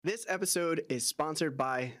This episode is sponsored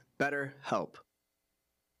by BetterHelp.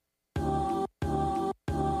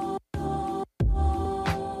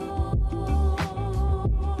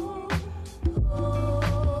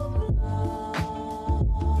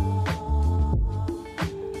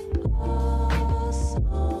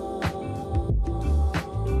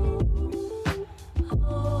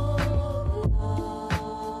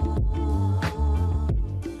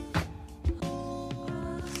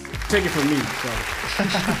 Take it from me.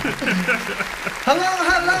 Hello,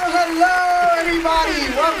 everybody.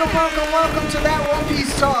 Welcome to that One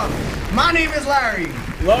Piece Talk. My name is Larry.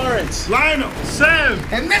 Lawrence. Lionel. Sam.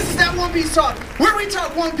 And this is that One Piece Talk, where we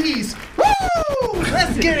talk One Piece. Woo!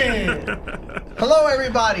 Let's get it. Hello,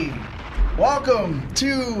 everybody. Welcome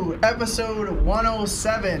to episode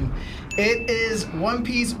 107. It is One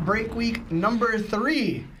Piece break week number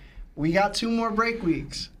 3. We got 2 more break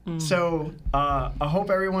weeks. So I hope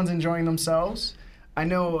everyone's enjoying themselves. I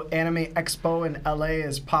know Anime Expo in LA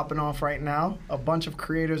is popping off right now. A bunch of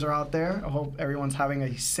creators are out there. I hope everyone's having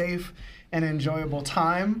a safe and enjoyable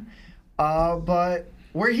time. But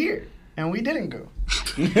we're here, and we didn't go.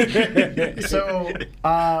 So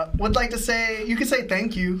would like to say, you can say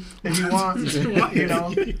thank you if you want. You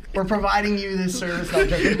know, we're providing you this service.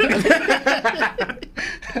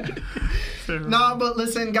 No, but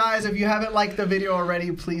listen, guys, if you haven't liked the video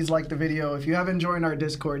already, please like the video. If you haven't joined our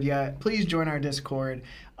Discord yet, please join our Discord.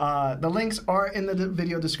 The links are in the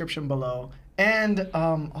video description below. And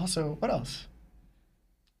also, what else?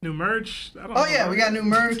 New merch. We got new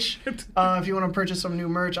merch. If you want to purchase some new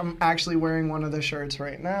merch, I'm actually wearing one of the shirts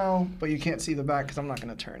right now, but you can't see the back because I'm not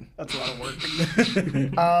going to turn. That's a lot of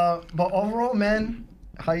work. But overall, man,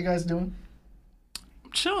 how you guys doing?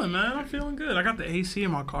 I'm chilling, man. I'm feeling good. I got the AC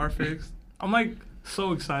in my car fixed. I'm like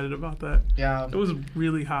so excited about that. Yeah. It was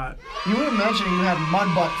really hot. You were mentioning you had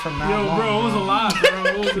mud butt from that long. Bro, it was a lot, bro.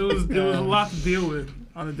 It was a lot to deal with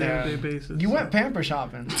on a day-to-day basis. You went pamper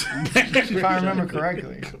shopping, if I remember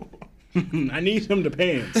correctly. I need some to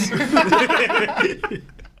pants.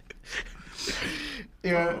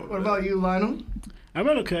 Yeah. What about you, Lionel? I've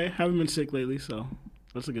been okay. Haven't been sick lately, so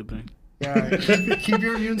that's a good thing. Yeah. Keep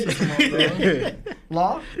your immune system up, bro.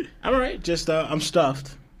 Law? I'm alright. Just I'm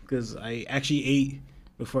stuffed because I actually ate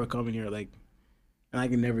before coming here, and I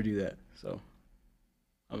can never do that. So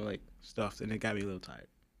I'm stuffed, and it got me a little tired.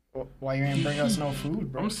 Why you ain't bring us no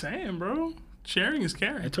food, bro? I'm saying, bro. Sharing is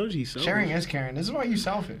caring. I told you he's selfish. Sharing is caring. This is why you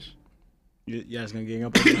selfish. You guys gonna gang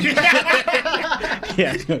up on me?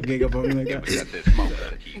 Yeah, it's gonna gang up on me like that.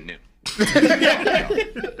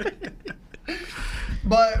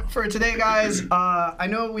 But for today, guys, I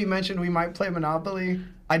know we mentioned we might play Monopoly.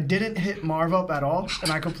 I didn't hit Marv up at all, and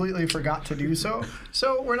I completely forgot to do so.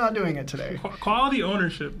 So we're not doing it today. Quality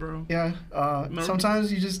ownership, bro. Yeah.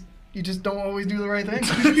 Sometimes you just don't always do the right thing.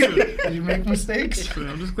 You make mistakes.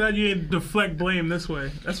 I'm just glad you didn't deflect blame this way.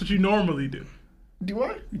 That's what you normally do. Do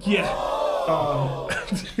what? Yeah.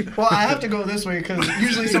 Well, I have to go this way because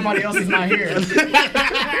usually somebody else is not here.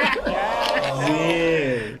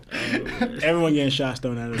 Yeah. Everyone getting shots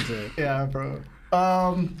thrown at us. Yeah, bro.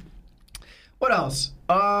 What else?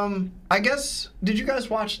 I guess, did you guys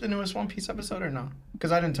watch the newest One Piece episode or no?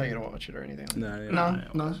 Because I didn't tell you to watch it or anything. No,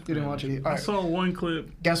 you didn't watch it. I saw one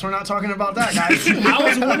clip. Guess we're not talking about that, guys. I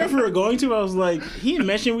was wondering if we were going to. I was like, he had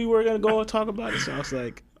mentioned we were gonna go and talk about it, so I was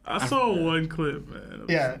like, I saw one clip, man.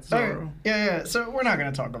 Yeah. Yeah. So we're not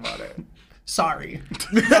gonna talk about it. Sorry.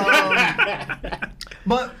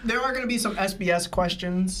 But there are going to be some SBS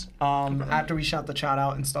questions after we shout the chat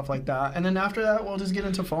out and stuff like that. And then after that, we'll just get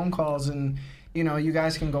into phone calls and, you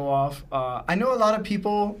guys can go off. I know a lot of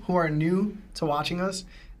people who are new to watching us,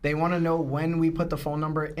 they want to know when we put the phone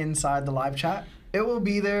number inside the live chat. It will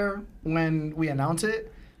be there when we announce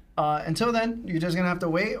it. Until then, you're just going to have to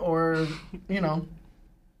wait or,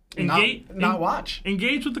 not watch.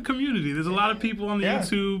 Engage with the community. There's a lot of people on the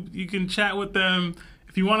YouTube. You can chat with them.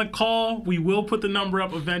 If you want to call, we will put the number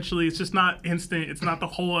up eventually. It's just not instant. It's not the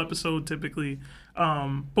whole episode typically.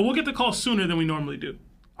 But we'll get the call sooner than we normally do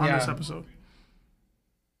on this episode.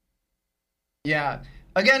 Yeah.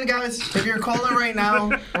 Again, guys, if you're calling right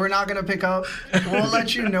now, we're not going to pick up. We'll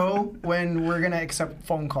let you know when we're going to accept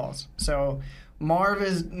phone calls. So Marv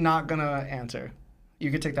is not going to answer.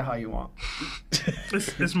 You can take that how you want.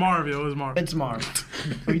 It's Marv, yo. It's Marv. It's Marv.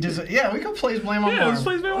 We can place blame on Marv. Let's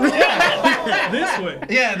place blame on Marv. This way.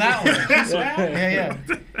 Yeah, that way. This way. Yeah.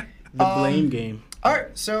 The blame game. All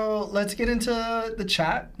right, so let's get into the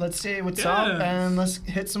chat. Let's say what's up, and let's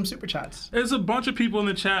hit some super chats. There's a bunch of people in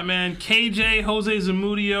the chat, man. KJ, Jose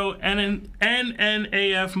Zamudio,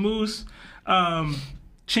 NNAF Moose,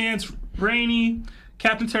 Chance Rainey,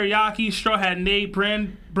 Captain Teriyaki, Straw Hat Nate,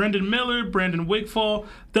 Brendan Miller, Brandon Wigfall,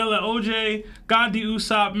 Della OJ, Gandhi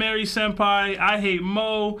Usopp, Mary Senpai, I Hate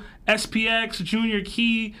Mo, SPX, Junior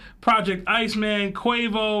Key, Project Iceman,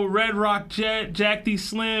 Quavo, Red Rock Jet, Jack D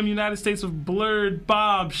Slim, United States of Blurred,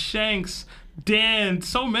 Bob, Shanks, Dan,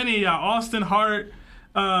 so many of y'all, Austin Hart,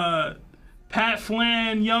 Pat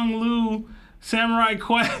Flan, Young Lou, Samurai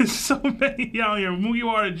Quest, so many of y'all here,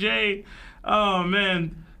 Mugiwara J, oh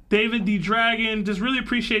man, David D Dragon, just really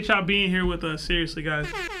appreciate y'all being here with us, seriously guys.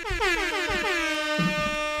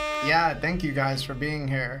 Yeah, thank you guys for being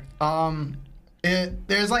here.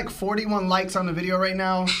 There's like 41 likes on the video right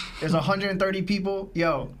now. There's 130 people.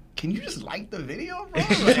 Yo, can you just like the video, bro?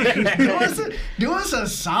 Like, do us a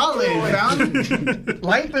solid, fam.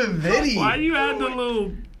 Like the video. Why you add the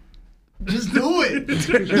little... Just do it.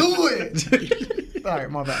 Do it. All right,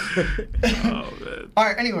 my bad. Oh, man. All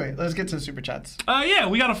right, anyway, let's get to the super chats. Yeah,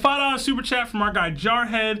 we got a $5 super chat from our guy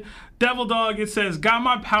Jarhead. Devil Dog, it says, got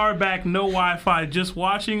my power back, no Wi-Fi, just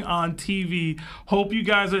watching on TV. Hope you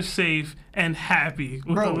guys are safe and happy.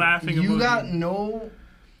 With the laughing emoji. You got no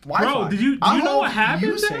Wi-Fi. Bro, do you know what happened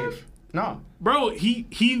you there? safe. No. Bro, he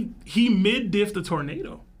mid-diffed a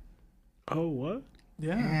tornado. Oh, what?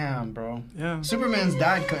 Yeah. Damn, bro. Yeah. Superman's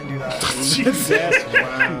dad couldn't do that. That's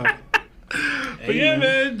wow. But yeah,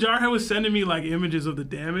 man, Jarhead was sending me like images of the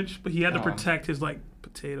damage, but he had to protect his like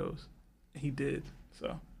potatoes. He did.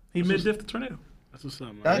 So he mid-diffed the tornado. That's what's up,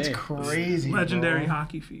 man. That's crazy, Legendary bro.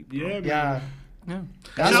 hockey feat, bro. Yeah, man. Yeah. Yeah.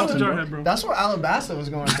 That's Shout out to what- Jarhead, bro. That's what Alabasta was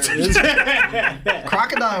going through.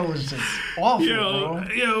 Crocodile was just awful,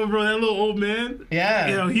 bro. Bro, that little old man.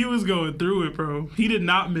 Yeah. He was going through it, bro. He did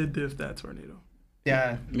not mid-diff that tornado.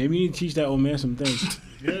 Yeah. Maybe you need to teach that old man some things.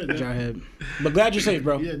 Jarhead. But glad you're safe,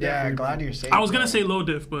 bro. Yeah, glad you're safe. I was going bro. to say low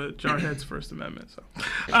diff, but Jarhead's First Amendment. So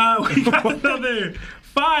we got another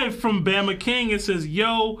 5 from Bama King. It says,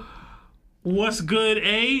 yo, what's good,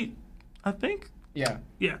 A? I think. Yeah.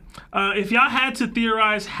 Yeah. If y'all had to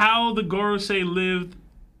theorize how the Gorosei lived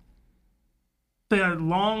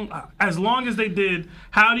as long as they did,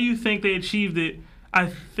 how do you think they achieved it? I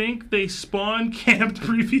think they spawn camped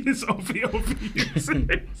previous OVOV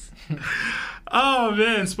users. Oh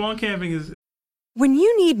man, spawn camping is... When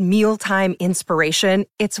you need mealtime inspiration,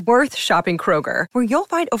 it's worth shopping Kroger, where you'll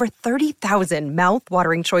find over 30,000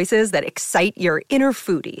 mouth-watering choices that excite your inner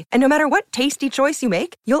foodie. And no matter what tasty choice you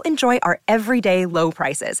make, you'll enjoy our everyday low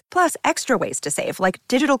prices, plus extra ways to save, like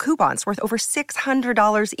digital coupons worth over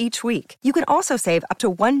 $600 each week. You can also save up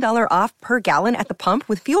to $1 off per gallon at the pump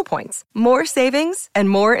with fuel points. More savings and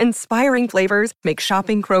more inspiring flavors make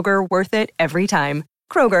shopping Kroger worth it every time.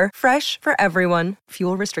 Kroger, fresh for everyone.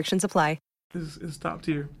 Fuel restrictions apply. Is top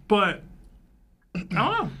tier. But I don't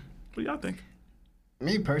know. What do y'all think?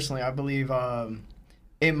 Me personally, I believe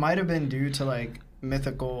it might have been due to like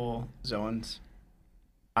mythical zones.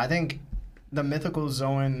 I think the mythical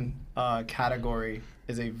zone category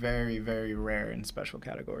is a very, very rare and special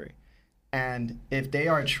category. And if they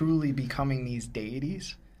are truly becoming these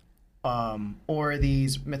deities or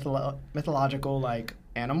these mythological like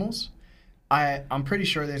animals, I'm pretty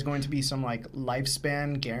sure there's going to be some like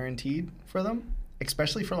lifespan guaranteed for them,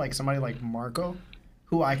 especially for like somebody like Marco,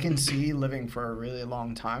 who I can see living for a really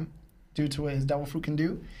long time due to what his devil fruit can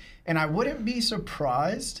do. And I wouldn't be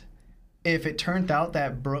surprised if it turned out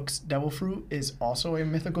that Brooks' devil fruit is also a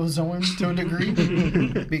mythical zone to a degree,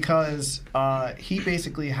 because he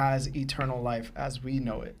basically has eternal life as we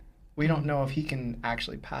know it. We don't know if he can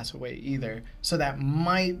actually pass away either. So that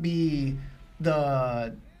might be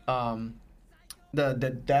the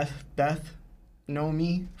death know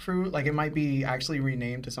me fruit. Like it might be actually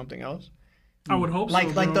renamed to something else. I would hope like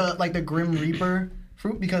so. Like the Grim Reaper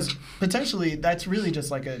fruit, because potentially that's really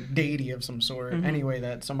just like a deity of some sort anyway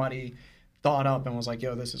that somebody thought up and was like,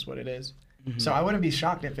 yo, this is what it is. So I wouldn't be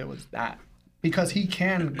shocked if it was that, because he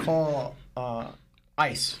can call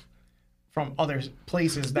ice from other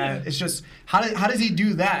places that it's just how does he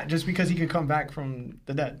do that just because he can come back from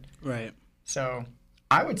the dead? Right. So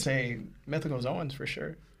I would say mythical zones for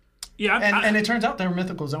sure. Yeah, and it turns out they're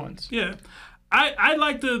mythical zones. Yeah. I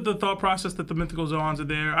like the thought process that the mythical zones are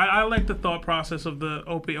there. I like the thought process of the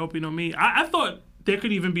Ope no Mi. I thought there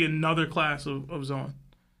could even be another class of zone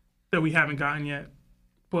that we haven't gotten yet.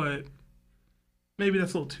 But maybe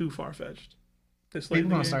that's a little too far-fetched. People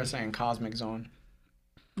gonna start saying cosmic zone.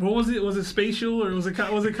 What was it? Was it spatial or was it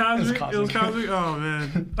cosmic? It was cosmic. Oh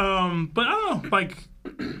man. But I don't know. Like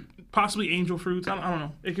possibly angel fruits. I don't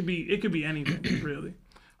know. It could be anything really.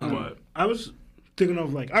 But I was thinking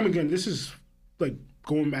of like, again, this is like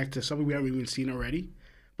going back to something we haven't even seen already.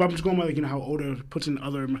 But I'm just going by like, how Oda puts in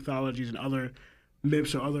other mythologies and other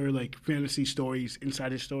myths or other like fantasy stories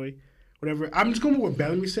inside his story, whatever. I'm just going with what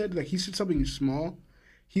Bellamy said. Like he said something small.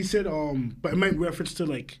 He said, but it might reference to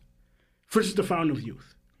like, for instance, the Fountain of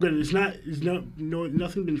Youth. But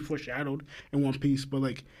nothing been foreshadowed in One Piece, but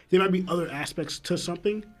like there might be other aspects to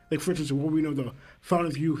something. Like for instance, what we know, the Fountain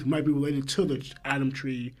of Youth might be related to the Adam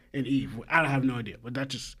tree and Eve. I have no idea, but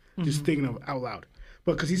that's just thinking of out loud.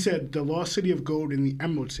 But because he said the Lost City of Gold and the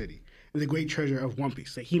Emerald City and the Great Treasure of One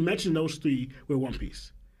Piece. Like he mentioned those three with One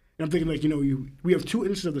Piece. And I'm thinking like we have two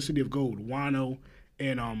instances of the City of Gold, Wano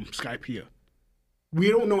and Skypiea. We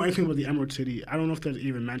don't know anything about the Emerald City. I don't know if that's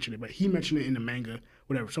even mentioned it, but he mentioned it in the manga,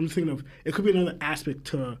 whatever. So I'm thinking of it could be another aspect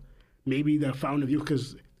to maybe the Fountain of Youth,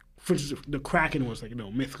 because, for instance, the Kraken was like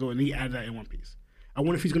mythical, and he added that in One Piece. I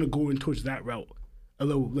wonder if he's gonna go in towards that route a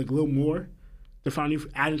little more. The Fountain of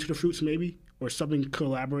Youth adding to the fruits maybe, or something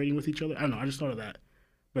collaborating with each other. I don't know. I just thought of that,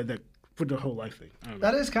 but for the whole life thing. I don't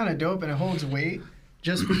know. That is kind of dope, and it holds weight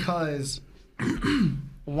just because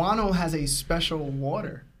Wano has a special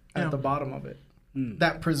water at the bottom of it.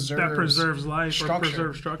 That preserves life structure. Or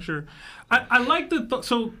preserves structure. I like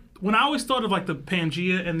so when I always thought of like the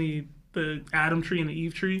Pangea and the Adam tree and the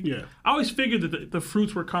Eve tree, I always figured that the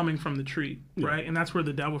fruits were coming from the tree, right? And that's where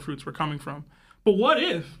the devil fruits were coming from. But what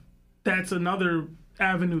if that's another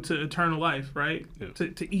avenue to eternal life, right?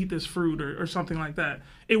 To eat this fruit or something like that.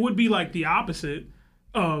 It would be like the opposite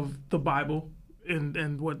of the Bible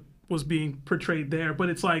and what was being portrayed there. But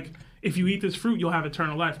it's like, if you eat this fruit, you'll have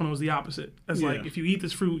eternal life, when it was the opposite. It's like, if you eat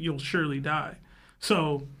this fruit, you'll surely die.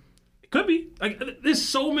 So it could be. Like, there's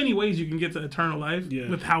so many ways you can get to eternal life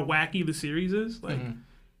with how wacky the series is. Like,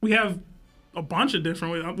 we have a bunch of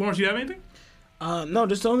different ways. Lawrence, you have anything? No,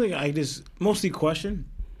 just the only thing I just mostly question,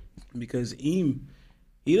 because he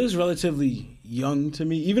looks relatively young to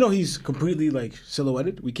me. Even though he's completely, like,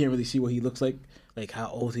 silhouetted, we can't really see what he looks like how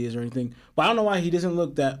old he is or anything. But I don't know why he doesn't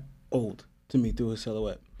look that old to me through his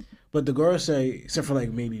silhouette. But the Gorosei, except for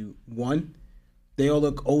like maybe one, they all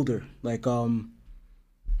look older, like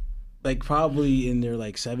probably in their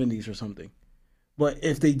like 70s or something. But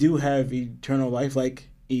if they do have eternal life like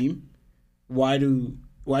Eam, why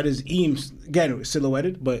does Eam, again,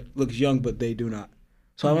 silhouetted but looks young, but they do not?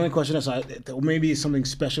 So I only question that. Maybe it's something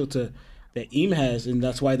special that Eam has, and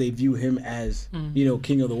that's why they view him as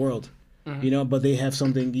king of the world. But they have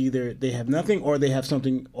something, either they have nothing or they have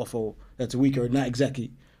something awful that's weaker, not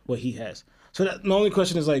exactly what he has. So the only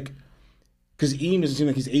question is like, because Eam doesn't seem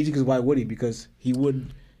like he's aging, because why would he? Because he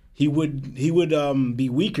would be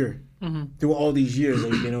weaker through all these years.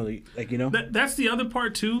 That's the other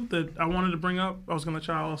part too that I wanted to bring up. I was gonna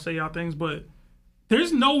try to say y'all things, but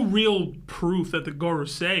there's no real proof that the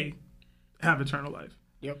Gorosei have eternal life.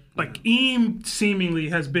 Yep. Like Eam seemingly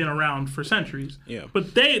has been around for centuries. Yeah.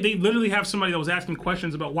 But they literally have somebody that was asking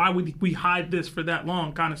questions about why would we hide this for that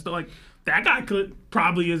long, kind of stuff. Like, that guy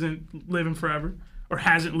probably isn't living forever, or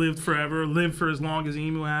hasn't lived forever, or lived for as long as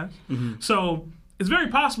Emu has. So it's very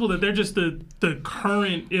possible that they're just the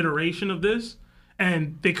current iteration of this,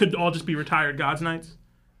 and they could all just be retired God's Knights,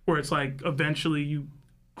 where it's like eventually you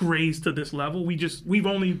graze to this level. We've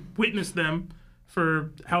only witnessed them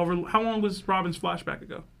for how long was Robin's flashback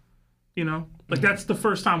ago? That's the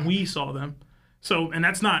first time we saw them. So, and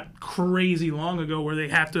that's not crazy long ago where they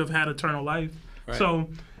have to have had eternal life. Right. So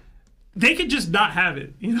they could just not have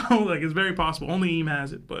it, like it's very possible. Only Eam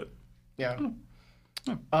has it, but yeah.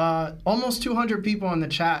 Almost 200 people in the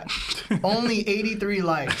chat. Only 83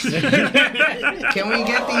 likes. Can we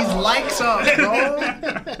get these likes up, bro?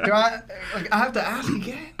 I have to ask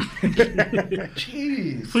again.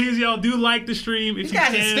 Jeez. Please, y'all, do like the stream if you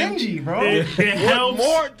can. These guys are stingy, bro. It helps. What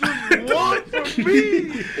more do you want from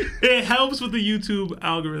me? It helps with the YouTube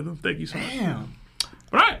algorithm. Thank you so much. Damn.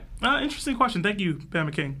 All right. Interesting question. Thank you,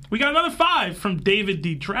 Bama King. We got another 5 from David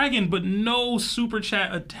D. Dragon, but no super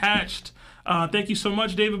chat attached. Thank you so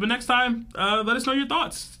much, David. But next time, let us know your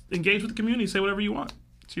thoughts. Engage with the community. Say whatever you want.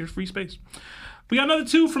 It's your free space. We got another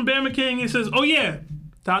 2 from Bama King. It says, "Oh yeah, ...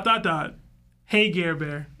 Hey, Gare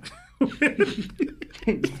Bear." with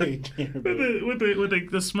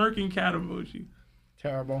the smirking cat emoji.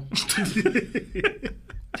 Terrible.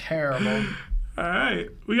 Terrible. All right.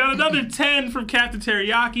 We got another 10 from Captain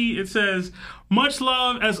Teriyaki. It says, "Much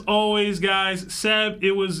love as always, guys. Seb,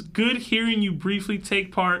 it was good hearing you briefly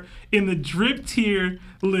take part in the drip tier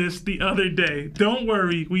list the other day. Don't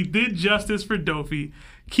worry, we did justice for Dofi.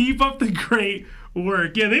 Keep up the great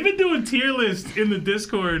work." Yeah, they've been doing tier lists in the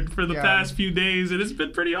Discord for the past few days, and it's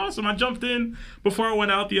been pretty awesome. I jumped in before I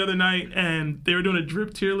went out the other night, and they were doing a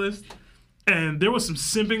drip tier list, and there was some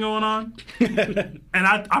simping going on, and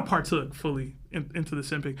I partook fully into the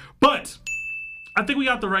simping. But I think we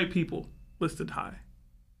got the right people listed high.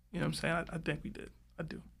 You know what I'm saying? I think we did. I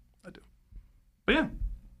do. But yeah.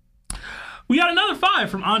 We got another 5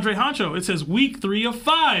 from Andre Honcho. It says, week 3 of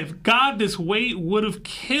 5. God, this weight would have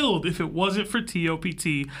killed if it wasn't for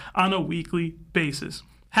TOPT on a weekly basis.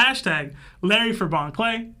 Hashtag Larry for Bon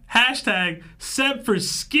Clay. Hashtag Seb for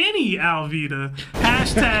Skinny Alvita.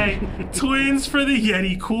 Hashtag Twins for the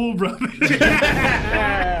Yeti Cool Brothers.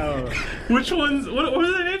 Which ones? What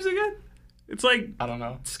are their names again? It's like I don't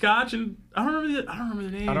know. Scotch and I don't remember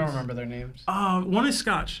their names. I don't remember their names. One is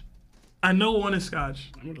Scotch. I know one is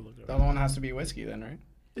Scotch. The other one has to be whiskey then, right?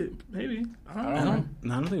 Maybe. I I don't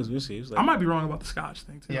think it was whiskey. It was like, I might be wrong about the Scotch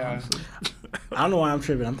thing too. Yeah. Honestly. I don't know why I'm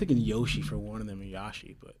tripping. I'm thinking Yoshi for one of them and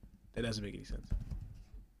Yashi, but that doesn't make any sense.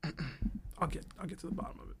 I'll get to the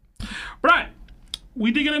bottom of it. Right.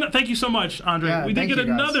 We did get another. Thank you so much, Andre. Yeah, we did thank get you,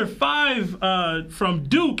 guys. another 5 from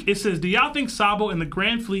Duke. It says, do y'all think Sabo and the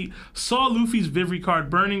Grand Fleet saw Luffy's Vivre card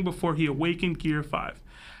burning before he awakened Gear 5?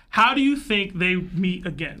 How do you think they meet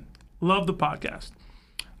again? Love the podcast.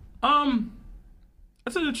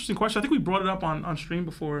 That's an interesting question. I think we brought it up on stream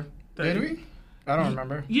before. Did we? I don't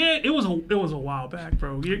remember. Yeah, it was a while back,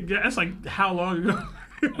 bro. Yeah, that's like how long ago?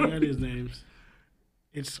 I got his names.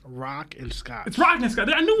 It's Rock and Scotch. It's Rock and Scotch.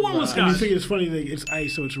 I knew one was And you Scotch. think it's funny that it's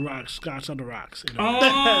ice, so it's rock. Scotch on the rocks. You know?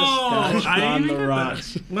 Oh, Scotch I didn't on even the get that.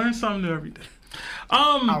 rocks. Learn something new every day.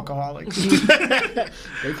 Alcoholics. I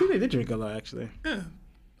think they did drink a lot, actually. Yeah.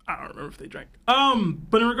 I don't remember if they drank.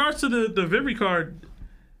 But in regards to the Vivre card,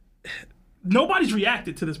 nobody's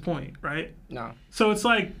reacted to this point, right? No. So it's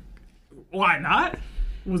like, why not?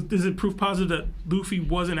 Is it proof positive that Luffy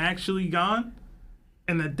wasn't actually gone?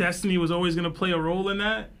 And that destiny was always going to play a role in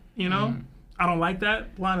that, you know? I don't like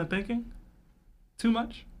that line of thinking too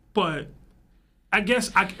much. But I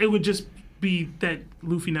guess it would just be that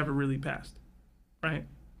Luffy never really passed, right?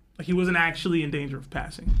 Like he wasn't actually in danger of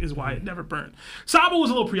passing is why it never burned. Sabo was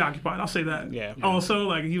a little preoccupied, I'll say that. Yeah. Also,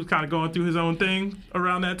 like he was kind of going through his own thing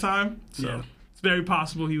around that time. So Yeah. it's very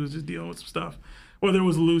possible he was just dealing with some stuff. Whether it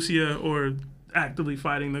was Lucia or actively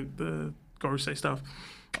fighting the Gorosei stuff.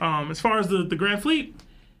 As far as the Grand Fleet,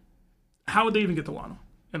 how would they even get to Wano,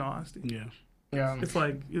 in all honesty? Yeah. Yeah. It's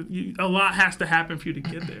like a lot has to happen for you to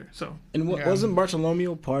get there. So And wasn't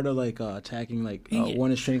Bartolomeo part of like attacking like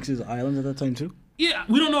one of Shanks' islands at that time too? yeah,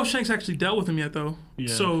 we don't know if Shanks actually dealt with him yet, though.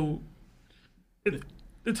 Yeah. So the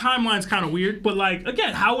timeline's kind of weird. But like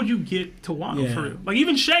again, how would you get to Wano Yeah. for real? Like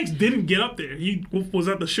even Shanks didn't get up there. He was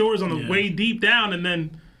at the shores on the way deep down, and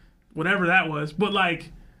then whatever that was. But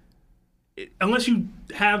like, unless you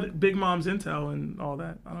have Big Mom's intel and all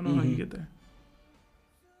that, I don't know how you get there.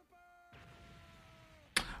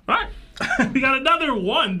 All right. We got another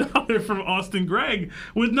 $1 from Austin Gregg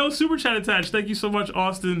with no super chat attached. Thank you so much,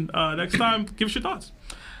 Austin. Next time, give us your thoughts.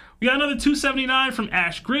 We got another $2.79 from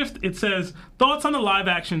Ash Grift. It says, thoughts on the live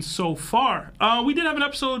action so far? We did have an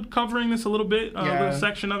episode covering this a little bit, a little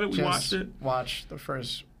section of it. We watched it. Watch the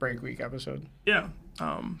first break week episode. Yeah.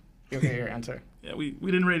 You'll get your answer. Yeah, we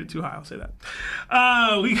didn't rate it too high, I'll say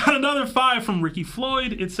that. We got another 5 from Ricky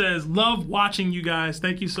Floyd. It says, love watching you guys.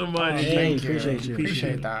 Thank you so much. Hey, Thank you. appreciate you.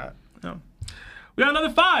 Appreciate that. No. We got another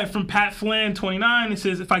 5 from Pat Flan 29. It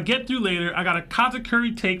says, if I get through later, I got a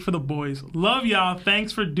Katakuri take for the boys. Love y'all.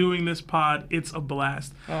 Thanks for doing this pod. It's a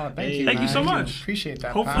blast. Oh, thank you. Thank you man. so much. Appreciate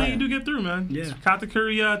that. Hopefully Pat. you do get through, man. Yeah.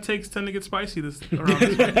 Katakuri takes tend to get spicy around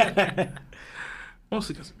this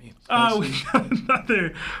mostly because of me. We got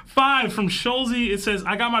another 5 from Scholzy. It says,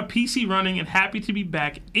 I got my PC running and happy to be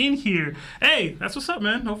back in here. Hey, that's what's up,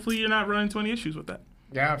 man. Hopefully you're not running into any issues with that.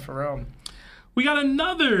 Yeah, for real. We got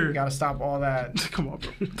another. You gotta stop all that. Come on,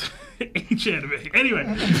 bro. H-anime. Anyway,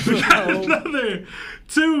 we got another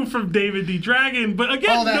 2 from David D. Dragon. But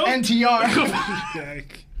again, All that no. NTR.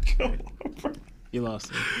 Come on, bro. You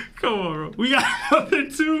lost it. Come on, bro. We got another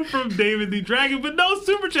 2 from David the Dragon, but no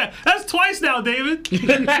super chat. That's twice now, David.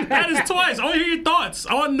 That is twice. I want to hear your thoughts.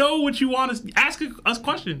 I want to know what you want to ask us a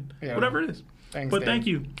question, whatever it is. Thanks, but Dave. thank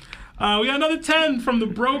you. We got another 10 from the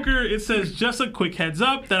broker. It says, just a quick heads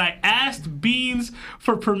up that I asked Beans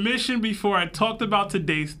for permission before I talked about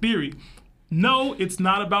today's theory. No, it's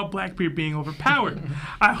not about Blackbeard being overpowered.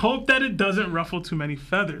 I hope that it doesn't ruffle too many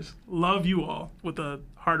feathers. Love you all, with a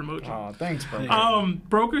heart emoji. Oh, thanks, bro.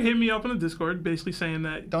 Broker hit me up on the Discord basically saying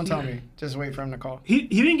that... Don't tell me. Just wait for him to call. He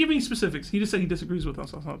didn't give me specifics. He just said he disagrees with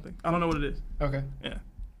us on something. I don't know what it is. Okay. Yeah.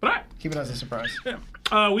 But all right. Keep it as a surprise. Yeah.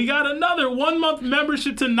 We got another 1-month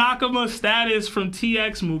membership to Nakama status from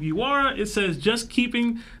TX Mugiwara. It says, just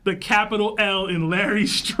keeping the capital L in Larry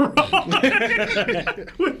strong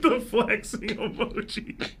with the flexing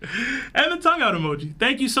emoji and the tongue out emoji.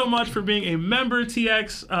 Thank you so much for being a member,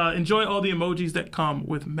 TX. Enjoy all the emojis that come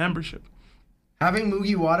with membership. Having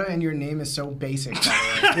Mugiwara in your name is so basic, by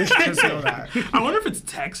the way. Just know that. I wonder if it's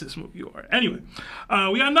Texas Mugiwara. Anyway,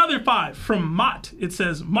 we got another 5 from Mott. It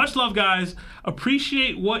says, much love, guys.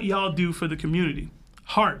 Appreciate what y'all do for the community.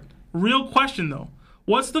 Heart. Real question, though.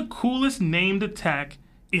 What's the coolest named attack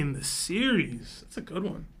in the series? That's a good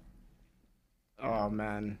one. Oh,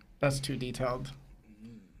 man. That's too detailed.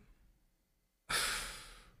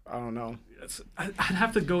 I don't know. I'd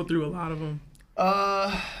have to go through a lot of them.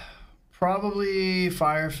 Probably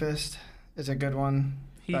Fire Fist is a good one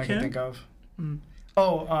that I can think of.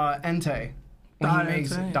 Oh, Entei. When he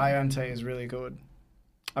makes Die Entei is really good.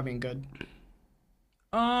 I mean, good.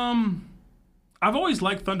 I've always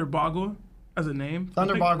liked Thunder Bagua as a name.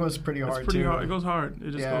 Thunder Bagua is pretty hard, pretty too. hard. It goes hard.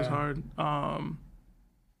 It just goes hard.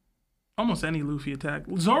 Almost any Luffy attack.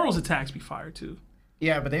 Zoro's attacks be fire, too.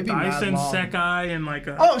 Yeah, but they be mad Dyson, long. Sekai, and like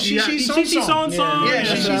a... Oh, Shishi Son. Yeah,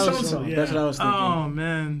 Shishi Son. That's what I was thinking. Oh,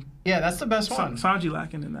 man. Yeah, that's the best one. Sanji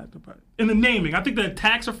lacking in that department. In the naming. I think the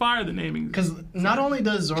attacks are fire, the naming. Because not only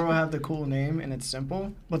does Zoro have the cool name and it's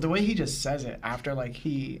simple, but the way he just says it after like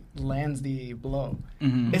he lands the blow,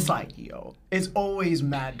 it's like, yo, it's always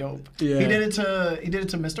mad dope. Yeah. He did it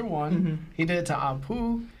to Mr. One. He did it to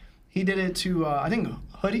Apu. He did it to I think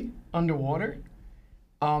Hoodie underwater.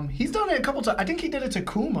 He's done it a couple times. I think he did it to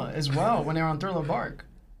Kuma as well when they were on Thriller Bark.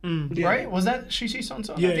 Yeah. Right? Was that Shishi Son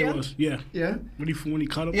Yeah, at the it end? was. Yeah. Yeah. When he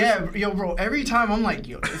caught up. Yeah, yo, bro. Every time I'm like,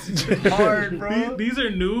 yo, this is hard, bro. These are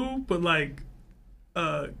new, but like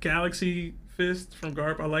Galaxy Fist from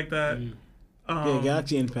Garp. I like that. Yeah,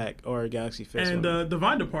 Galaxy Impact or Galaxy Fist. And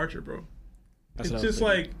Divine Departure, bro. That's It's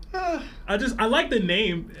what I was just like I like the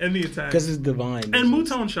name and the attack. because it's divine. And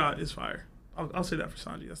Muton Shot is fire. I'll say that for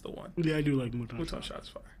Sanji. That's the one. Yeah, I do like Muton. Muton Shot is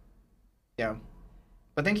fire. Yeah.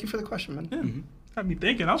 But thank you for the question, man. Yeah. Had me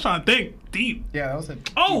thinking. I was trying to think deep. Yeah, that was a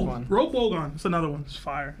deep Oh, one. Rogue Wogon. It's another one. It's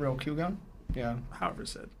fire. Real Q gun? Yeah. However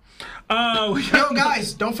it's said. Yo,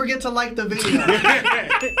 guys, don't forget to like the video.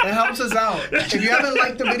 It helps us out. If you haven't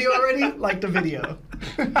liked the video already, like the video.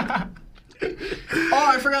 Oh,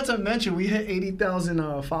 I forgot to mention, we hit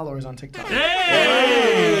 80,000 followers on TikTok.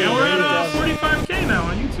 Hey! And we're at 45K now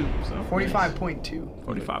on YouTube. So 45.2.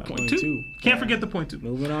 45.2. Can't forget the point 2.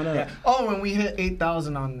 Moving on up. Yeah. Oh, and we hit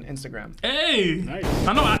 8,000 on Instagram. Hey! Nice.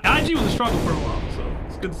 I know IG was a struggle for a while, so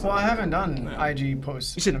it's good to see. Well, I haven't done IG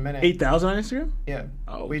posts in a minute. 8,000 on Instagram? Yeah.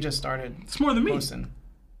 Oh. We just started It's more than me. posting.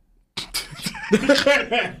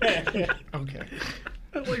 Okay.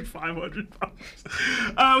 Like 500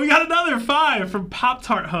 followers. We got another 5 from Pop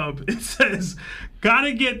Tart Hub. It says,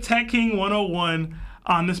 gotta get Tech King 101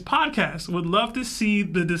 on this podcast. Would love to see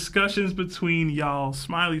the discussions between y'all.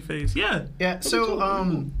 Smiley face. Yeah. Yeah.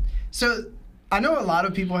 So, so I know a lot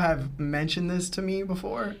of people have mentioned this to me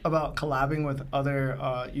before about collabing with other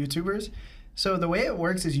YouTubers. So the way it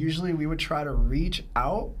works is usually we would try to reach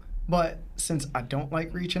out, but since I don't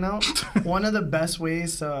like reaching out, one of the best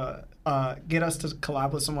ways to get us to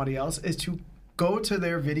collab with somebody else is to go to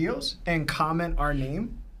their videos and comment our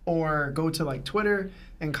name, or go to like Twitter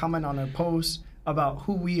and comment on their posts about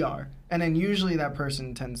who we are, and then usually that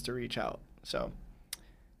person tends to reach out. So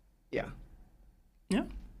yeah.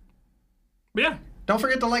 Don't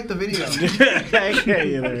forget to like the video.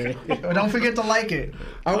 Don't forget to like it.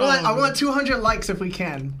 I want 200 likes if we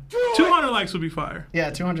can. 200 likes would be fire. Yeah,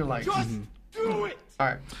 200 likes. Do it. All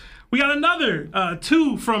right. We got another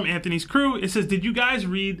 2 from Anthony's crew. It says, did you guys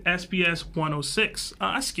read SBS 106?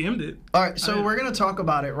 I skimmed it. All right, so we're going to talk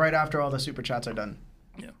about it right after all the super chats are done.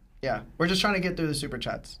 Yeah. Yeah, we're just trying to get through the super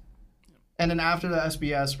chats. And then after the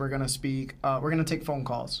SBS, we're going to speak, we're going to take phone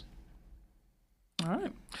calls. All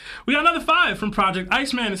right. We got another 5 from Project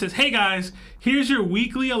Iceman. It says, hey guys, here's your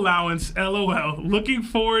weekly allowance, LOL. Looking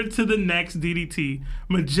forward to the next DDT.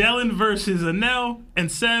 Magellan versus Anel and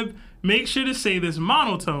Seb. Make sure to say this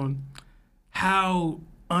monotone. How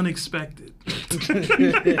unexpected.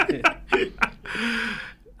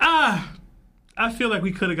 I feel like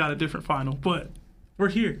we could have got a different final, but we're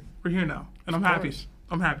here. We're here now, and I'm happy.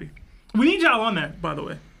 I'm happy. We need y'all on that, by the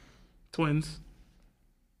way. Twins.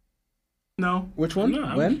 No? Which one?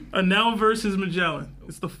 No, when? Anel versus Magellan.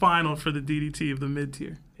 It's the final for the DDT of the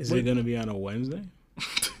mid-tier. Is it going to be on a Wednesday?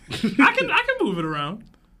 I can move it around.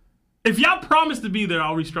 If y'all promise to be there,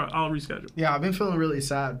 I'll reschedule. Yeah, I've been feeling really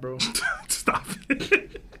sad, bro. Stop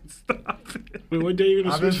it. Stop it. Wait, what day are you going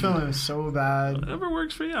to I've been switch? feeling so bad. Whatever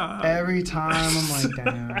works for y'all. Every time I'm like, I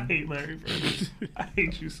damn. hate Larry, bro. I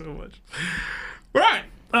hate you so much. All right.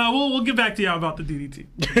 We'll get back to y'all about the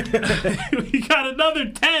DDT. We got another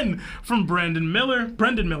 10 from Brendan Miller.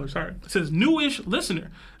 It says, newish listener.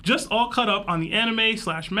 Just all caught up on the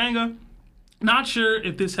anime/manga. Not sure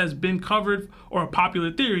if this has been covered or a popular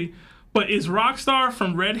theory, But is Rockstar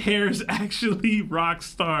from Red Hairs actually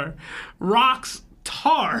Rockstar?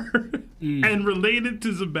 Rockstar and related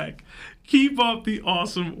to Zebek. Keep up the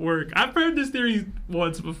awesome work. I've heard this theory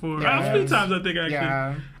once before. How many times I think actually?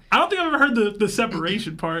 Yeah. I don't think I've ever heard the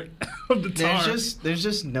separation part of the tar. There's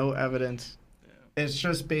just no evidence. It's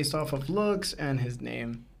just based off of looks and his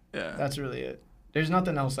name. Yeah. That's really it. There's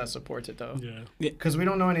nothing else that supports it, though. Yeah. Because we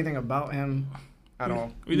don't know anything about him at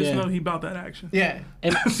all. We just know he about that action. Yeah.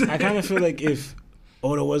 And I kind of feel like if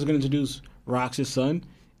Oda was going to introduce Rox's son,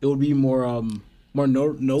 it would be more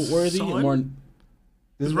noteworthy. Son? And more.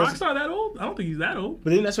 Is Rockstar that old? I don't think he's that old.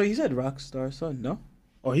 But then that's what he said, Rockstar's son, no?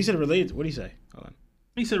 Oh, he said related. What did he say? Hold on.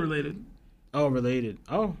 He said related. Oh, related.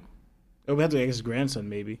 Oh. It would have to be his grandson,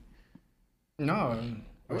 maybe. No.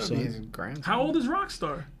 It would be his grandson. How old is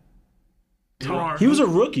Rockstar? Tar. He was a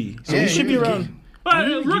rookie, so he should be around.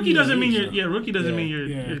 But rookie doesn't mean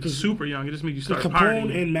you're super young. It just means you start Capone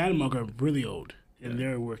partying. and Madamug are really old, and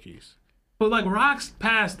they're rookies. But like Rock's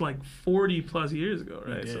passed like 40 plus years ago,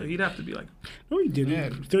 right? So he'd have to be like. No, he didn't. Yeah,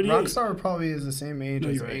 38. Rockstar probably is the same age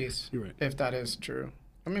as right. Ace. You're right. If that is true.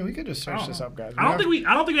 I mean, we could just search this up, guys. I don't think we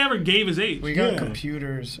ever gave his age. We got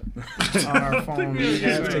computers on our phone. You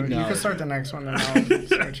can start the next one and I'll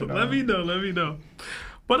search it up. Let me know.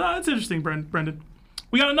 But it's interesting, Brendan.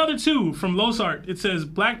 We got another 2 from Losart. It says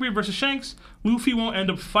Blackbeard versus Shanks. Luffy won't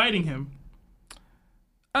end up fighting him.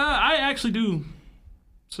 I actually do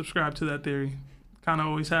subscribe to that theory. Kind of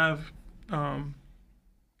always have.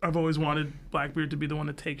 I've always wanted Blackbeard to be the one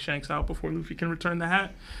to take Shanks out before Luffy can return the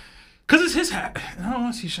hat. Because it's his hat. I don't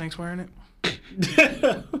want to see Shanks wearing it.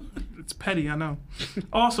 It's petty, I know.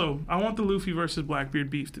 Also, I want the Luffy versus Blackbeard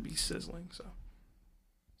beef to be sizzling. So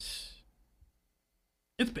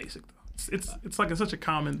it's basic, though. It's like such a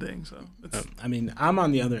common thing. So I mean, I'm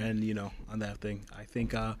on the other end, on that thing. I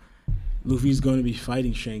think Luffy's going to be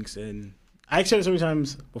fighting Shanks. And I've said it so many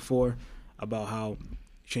times before about how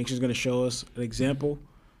Shanks is going to show us an example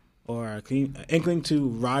or an inkling to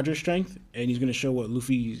Roger's strength. And he's going to show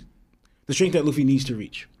the strength that Luffy needs to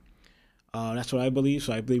reach. That's what I believe.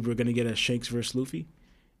 So I believe we're going to get a Shanks versus Luffy.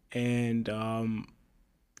 And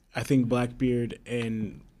I think Blackbeard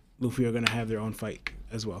and Luffy are going to have their own fight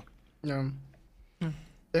as well. Yeah.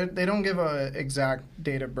 They don't give a exact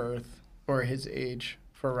date of birth or his age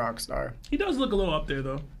for Rockstar. He does look a little up there,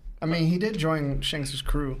 though. I mean, he did join Shanks'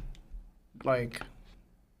 crew like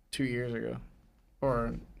 2 years ago.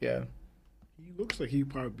 Or, yeah. He looks like he'd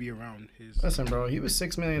probably be around his... Listen, bro, he was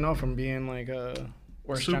 $6 million off from being like a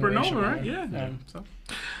worst supernova, right? Yeah. So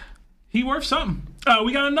he worth something.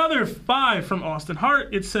 We got another 5 from Austin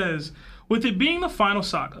Hart. It says, with it being the final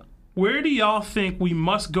saga, where do y'all think we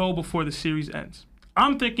must go before the series ends?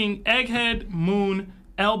 I'm thinking Egghead, Moon,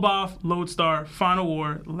 Elbaf, Lodestar, Final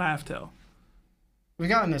War, Laugh-Tale. We've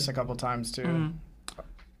gotten this a couple times, too.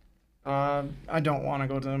 Mm-hmm. I don't want to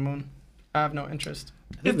go to the moon. I have no interest.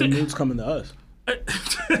 I think the moon's coming to us.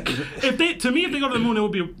 If they go to the moon, it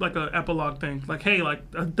would be like an epilogue thing. Like, hey, like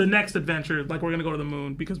the next adventure, like we're going to go to the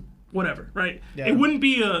moon because whatever, right? Yeah. It wouldn't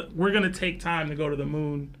be we're going to take time to go to the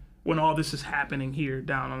moon when all this is happening here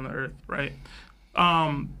down on the earth, right?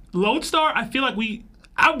 Lodestar, I feel like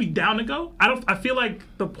I would be down to go. I feel like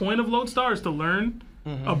the point of Lodestar is to learn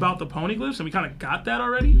about the poneglyphs, and we kind of got that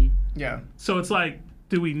already. Yeah. So it's like,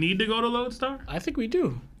 do we need to go to Lodestar? I think we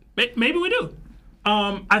do. Maybe we do.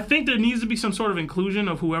 I think there needs to be some sort of inclusion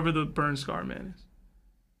of whoever the Burn Scar man is.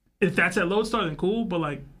 If that's at Lodestar, then cool, but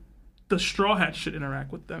like the Straw Hats should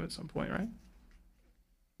interact with them at some point, right?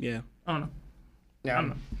 Yeah. I don't know. Yeah. I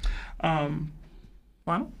don't know.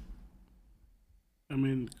 Final? I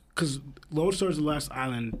mean, because Lodestar's the last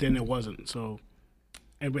island, then it wasn't. So,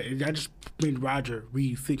 and that just made Roger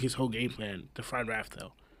rethink his whole game plan to find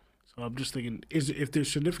Raftel. So I'm just thinking, if there's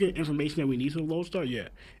significant information that we need from Lodestar, yeah.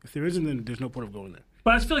 If there isn't, then there's no point of going there.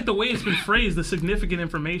 But I just feel like the way it's been phrased, the significant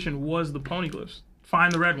information was the poneglyphs.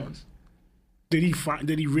 Find the red ones. Did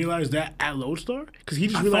he realize that at Lodestar? Because he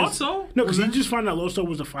just realized. I thought so. No, because he just found out Lodestar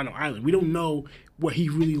was the final island. We don't know what he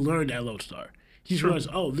really learned at Lodestar. He just realized,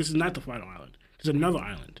 oh, this is not the final island. There's another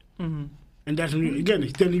island. Mm-hmm. And that's when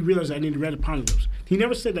then he realized I need to read the poneglyphs. He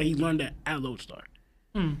never said that he learned that at Lodestar.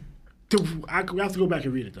 I have to go back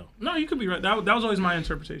and read it, though. No, you could be right. That was always my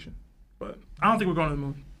interpretation. But I don't think we're going to the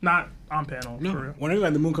moon. Not on panel, no. For real. When I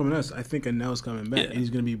got the moon coming to us, I think Anel's coming back. And he's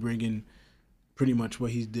going to be bringing pretty much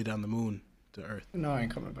what he did on the moon to Earth. No, I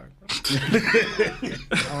ain't coming back, bro.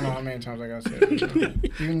 I don't know how many times I got to say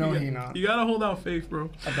it. You know he not. You got to hold out faith, bro.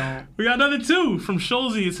 I don't. We got another 2 from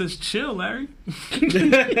Scholzy. It says, chill, Larry.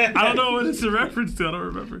 I don't know what it's a reference to. I don't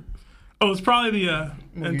remember. Oh, it's probably the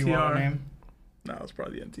NTR. Name? No, it's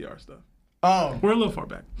probably the NTR stuff. Oh. We're a little far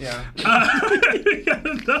back. Yeah. We got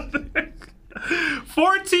another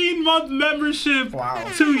 14-month membership Wow.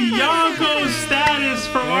 to Yonko status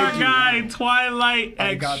from our you. guy Twilight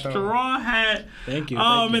X Arigato. Straw Hat. Thank you.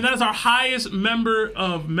 And that's our highest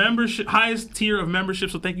highest tier of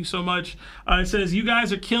membership. So thank you so much. It says you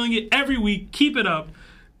guys are killing it every week. Keep it up.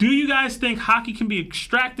 Do you guys think hockey can be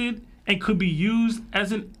extracted and could be used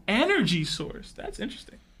as an energy source? That's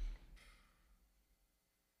interesting.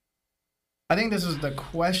 I think this is the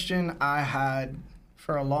question I had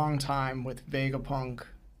for a long time with Vegapunk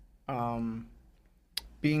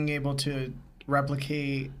being able to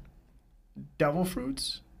replicate devil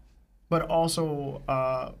fruits, but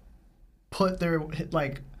also put their,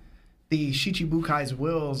 like, the Shichibukai's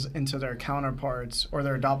wills into their counterparts or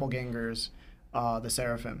their doppelgangers, the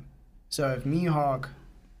Seraphim. So if Mihawk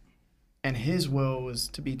and his will was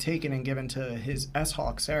to be taken and given to his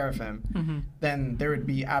S-Hawk Seraphim, then there would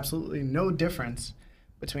be absolutely no difference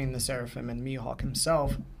between the Seraphim and Mihawk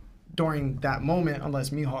himself during that moment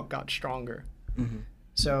unless Mihawk got stronger.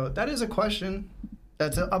 So that is a question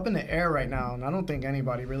that's up in the air right now, and I don't think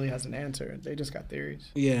anybody really has an answer. They just got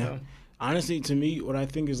theories. Yeah. So. Honestly, to me, what I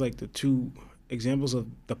think is like the two examples of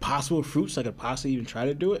the possible fruits that could possibly even try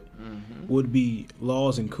to do it would be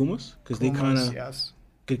Laws and Kumas, because they kind of Yes.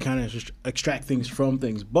 could kind of just extract things from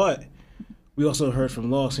things. But we also heard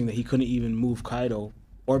from Law saying that he couldn't even move Kaido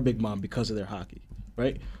or Big Mom because of their hockey,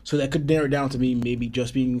 right? So that could narrow it down to me maybe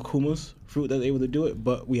just being Kuma's fruit that they're able to do it,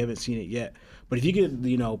 but we haven't seen it yet. But if you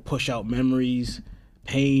could, push out memories,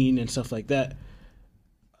 pain, and stuff like that,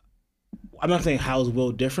 I'm not saying how is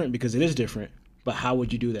Will different, because it is different, but how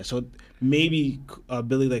would you do that? So maybe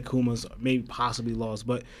Billy like Kuma's, maybe possibly Laws,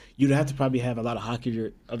 but you'd have to probably have a lot of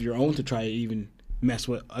hockey of your own to try to even mess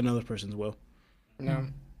with another person's will. No.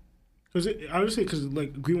 Because I would say,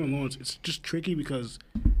 like agreeing with Lawrence, it's just tricky because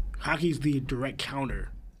hockey is the direct counter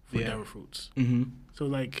for devil fruits. Mm-hmm. So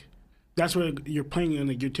like that's where you're playing in,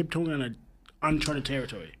 like you're tiptoeing on an uncharted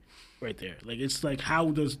territory, right there. Like it's like,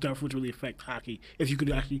 how does devil fruits really affect hockey if you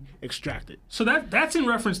could actually extract it? So that's in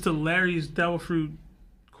reference to Larry's devil fruit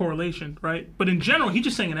correlation, right? But in general, he's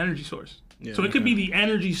just saying an energy source. Yeah, so it could be the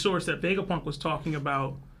energy source that Vegapunk was talking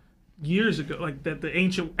about years ago, like that the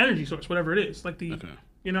ancient energy source, whatever it is, like the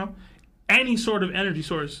any sort of energy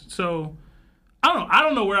source. So I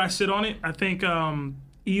don't know where I sit on it. I think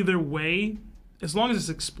either way, as long as it's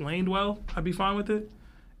explained well, I'd be fine with it.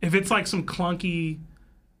 If it's like some clunky,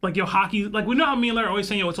 like hockey, like we know how me and Larry are always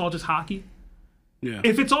saying, it's all just hockey. Yeah.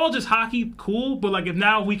 If it's all just hockey, cool. But like if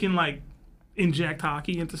now we can like inject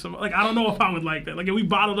hockey into some, like I don't know if I would like that. Like if we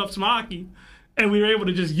bottled up some hockey and we were able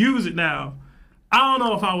to just use it now, I don't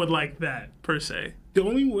know if I would like that per se. The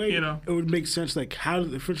only way it would make sense, like how,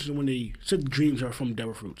 for instance, when they said dreams are from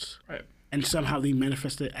devil fruits, right, and somehow they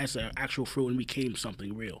manifested as an actual fruit and became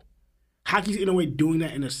something real. Hockey's in a way doing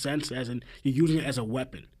that in a sense, as in you're using it as a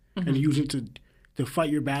weapon and you're using it to fight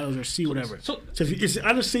your battles or see whatever. So if it's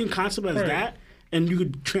on the same concept as that, and you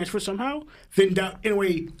could transfer somehow, then that in a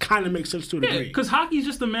way kind of makes sense to a degree. Because hockey is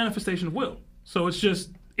just a manifestation of will. So it's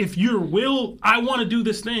just, if your will, I want to do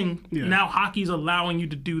this thing, now hockey's allowing you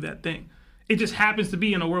to do that thing. It just happens to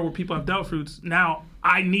be in a world where people have devil fruits. Now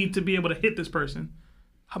I need to be able to hit this person.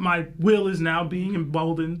 My will is now being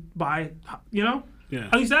emboldened by, Yeah.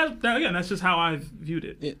 At least that again, that's just how I've viewed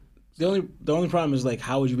it. The only problem is like,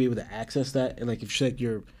 how would you be able to access that? And like if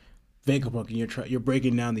you're Vegapunk and you're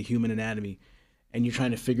breaking down the human anatomy and you're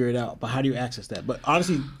trying to figure it out, but how do you access that? But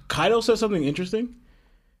honestly, Kaido said something interesting.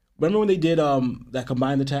 Remember when they did that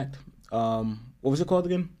combined attack? What was it called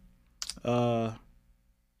again?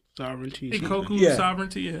 Sovereignty. Ikoku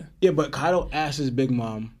sovereignty, Yeah, but Kaido asked his Big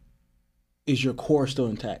Mom, is your core still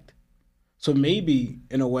intact? So maybe,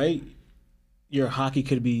 in a way, your hockey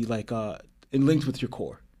could be like linked with your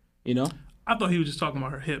core, I thought he was just talking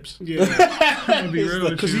about her hips. Yeah. To be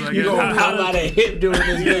real with you. Like, how about a hip doing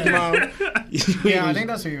this, Big Mom? Yeah, I think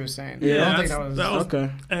that's what he was saying. Yeah, I don't think that was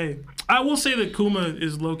okay. Hey, I will say that Kuma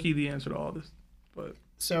is low-key the answer to all this. But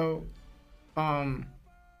So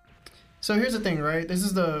here's the thing, right? This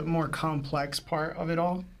is the more complex part of it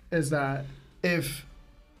all, is that if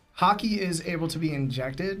hockey is able to be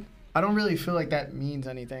injected, I don't really feel like that means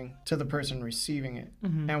anything to the person receiving it.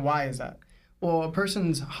 And why is that? Well, a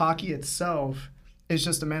person's hockey itself is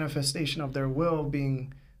just a manifestation of their will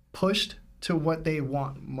being pushed to what they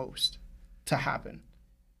want most to happen.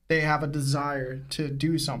 They have a desire to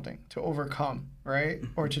do something, to overcome, right?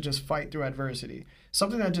 Or to just fight through adversity.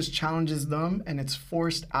 Something that just challenges them and it's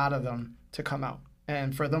forced out of them to come out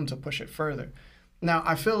and for them to push it further. Now,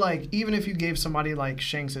 I feel like even if you gave somebody like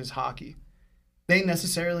Shanks' hockey, they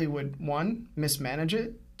necessarily would, one, mismanage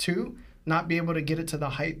it, two, not be able to get it to the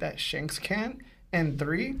height that Shanks can, and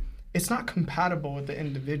 3, it's not compatible with the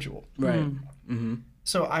individual. Right.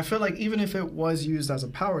 So I feel like even if it was used as a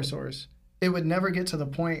power source, it would never get to the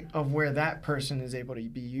point of where that person is able to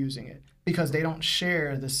be using it because they don't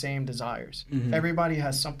share the same desires. Everybody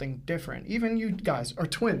has something different. Even you guys are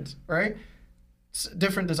twins, right?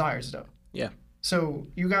 Different desires, though. Yeah. So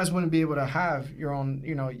you guys wouldn't be able to have your own,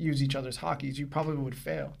 use each other's hockeys. You probably would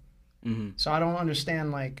fail. So I don't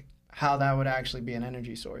understand, like, how that would actually be an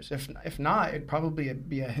energy source. If not, it'd probably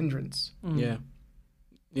be a hindrance. Yeah.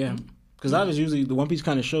 Yeah. Because that is usually, the One Piece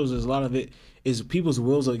kind of shows is a lot of it is people's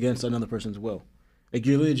wills against another person's will. Like,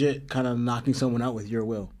 you're legit kind of knocking someone out with your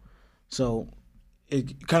will. So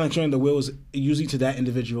it kind of showing the will is usually to that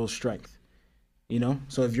individual's strength.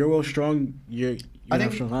 So if your will's strong, you're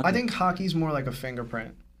strong hockey. I think hockey's more like a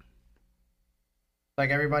fingerprint.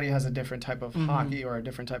 Like, everybody has a different type of hockey or a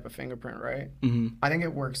different type of fingerprint, right? I think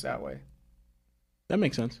it works that way. That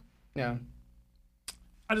makes sense. Yeah.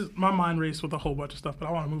 My mind raced with a whole bunch of stuff, but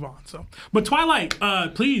I want to move on. But Twilight,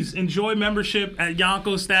 please enjoy membership at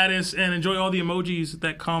Yonko status and enjoy all the emojis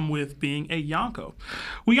that come with being a Yonko.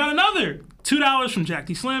 We got another $2 from Jack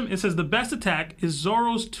D Slim. It says the best attack is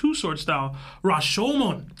Zoro's 2-sword style,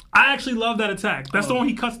 Rashomon. I actually love that attack. That's the one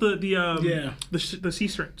he cuts the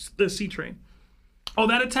sea train. Oh,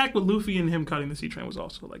 that attack with Luffy and him cutting the sea train was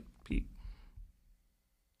also like peak.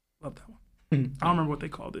 Love that one. I don't remember what they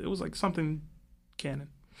called it. It was like something canon.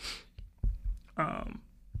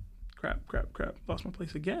 Crap. Lost my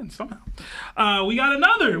place again somehow. We got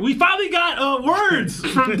another. We finally got words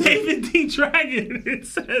from David D. Dragon. It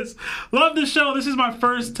says, love the show. This is my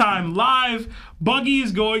first time live. Buggy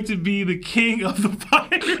is going to be the king of the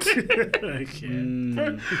pirates. I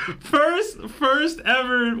can't. First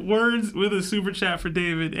ever words with a super chat for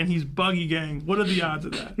David, and he's Buggy Gang. What are the odds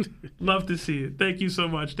of that? Love to see it. Thank you so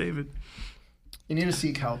much, David. You need to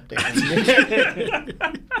seek help, David.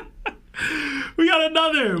 We got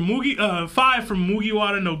another 5 from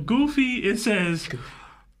Mugiwara no Goofy. It says,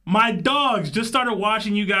 my dogs just started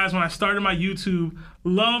watching you guys when I started my YouTube.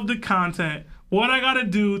 Love the content. What I gotta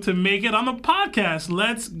do to make it on the podcast?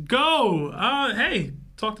 Let's go. Hey,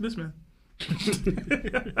 talk to this man.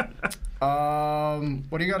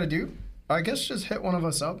 What do you gotta do? I guess just hit one of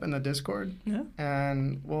us up in the Discord,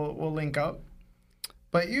 and we'll link up.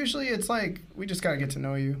 But usually it's like we just gotta get to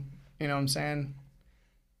know you. You know what I'm saying?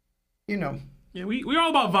 Yeah, we're all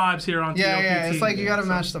about vibes here on TLPT. Yeah, it's like you got to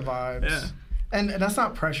match the vibes. Yeah. And that's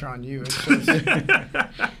not pressure on you. It's just,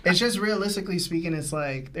 it's just realistically speaking, it's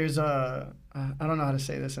like there's I don't know how to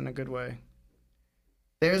say this in a good way.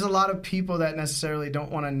 There's a lot of people that necessarily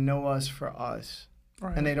don't want to know us for us.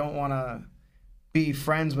 Right. And they don't want to be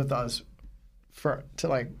friends with us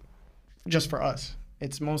just for us.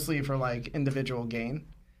 It's mostly for like individual gain.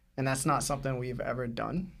 And that's not something we've ever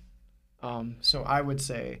done. So I would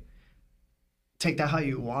say, take that how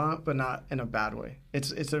you want, but not in a bad way.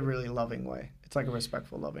 It's a really loving way. It's like a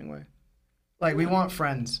respectful, loving way. Like, we want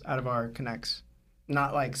friends out of our connects,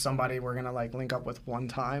 not like somebody we're going to like link up with one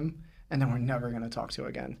time and then we're never going to talk to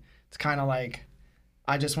again. It's kind of like,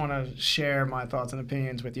 I just want to share my thoughts and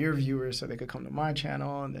opinions with your viewers so they could come to my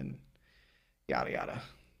channel and then yada, yada.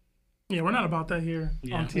 Yeah, we're not about that here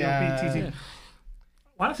on TLPT. Yeah.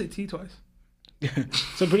 Why did I say T twice?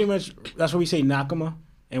 So pretty much, that's what we say nakama.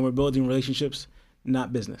 And we're building relationships,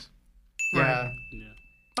 not business. Yeah.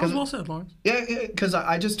 That was well said, Lawrence. Yeah, because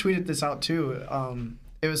I just tweeted this out too.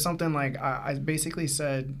 It was something like I basically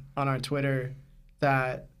said on our Twitter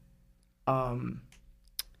that, what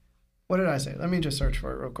did I say? Let me just search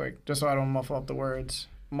for it real quick, just so I don't muffle up the words.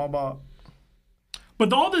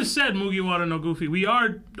 But all this said, Mugiwara no Goofy, we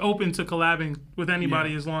are open to collabing with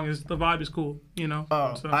anybody as long as the vibe is cool,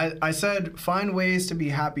 Oh, so. I said, find ways to be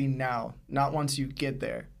happy now, not once you get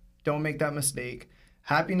there. Don't make that mistake.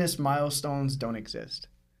 Happiness milestones don't exist.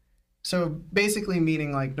 So basically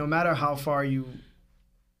meaning like no matter how far you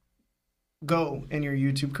go in your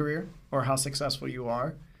YouTube career or how successful you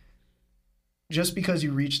are, just because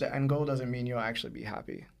you reach the end goal doesn't mean you'll actually be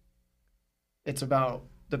happy. It's about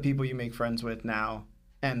the people you make friends with now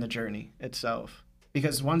and the journey itself.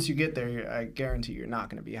 Because once you get there, I guarantee you're not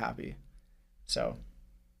going to be happy. So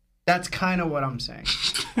that's kind of what I'm saying.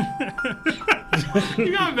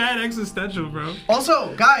 You got bad existential, bro.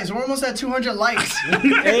 Also, guys, we're almost at 200 likes.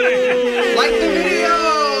 Hey! Like the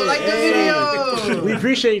video! Like the video! We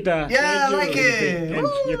appreciate that. Yeah, I like it. And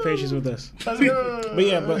your patience with us. Let's go. But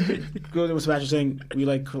yeah, go to what Sebastian's saying. We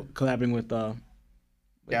like collabing with...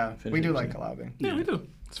 yeah, we do like collabing. Yeah, we do.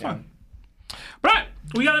 It's fun. Right.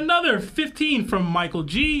 We got another 15 from Michael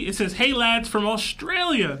G. It says, "Hey lads from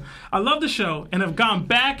Australia. I love the show and have gone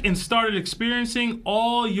back and started experiencing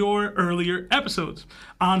all your earlier episodes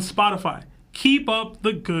on Spotify. Keep up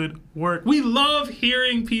the good work." We love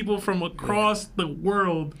hearing people from across the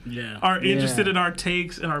world are interested in our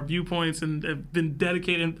takes and our viewpoints and have been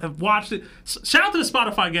dedicated and have watched it. Shout out to the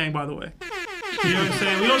Spotify gang, by the way. You know what I'm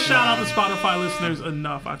saying? We don't shout out the Spotify listeners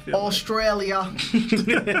enough, I feel. Australia.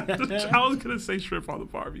 I was going to say shrimp on the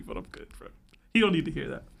Barbie, but I'm good, bro. You don't need to hear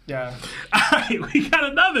that. Yeah. All right, we got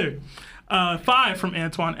another 5 from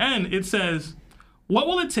Antoine N. It says, "What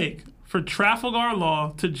will it take for Trafalgar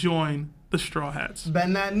Law to join the Straw Hats?"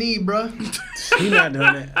 Bend that knee, bruh. He's not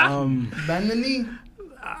doing it. Bend the knee.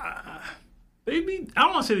 I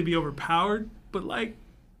don't want to say they'd be overpowered, but like,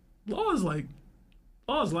 law is like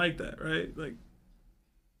that, right? Like,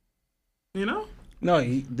 you know? No,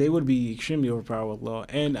 they would be extremely overpowered with Law.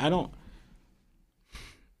 And I don't...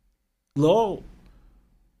 Law...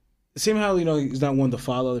 Same how, he's not one to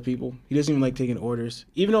follow other people. He doesn't even like taking orders.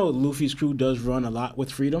 Even though Luffy's crew does run a lot with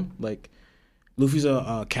freedom, like, Luffy's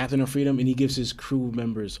a captain of freedom, and he gives his crew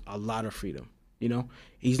members a lot of freedom,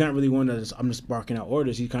 He's not really one that's, I'm just barking out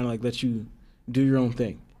orders. He kind of like lets you do your own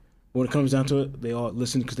thing. When it comes down to it, they all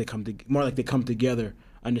listen because they come together,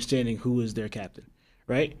 understanding who is their captain,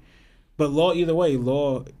 right? But Law, either way,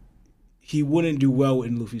 he wouldn't do well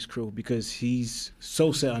in Luffy's crew because he's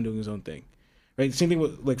so set on doing his own thing, right? The same thing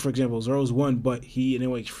with, like, for example, Zoro's won, but he in a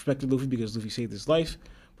way respected Luffy because Luffy saved his life,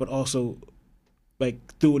 but also, like,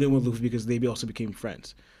 threw it in with Luffy because they also became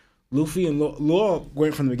friends. Luffy and Law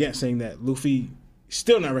went from the beginning saying that Luffy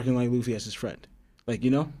still not recognizing Luffy as his friend, like,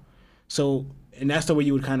 So, and that's the way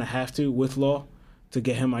you would kind of have to with Law to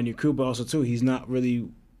get him on your crew, but also, too, he's not really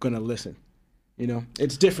going to listen.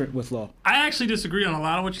 It's different with Law. I actually disagree on a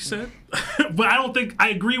lot of what you said, but I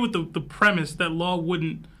agree with the premise that Law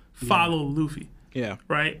wouldn't follow Luffy. Yeah.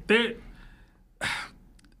 Right?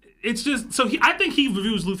 It's just, I think he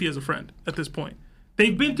views Luffy as a friend at this point.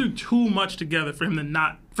 They've been through too much together for him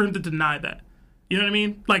to deny that. You know what I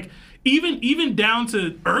mean? Like, even down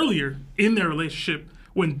to earlier in their relationship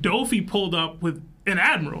when Dofi pulled up with an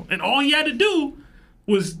admiral, and all he had to do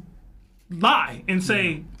was lie and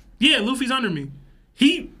say, yeah, Luffy's under me.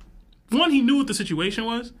 He knew what the situation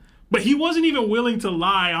was, but he wasn't even willing to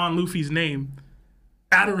lie on Luffy's name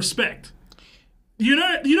out of respect. You know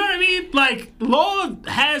what I mean? Like, Law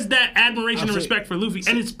has that admiration and respect for Luffy,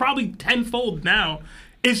 and it's probably tenfold now.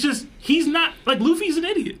 It's just, he's not, like, Luffy's an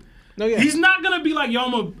idiot. No, yeah. He's not going to be like,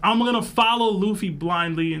 yo, I'm going to follow Luffy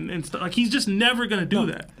blindly and stuff. Like, he's just never going to do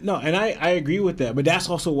that. No, and I agree with that, but that's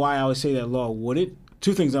also why I would say that Law wouldn't.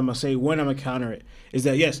 Two things I'm going to say. One, I'm going to counter it. Is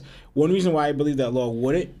that, yes, one reason why I believe that Law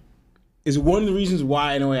wouldn't is one of the reasons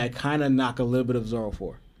why, in a way, I kind of knock a little bit of Zoro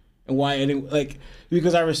for. And why I didn't, like,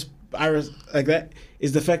 because I like that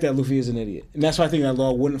is the fact that Luffy is an idiot. And that's why I think that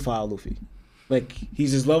Law wouldn't follow Luffy. Like,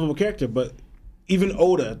 he's this lovable character, but even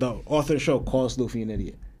Oda, the author of the show, calls Luffy an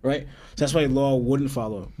idiot, right? So that's why Law wouldn't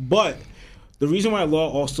follow him. But the reason why Law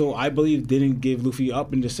also, I believe, didn't give Luffy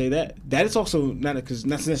up and just say that is also not because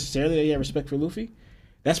not necessarily that he had respect for Luffy.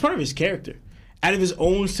 That's part of his character. Out of his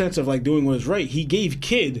own sense of, like, doing what was right, he gave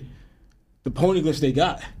Kid the poneglyphs they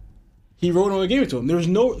got. He wrote on and gave it to him.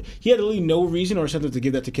 He had really no reason or incentive to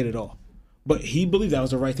give that to Kid at all. But he believed that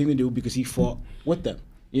was the right thing to do because he fought with them,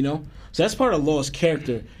 So that's part of Law's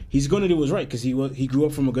character. He's going to do what's right because he grew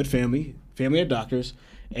up from a good family of doctors,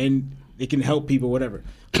 and it can help people, whatever.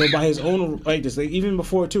 So by his own righteous, like, even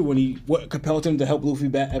before too, when what compelled him to help Luffy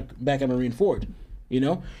back at Marineford,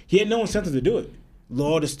 he had no incentive to do it.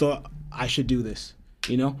 Law just thought, I should do this,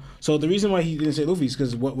 So the reason why he didn't say Luffy is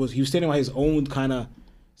because he was standing by his own kind of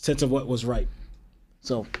sense of what was right.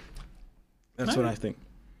 So that's what I think.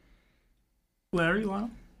 Larry, Lyle?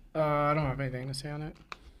 I don't have anything to say on it.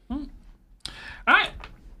 All right.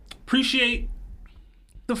 Appreciate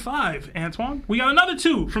the 5, Antoine. We got another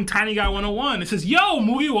 2 from Tiny Guy 101. It says, yo,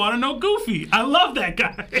 Mugiwara no Goofy. I love that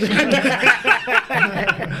guy.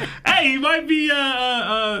 Hey, he might be,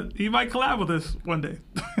 he might collab with us one day.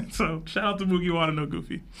 So shout out to Mugiwara no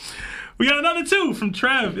Goofy. We got another 2 from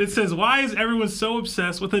Trev. It says, why is everyone so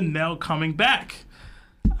obsessed with Enel coming back?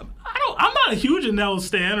 I'm not a huge Enel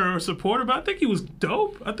stan or supporter, but I think he was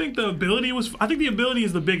dope. I think the ability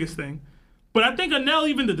is the biggest thing. But I think Enel,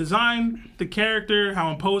 even the design, the character,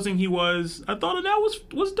 how imposing he was, I thought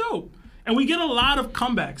Enel was dope. And we get a lot of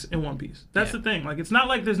comebacks in One Piece. That's the thing. Like, it's not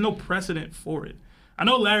like there's no precedent for it. I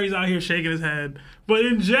know Larry's out here shaking his head, but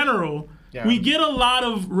in general, we get a lot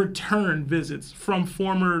of return visits from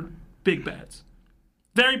former big bads.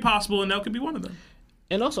 Very possible Enel could be one of them.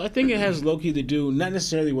 And also, I think it has low-key to do, not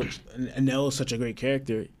necessarily with Enel is such a great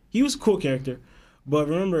character. He was a cool character. But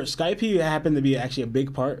remember, Skype happened to be actually a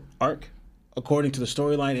big arc, according to the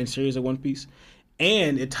storyline and series of One Piece.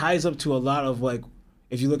 And it ties up to a lot of, like,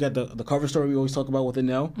 if you look at the cover story we always talk about with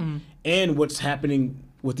Enel, and what's happening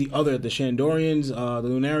with the Shandorians, the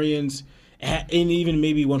Lunarians, and even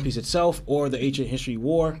maybe One Piece itself, or the Ancient History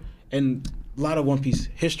War, and a lot of One Piece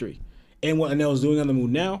history. And what Enel is doing on the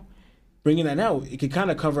moon now, bringing that out, it could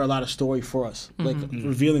kind of cover a lot of story for us, like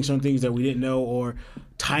revealing some things that we didn't know or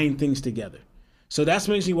tying things together. So that's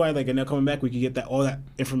basically why, like, Enel coming back, we could get all that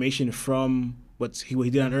information from what he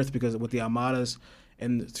did on Earth because with the Armadas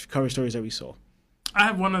and the cover stories that we saw. I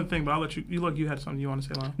have one other thing, but I'll let you. You had something you want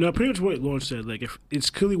to say, Lon? No, pretty much what Lauren said. Like, if it's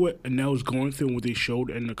clearly what Enel's going through and what they showed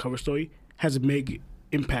in the cover story has a big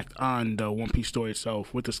impact on the One Piece story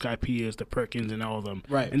itself with the Skypias, the Perkins, and all of them.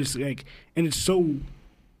 Right. And it's like, and it's so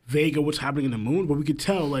vague of what's happening in the moon, but we could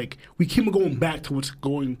tell, like, we keep going back to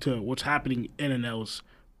what's happening in Enel's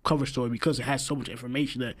cover story because it has so much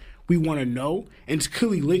information that we want to know, and it's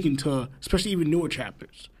clearly linking to, especially even newer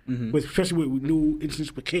chapters, especially with new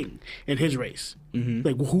instances with King and his race.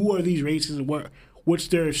 Like, who are these races and what's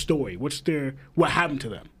their story? What happened to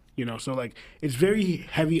them? You know, so, like, it's very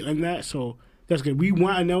heavy on that. So that's good. We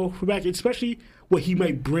want to know for back, especially what he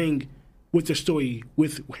might bring with the story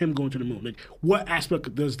with him going to the moon. Like, what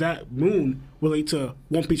aspect does that moon relate to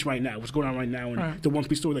One Piece right now? What's going on right now in the One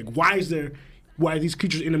Piece story? Like, why are these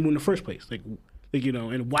creatures in the moon in the first place? Like you know,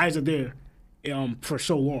 and why is it there for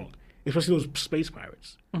so long? Especially those space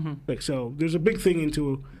pirates. Like, so there's a big thing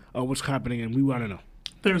into what's happening, and we want to know.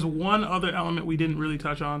 There's one other element we didn't really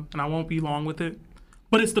touch on, and I won't be long with it,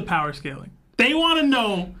 but it's the power scaling. They want to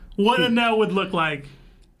know what Enel would look like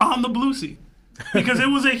on the Blue Sea, because it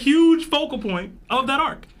was a huge focal point of that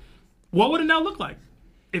arc. What would Enel look like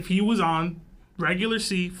if he was on regular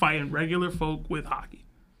sea fighting regular folk with hockey?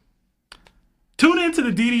 Tune into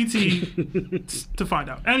the DDT to find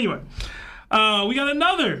out. Anyway, we got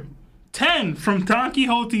another 10 from Don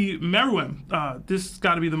Quixote Meruem. This has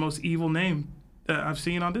got to be the most evil name that I've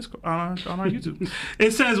seen on Discord, on our YouTube.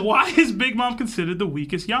 It says, why is Big Mom considered the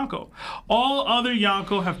weakest Yonko? All other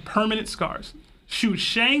Yonko have permanent scars. Shoot,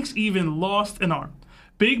 Shanks even lost an arm.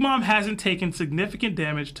 Big Mom hasn't taken significant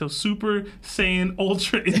damage till Super Saiyan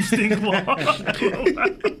Ultra Instinct Law.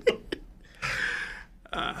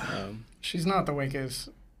 She's not the weakest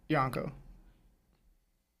Yonko.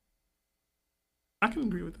 I can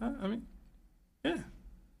agree with that. I mean, yeah.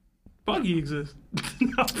 Buggy exists.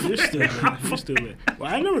 You're still there.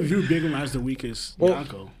 Well, I never viewed Big Mom as the weakest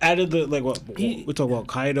Yonko. Out of the, like, what we talk about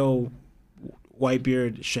Kaido,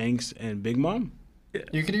 Whitebeard, Shanks, and Big Mom? Yeah.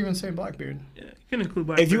 You could even say Blackbeard. Yeah, you can include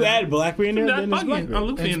Blackbeard. If you add Blackbeard in there, then it's Blackbeard.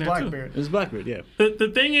 Luffy in there Blackbeard. too. It's Blackbeard, yeah. The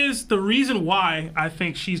thing is, the reason why I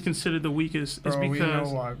think she's considered the weakest is Bro, because...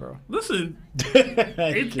 we know why, bro. Listen,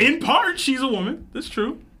 in part, she's a woman. That's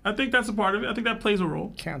true. I think that's a part of it. I think that plays a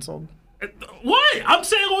role. Canceled. What? I'm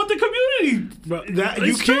saying what the community... But that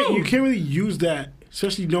you can't really use that,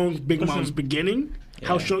 especially knowing Big Mom's beginning,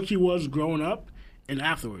 how short she was growing up, and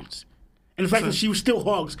afterwards. And the fact that she was still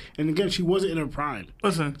Hogs, and again, she wasn't in her prime.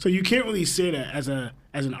 Listen. So you can't really say that as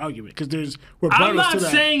an argument, because there's rebuttals I'm not to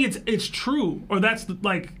that. saying it's true, or that's,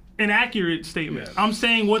 like, an accurate statement. Yeah. I'm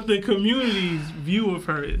saying what the community's view of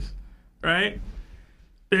her is, right?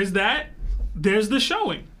 There's that. There's the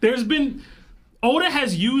showing. Oda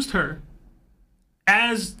has used her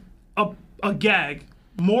as a gag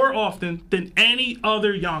more often than any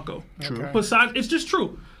other Yonko. True. Besides, it's just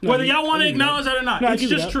true. Whether y'all want to acknowledge that or not, it's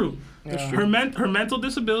just true. Yeah. Her mental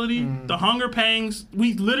disability, the hunger pangs.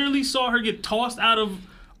 We literally saw her get tossed out of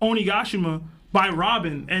Onigashima by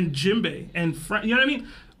Robin and Jinbei and you know what I mean?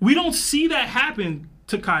 We don't see that happen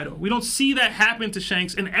to Kaido. We don't see that happen to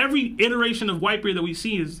Shanks. And every iteration of Whitebeard that we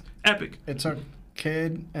see is epic. It took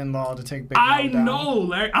Kid and Law to take Big Mom I down. know,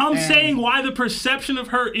 Larry. I'm saying why the perception of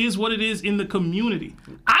her is what it is in the community.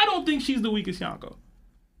 I don't think she's the weakest Yonko.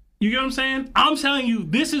 You get what I'm saying? I'm telling you,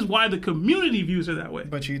 this is why the community views her that way.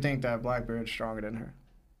 But you think that Blackbeard's stronger than her?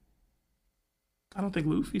 I don't think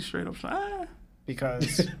Luffy's straight up.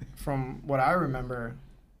 Because from what I remember,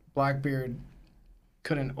 Blackbeard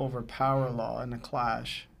couldn't overpower Law in a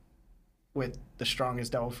clash with the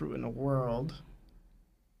strongest devil fruit in the world.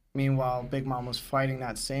 Meanwhile, Big Mom was fighting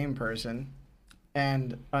that same person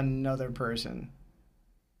and another person.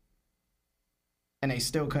 And they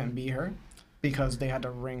still couldn't beat her because they had to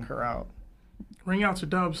ring her out. Ring outs or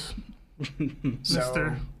dubs.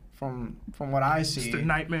 So, from what I see, Mr.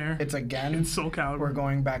 Nightmare. it's again, in Soul Calibur. we're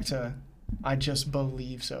going back to, I just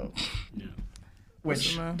believe so. Yeah. Which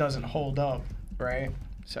Listen, man. doesn't hold up, right?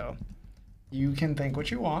 So, You can think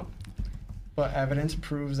what you want, but evidence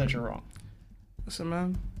proves that you're wrong. Listen,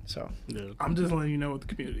 man. So I'm just letting you know what the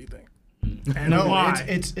community thinks. And no, why?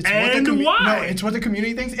 it's and what the why? No, it's what the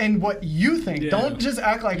community thinks and what you think. Yeah. Don't just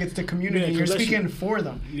act like it's the community. Yeah, You're 'cause speaking for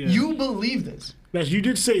them. Yeah. You believe this. Yes, you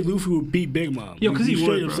did say Luffy would beat Big Mom. Yo, because You he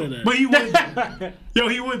straight would, up bro. said that. But he would, though. Yo,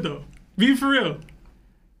 he would, though. Be for real.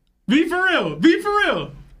 Be for real. Be for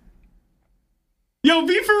real. Yo,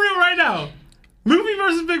 be for real right now. Luffy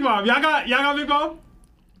versus Big Mom. Y'all got Big Mom?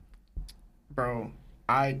 Bro,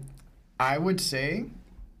 I would say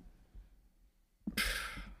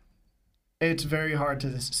it's very hard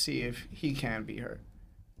to see if he can beat her.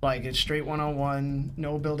 Like, it's straight one-on-one,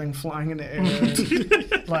 no building flying in the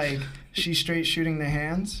air. Like, she's straight shooting the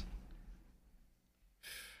hands.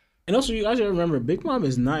 And also, you guys gotta remember, Big Mom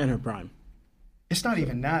is not in her prime. It's not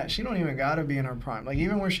even that. She don't even gotta be in her prime. Like,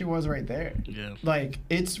 even where she was right there. Yeah. Like,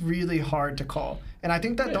 it's really hard to call. And I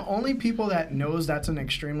think that the only people that knows that's an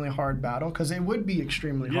extremely hard battle, because it would be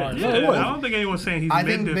extremely hard. Yeah, it would. I don't think anyone's saying he's I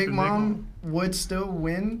think this Big for Mom would still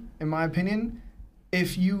win, in my opinion,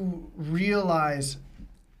 if you realize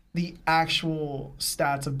the actual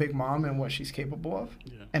stats of Big Mom and what she's capable of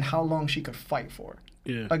and how long she could fight for.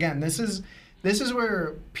 Yeah. Again, this is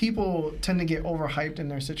where people tend to get overhyped in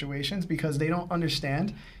their situations because they don't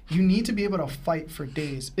understand. You need to be able to fight for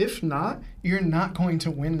days. If not, you're not going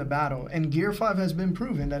to win the battle. And Gear 5 has been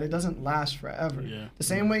proven that it doesn't last forever. Yeah. The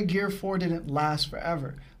same way Gear 4 didn't last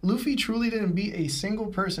forever. Luffy truly didn't beat a single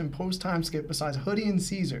person post-time skip besides Hoodie and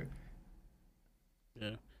Caesar.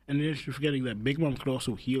 Yeah. And then you're forgetting that Big Mom could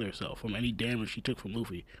also heal herself from any damage she took from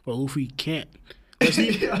Luffy. But Luffy can't.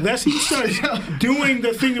 Unless he starts doing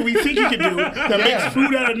the thing that we think he can do that makes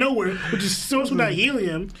food out of nowhere, which is so not healing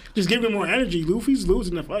him, just giving him more energy. Luffy's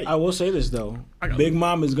losing the fight. I will say this though, Big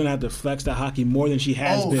Mom is gonna have to flex the hockey more than she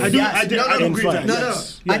has been. I do agree with that. No,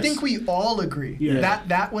 Yes. I think we all agree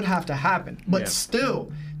that would have to happen. But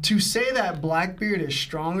still, to say that Blackbeard is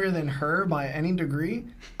stronger than her by any degree,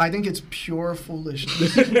 I think it's pure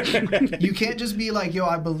foolishness. You can't just be like, yo,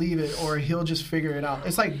 I believe it, or he'll just figure it out.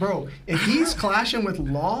 It's like, bro, if he's clashing with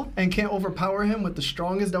Law and can't overpower him with the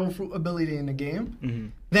strongest Devil Fruit ability in the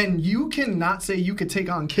game, then you cannot say you could take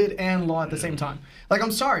on Kid and Law at the same time. Like,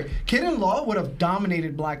 I'm sorry. Kid and Law would have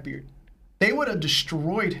dominated Blackbeard. They would have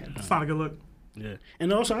destroyed him. That's not a good look. Yeah.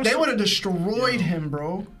 And also, They would have destroyed him,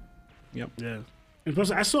 bro. Yep. Yeah. And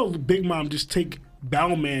plus, I saw Big Mom just take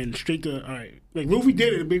Bowman straight to, all right. Like, Luffy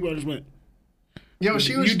did it, and Big Mom just went, Yo,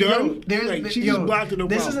 she was. you done? Yo, Like, she just blocked it, no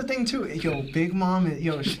This is problem. the thing too. Yo, Big Mom.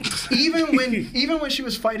 Yo, even when she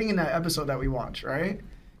was fighting in that episode that we watched, right?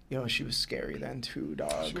 Yo, she was scary then too,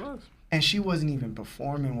 dog. She was. And she wasn't even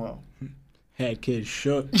performing well. Had Kid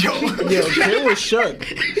shook. Yo, Kid was shook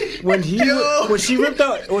when she ripped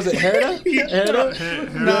out. Was it Herda?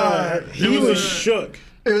 Herda? nah, He was shook.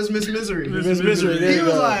 it was Miss Misery. Miss Misery. There He you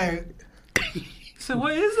was go. like, So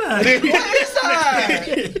what is that? what is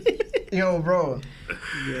that? Yo, bro,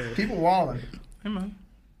 people walling. Hey, man.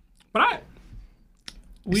 But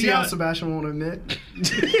See how Sebastian won't admit?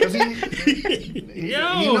 'Cause he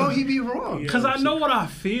know he be wrong. Because I know what I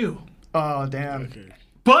feel. Oh damn.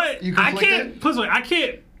 But You I conflicted? can't. I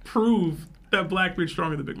can't prove that Blackbeard's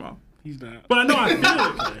stronger than Big Mom. He's not. But I know I feel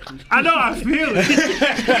it. I know I feel it.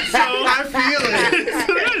 So I feel it.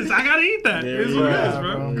 it is. I gotta eat that. It's what it is,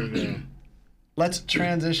 bro. Let's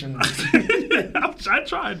transition. I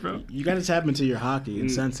tried, bro. You gotta tap into your hockey and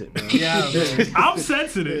sense it, bro. Yeah, bro. I'm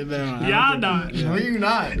sensitive. Y'all not. No, you're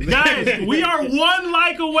not. Guys, we are 1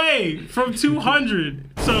 like away from 200.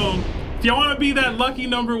 So if y'all want to be that lucky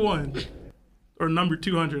number 1. Or number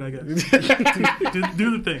 200, I guess.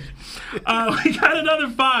 do the thing. We got another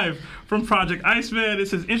 5 from Project Iceman. It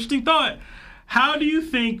says, interesting thought. How do you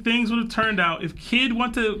think things would have turned out if Kid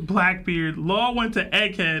went to Blackbeard, Law went to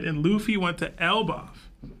Egghead, and Luffy went to Elbaf?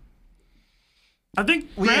 I think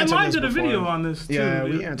We Grand answered Line this did a before. video on this, too. Yeah,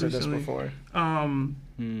 we answered recently. this before.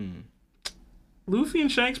 Luffy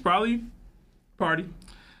and Shanks probably party.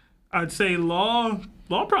 I'd say Law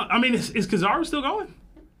probably. I mean, is Kizaru still going?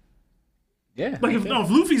 Yeah. Like, if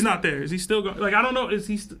Luffy's not there, is he still going? Like, I don't know. Is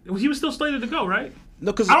he? He was still slated to go, right?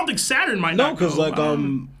 No, because I don't think Saturn might not go. because like I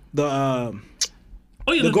don't know.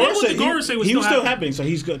 Oh yeah, the the thing with the Gorosei, Gorosei was he was still happening. happening, so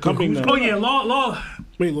he's accompanying them. Oh yeah, Law.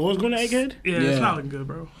 Wait, Law's going to Egghead? Yeah, Yeah. it's not looking good,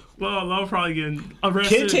 bro. Law probably getting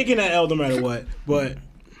arrested. Kid taking that L no matter what, but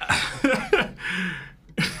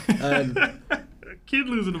Kid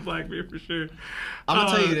losing to Blackbeard for sure. I'm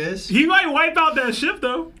gonna tell you this. He might wipe out that ship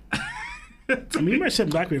though. I mean, he might set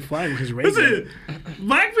Blackbeard flying with his razor. Listen,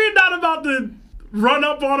 Blackbeard not about to run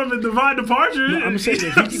up on him and divide departure. No, I'm saying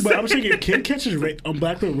if Kid catches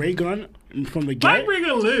Blackbeard ray gun from the gate, Blackbeard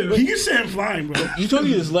gonna live. he can send flying, bro. You told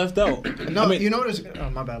me this left out. No, I mean, you notice. Oh,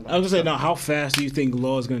 my bad. I was gonna say, now, how fast do you think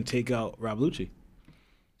Law is gonna take out Rob Lucci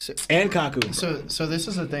and Kaku? So this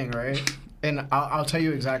is the thing, right? And I'll tell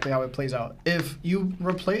you exactly how it plays out. If you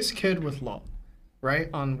replace Kid with Law, right,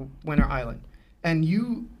 on Winter Island, and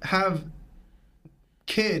you have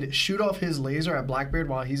Kid shoot off his laser at Blackbeard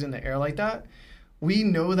while he's in the air like that, we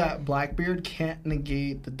know that Blackbeard can't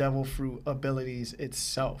negate the Devil Fruit abilities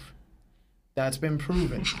itself. That's been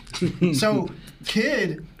proven. So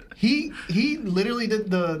Kid, he literally did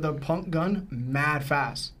the punk gun mad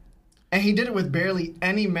fast. And he did it with barely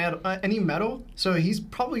any metal, so he's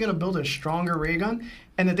probably gonna build a stronger ray gun.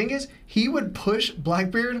 And the thing is, he would push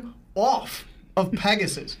Blackbeard off of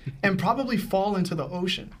Pegasus and probably fall into the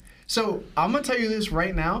ocean. So I'm gonna tell you this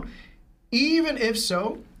right now. Even if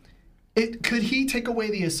so, could he take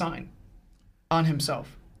away the assign on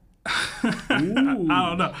himself? I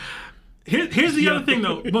don't know. Here's the other thing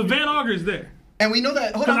though. But Van Auger's there. And we know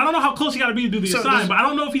that. Hold Because on. I don't know how close he got to be to do the assign, but I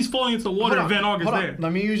don't know if he's falling into the water Hold if on, Van Auger's hold on. there.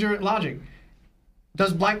 Let me use your logic.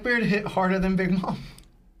 Does Blackbeard hit harder than Big Mom?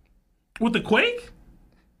 With the Quake?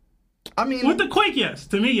 I mean, With the Quake, yes.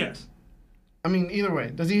 To me, yes. I mean, either way,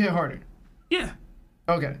 does he hit harder? Yeah.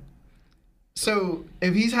 Okay. So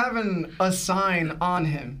if he's having a sign on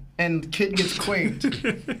him and Kid gets quaked,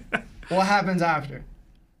 what happens after?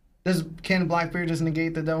 Can Blackbeard just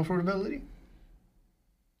negate the Devil Fruit ability?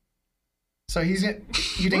 So you think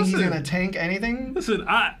he's gonna tank anything? Listen,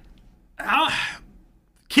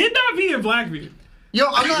 Kid not being Blackbeard. Yo,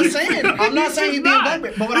 I'm not saying he's being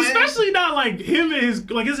Blackbeard, but especially not like him and his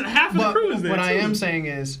isn't half of the crew is there. What I too. am saying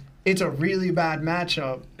is it's a really bad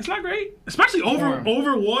matchup. It's not great, especially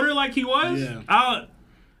over water like he was. Yeah.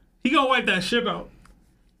 He gonna wipe that ship out.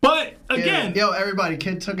 But again, yo, everybody,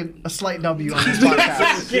 Kid took a slight W on this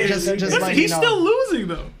podcast. just like he's still losing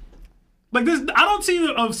though. Like this, I don't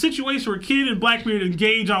see a situation where Kid and Blackbeard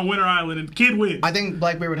engage on Winter Island and Kid wins. I think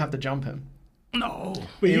Blackbeard would have to jump him. No,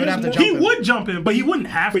 he would have to jump He him. would jump him, but he wouldn't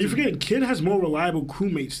have to. But you're forgetting, Kid has more reliable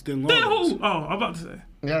crewmates than Lawrence. Oh, I'm about to say.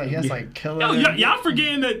 Yeah, he has like Killer. Yo, y'all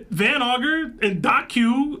forgetting that Van Auger and Doc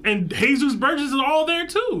Q and Jesus Burgess are all there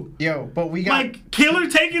too. Yo, but we got like Killer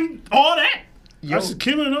taking all that. That's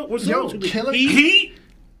Killer. What's wrong with you? Killer. He.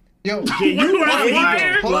 Yo, you were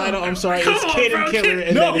I'm sorry, Come it's on, Kid bro, and Killer. Kid.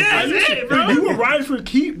 And No, then that's it, bro. You were riding for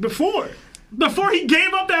Keith before. Before he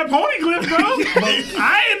gave up that Poneglyph, bro.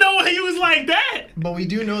 I didn't know he was like that. but we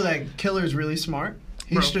do know that Killer's really smart.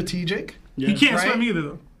 He's strategic. He can't Right? swim either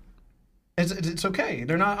though. It's okay.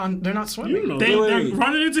 They're not swimming. You know, They're wait.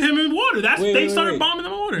 running into him in water. They started bombing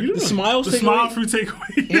them in water. You the smile The smile fruit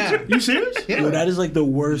takeaway. Yeah. You serious? Yeah. Yo, that is like the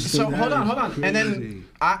worst So thing. hold on. crazy. And then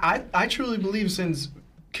I truly believe since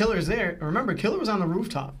Killer's there, remember Killer was on the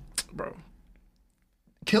rooftop. Bro.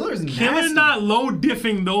 Killer's nasty. Killer's not low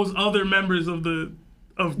diffing those other members of Yo,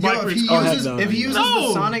 Blackbeard's if he uses No.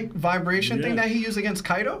 the sonic vibration thing Yeah. that he used against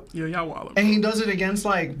Kaido, Yeah, y'all wild. and he does it against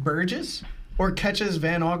like Burgess or catches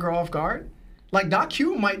Van Auger off guard, like Doc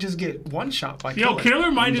Q might just get one shot by Yo, Killer.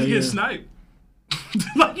 Killer might just get sniped.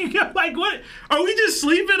 Like you got like what? Are we just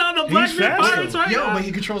sleeping on the Blackbeard fast, Pirates though. right Yo, now? but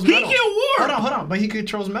he controls He metal. can warp. Hold on. But he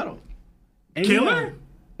controls metal. Killer?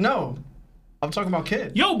 No, I'm talking about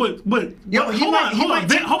Kid. Yo, but Yo, hold on.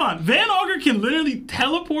 take- Hold on. Van Auger can literally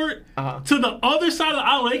teleport to the other side of the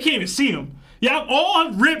island. They can't even see him. Y'all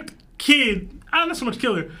all ripped Kid, not so much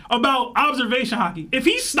Killer, about observation hockey. If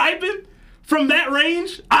he's sniping from that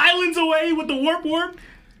range, islands away with the warp,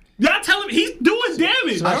 y'all tell him he's doing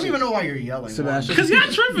damage. I don't even know why you're yelling. Sebastian. Because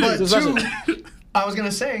y'all tripping. But two, I was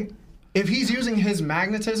gonna say, if he's using his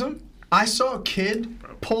magnetism, I saw a Kid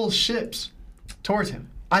pull ships towards him.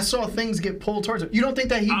 I saw things get pulled towards him. You don't think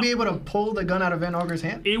that he'd be able to pull the gun out of Van Auger's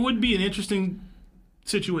hand? It would be an interesting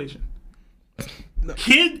situation.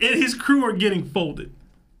 Kid and his crew are getting folded.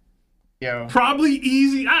 Yo, Probably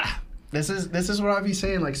easy. this is what I be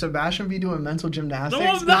saying. Like Sebastian be doing mental gymnastics, No,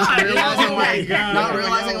 I'm not. realizing Oh my like, God. not Oh my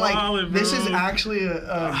realizing God, like Wallet, this bro. is actually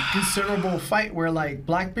a considerable fight where like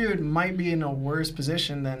Blackbeard might be in a worse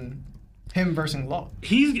position than him versus Law.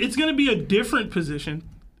 It's going to be a different position.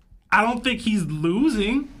 I don't think he's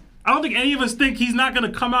losing. I don't think any of us think he's not going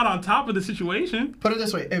to come out on top of the situation. Put it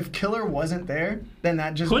this way: if Killer wasn't there, then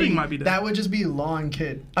Pudding might be dead. that would just be Law and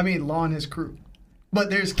Kid. I mean, Law and his crew. But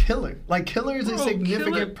there's Killer. Like Killer is a Bro,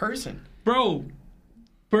 significant Killer- person. Bro,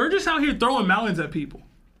 Burgess out here throwing mountains at people.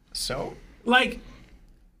 So Like,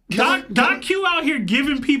 Killer- Doc Q out here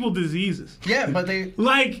giving people diseases. yeah, but they.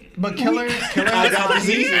 Like, But Killer I got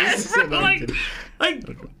diseases. Yes, bro, like,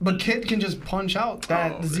 but Kid can just punch out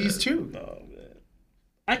that disease too.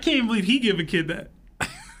 I can't even believe he give a kid that.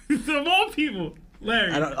 Of all people,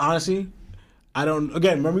 Larry. I don't.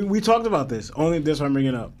 Again, remember we talked about this. Only this why I'm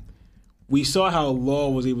bringing it up. We saw how Law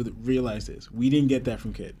was able to realize this. We didn't get that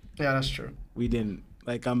from Kid. Yeah, that's true. We didn't.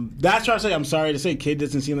 Like that's why I say I'm sorry to say Kid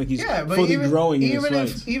doesn't seem like he's but fully growing in his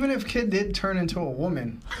fights. Even if Kid did turn into a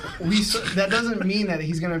woman, that doesn't mean that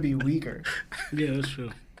he's gonna be weaker. Yeah, that's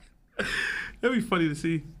true. That'd be funny to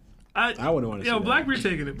see. I wouldn't want to see that. Blackbeard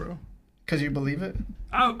taking it, bro. Because you believe it?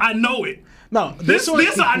 I know it. No, this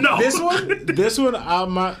I know. This one,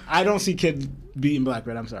 I don't see Kid beating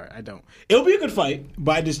Blackbeard. I'm sorry, I don't. It'll be a good fight,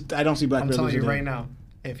 but I don't see Blackbeard. I'm telling you right now,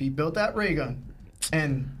 if he built that ray gun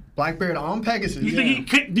and Blackbeard on Pegasus, do you think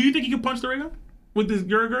he can punch the ray gun with this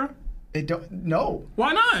girl? No.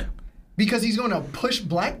 Why not? Because he's going to push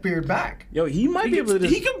Blackbeard back. Yo, he might be able to.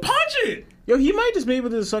 He can punch it. Yo, he might just be able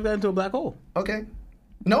to suck that into a black hole. Okay.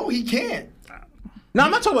 No, he can't. No,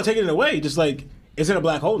 I'm not talking about taking it away. Just like it's in a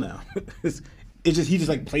black hole now. it's just he just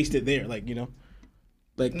like placed it there, like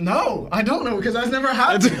like. No, I don't know because that's never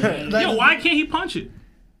happened. Yo, why can't he punch it?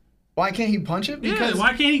 Why can't he punch it? Because why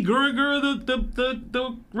can't he gurr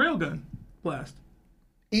the railgun blast?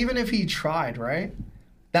 Even if he tried, right?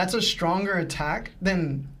 That's a stronger attack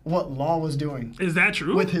than what Law was doing. Is that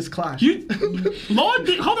true? With his clash. Law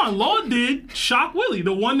did Shock Willie,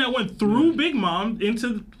 the one that went through Big Mom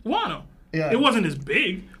into Wano. Yeah. It wasn't as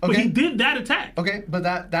big, but he did that attack. Okay, but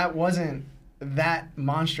that wasn't that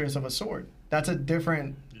monstrous of a sword. That's a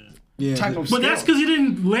different type of skill. But that's because he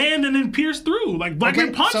didn't land and then pierce through. Like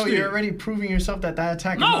Blackbeard punched it. So you're already proving yourself that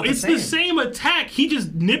attack is No, not it's the same attack. He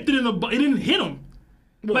just nipped it in the butt. It didn't hit him.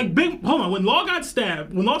 Like hold on, when Law got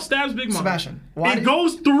stabbed, when Law stabs Big Mom, Sebastian, it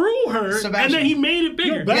goes through her, and then he made it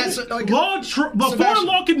bigger. Before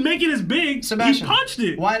Law could make it as big, Sebastian, he punched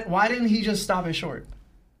it. Why didn't he just stop it short?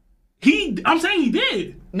 I'm saying he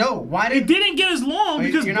did. No, it didn't get as long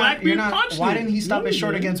because Blackbeard punched it. Why didn't he stop it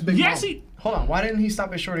short against Big Mom? Yes, hold on. Why didn't he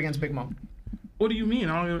stop it short against Big Mom? What do you mean?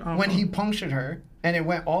 I don't when know. he punctured her and it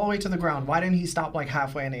went all the way to the ground, why didn't he stop like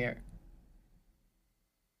halfway in the air?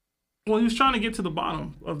 Well, he was trying to get to the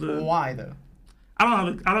bottom of the. Why though? I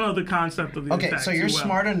don't know the concept of the attack. Okay, so you're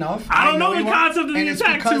smart enough. I don't know the concept of the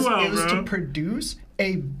attack too well, it was to produce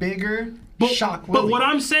a bigger shock. But what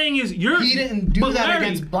I'm saying is, he didn't do that Larry,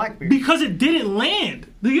 against Blackbeard because it didn't land.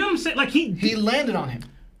 You know what I'm saying? Like he landed on him.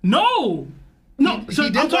 No. So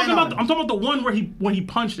I'm talking about the one when he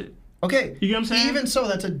punched it. Okay. You get what I'm saying? Even so,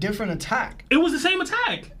 that's a different attack. It was the same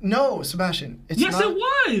attack. No, Sebastian. Yes, it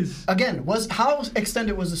was. Again, how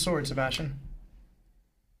extended was the sword, Sebastian?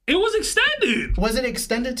 It was extended. Was it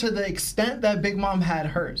extended to the extent that Big Mom had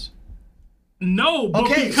hers? No. But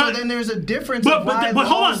so then there's a difference. But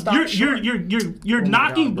hold on. You're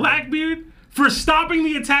knocking Blackbeard for stopping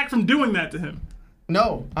the attack from doing that to him.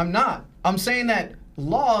 No, I'm not. I'm saying that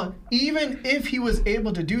Law, even if he was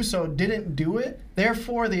able to do so, didn't do it.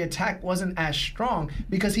 Therefore, the attack wasn't as strong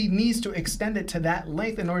because he needs to extend it to that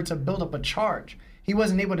length in order to build up a charge. He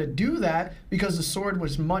wasn't able to do that because the sword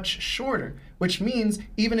was much shorter, which means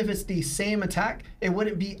even if it's the same attack, it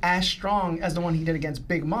wouldn't be as strong as the one he did against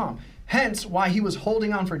Big Mom. Hence, why he was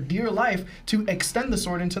holding on for dear life to extend the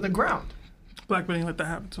sword into the ground. Blackbeard ain't let that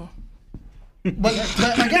happen to him. But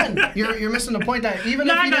again, you're missing the point that even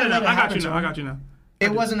if he didn't let it happen to him, I got you now.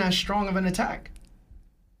 It wasn't as strong of an attack.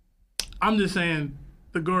 I'm just saying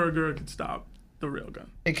the Gura could stop the railgun.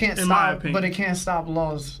 It can't in stop, my opinion. But it can't stop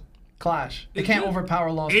Law's clash. It can't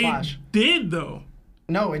overpower Law's clash. It did though.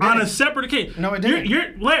 No, it didn't. On a separate occasion. No, it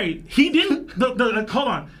didn't. Larry, he didn't. Hold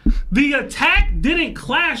on. The attack didn't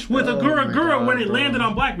clash with a Gura when it landed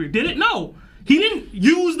on Blackbeard. Did it? No. He didn't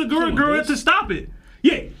use the Gura to stop it.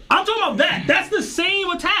 Yeah, I'm talking about that. That's the same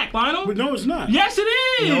attack, Lionel. But no, it's not. Yes, it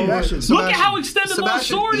is. Look at how extended Law's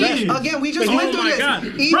sword is. Again, we just went through this. God.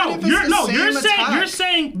 You're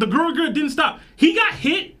saying the Gura didn't stop. He got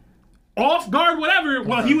hit off guard, whatever,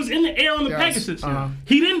 while he was in the air on the Pegasus.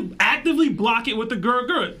 He didn't actively block it with the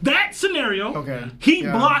Gura. That scenario, he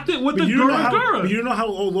blocked it with the Gura. But you don't know how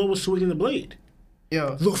Law was swinging the blade.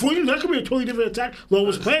 Yeah. Look, for you, that could be a totally different attack. Law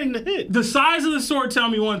was planning to hit. The size of the sword tell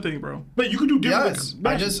me one thing, bro. But you could do different.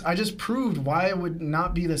 Yes, I just proved why it would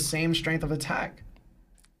not be the same strength of attack.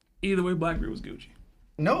 Either way, Blackbeard was Gucci.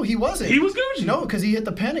 No, he wasn't. He was Gucci. No, because he hit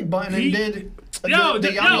the panic button and did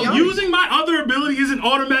using my other ability isn't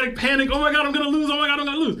automatic panic. Oh my God, I'm gonna lose. Oh my God, I'm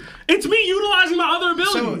gonna lose. It's me utilizing my other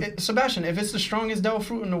ability. So, Sebastian, if it's the strongest devil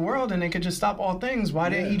fruit in the world and it could just stop all things, why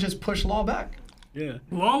didn't he just push Law back? Yeah.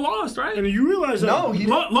 Law lost, right? And you realize that. No,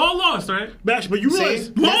 Law lost, right? Bash, but you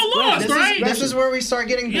realize Law lost, right? This is where we start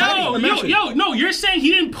getting petty. No, you're saying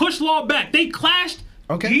he didn't push Law back. They clashed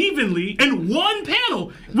evenly in one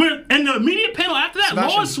panel. And the immediate panel after that,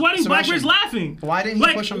 Law is sweating, Blackbeard's laughing. Why didn't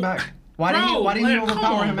he push him back? Why didn't he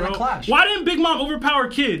overpower him in a clash? Why didn't Big Mom overpower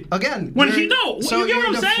Kid? Again, when he so you get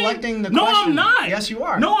what I'm saying? No, I'm not. Yes, you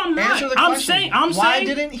are. No, I'm not. Answer the question. Why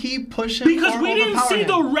didn't he push him? Because we didn't see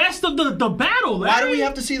the rest of the battle. Larry. Why do we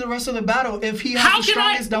have to see the rest of the battle if he has the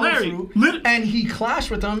strongest devil fruit and he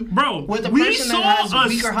clashed with them? Bro, with a person that has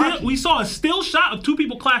weaker hockey. We saw a still shot of two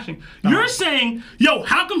people clashing. You're saying, yo,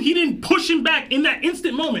 how come he didn't push him back in that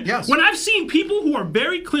instant moment? Yes. When I've seen people who are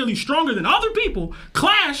very clearly stronger than other people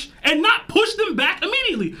clash and not push them back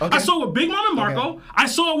immediately. Okay. I saw it with Big Mom and Marco. Okay. I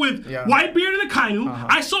saw it with Whitebeard and Akainu.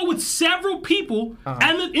 I saw it with several people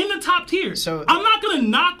and in the top tier. So I'm not going to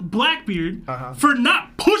knock Blackbeard for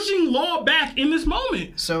not pushing Law back in this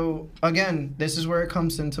moment. So, again, this is where it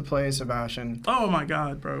comes into play, Sebastian. Oh, my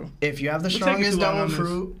God, bro. If you have the strongest devil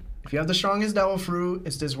fruit,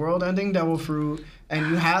 it's this world-ending devil fruit, and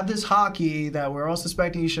you have this hockey that we're all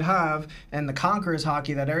suspecting you should have, and the Conqueror's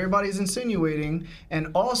hockey that everybody's insinuating, and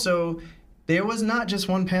also... There was not just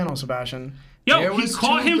one panel, Sebastian. Yo, he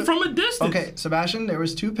caught him from a distance. Okay, Sebastian, there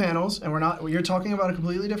was two panels, and you're talking about a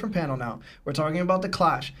completely different panel now. We're talking about the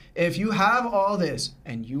clash. If you have all this,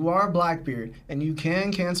 and you are Blackbeard, and you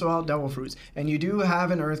can cancel out Devil Fruits, and you do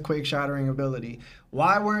have an earthquake-shattering ability,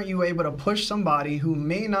 why weren't you able to push somebody who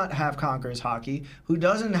may not have Conqueror's hockey, who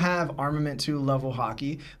doesn't have Armament 2 level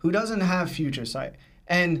hockey, who doesn't have Future Sight,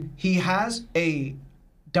 and he has a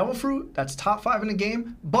Devil Fruit that's top 5 in the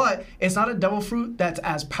game, but it's not a Devil Fruit that's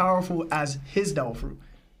as powerful as his Devil Fruit.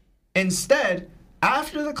 Instead,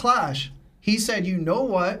 after the clash, he said, you know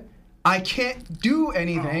what? I can't do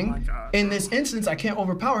anything. In this instance, I can't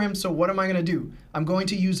overpower him, so what am I going to do? I'm going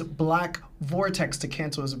to use Black Vortex to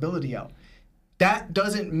cancel his ability out. That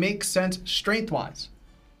doesn't make sense strength-wise.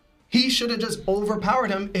 He should have just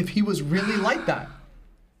overpowered him if he was really like that.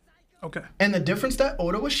 Okay. And the difference that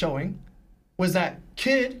Oda was showing was that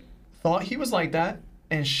Kid thought he was like that,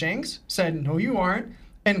 and Shanks said, no, you aren't,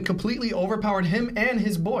 and completely overpowered him and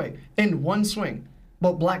his boy in one swing.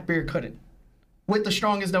 But Blackbeard couldn't, with the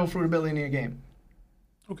strongest Devil Fruit ability in your game.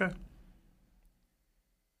 Okay.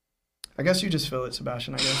 I guess you just feel it,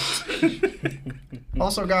 Sebastian, I guess.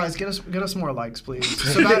 Also, guys, get us more likes, please.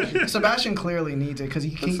 Sebastian clearly needs it, because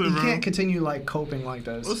he can't continue coping like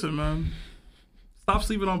this. Listen, man. Stop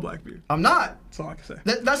sleeping on Blackbeard. I'm not. That's all I can say.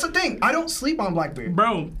 That's the thing. I don't sleep on Blackbeard.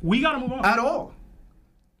 Bro, we got to move on. At all.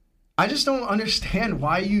 I just don't understand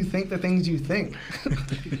why you think the things you think.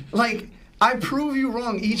 I prove you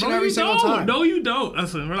wrong each and every single time. No, you don't.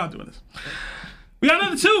 Listen, we're not doing this. We got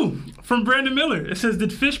another 2 from Brandon Miller. It says,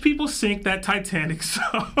 did fish people sink that Titanic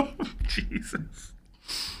song? Jesus.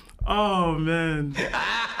 Oh, man.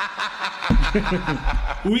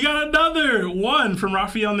 We got another 1 from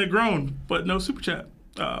Rafael Negron, but no super chat.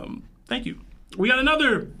 Thank you. We got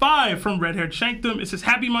another 5 from Red Haired Shankdom. It says,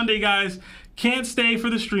 happy Monday, guys. Can't stay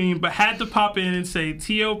for the stream, but had to pop in and say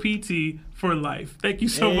TOPT for life. Thank you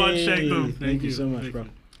so much, Shankdom. Thank you so much, bro.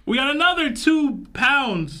 We got another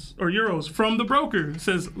 £2 or euros from the broker. It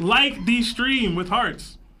says, like the stream with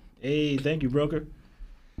hearts. Hey, thank you, broker.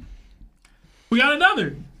 We got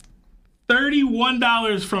another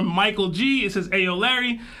 $31 from Michael G. It says, Ayo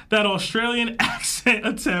Larry, that Australian accent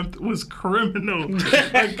attempt was criminal.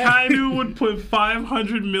 Akainu would put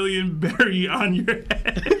 500 million berry on your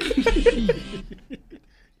head.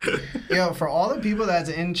 Yo, for all the people that's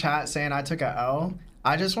in chat saying I took a L,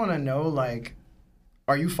 I just want to know,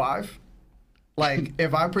 are you 5?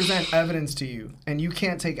 If I present evidence to you and you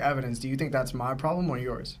can't take evidence, do you think that's my problem or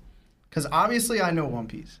yours? Because obviously I know One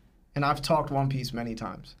Piece, and I've talked One Piece many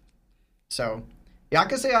times. So, yeah, I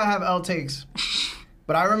can say I have L takes,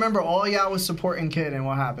 but I remember all y'all was supporting Kid and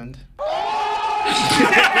what happened.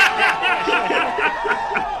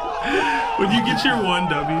 When you get your 1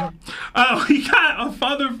 W. We got a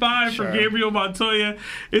further 5 from Gabriel Montoya.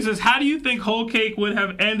 It says, how do you think Whole Cake would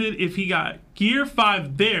have ended if he got Gear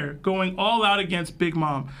 5 there, going all out against Big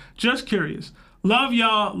Mom? Just curious. Love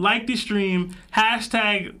y'all. Like the stream.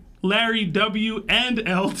 # Larry W and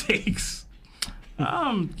L takes.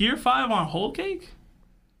 Gear 5 on Whole Cake?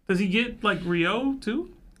 Does he get Rio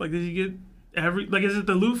too? Does he get is it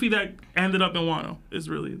the Luffy that ended up in Wano? Is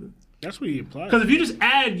really that's what he implied. Because if you just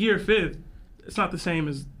add Gear 5, it's not the same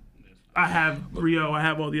as I have Rio, I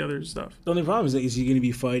have all the other stuff. The only problem is he going to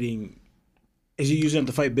be fighting? Is he using him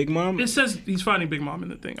to fight Big Mom? It says he's fighting Big Mom in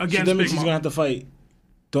the thing against so that means Big Mom. He's going to have to fight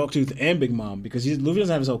Dogtooth and Big Mom because Luffy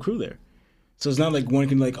doesn't have his whole crew there. So it's not like one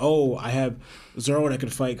can I have Zoro that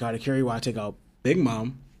could fight Katakuri while I take out Big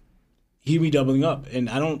Mom. He'd be doubling up, and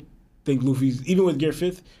I don't think Luffy's even with Gear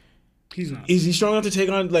 5th. He's not. Is he strong enough to take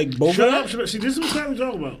on like both Shut of up. them? Shut up. See, this is what we're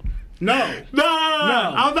talking about. No. No.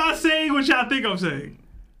 I'm not saying what y'all think I'm saying.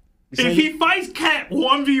 If he fights Cat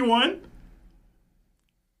 1v1,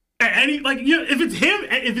 and if it's him,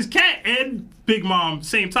 if it's Cat and Big Mom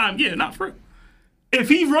same time, yeah, not for real. If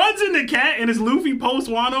he runs into Cat and it's Luffy post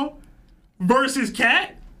Wano versus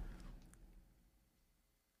Cat.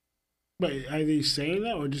 But are they saying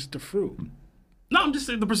that or just the fruit? No, I'm just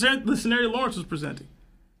saying the scenario Lawrence was presenting.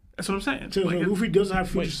 That's what I'm saying. So Luffy doesn't have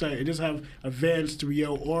future sight. It doesn't have advanced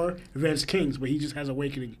Rio or advanced Kings, but he just has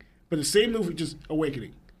awakening. But the same Luffy just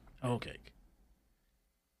awakening. Okay.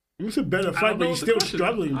 It's a better fight, but he's still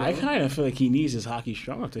struggling, bro. I kind of feel like he needs his hockey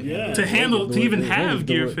strong enough to handle to even have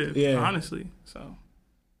Gear 5th, honestly. So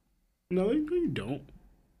no, you don't.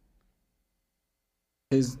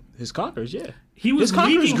 His conquers, yeah. He was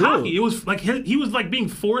leaking hockey. It was like he was like being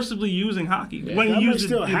forcibly using hockey when he used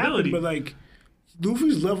the ability. But like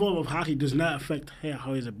Luffy's level of hockey does not affect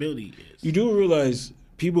how his ability is. You do realize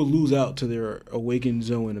people lose out to their awakened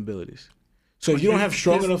Zoan abilities. So if you don't have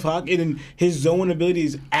strong enough hockey, then his Zoan ability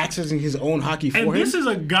is accessing his own hockey for him. And this is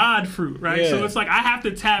a god fruit, right? Yeah. So it's like I have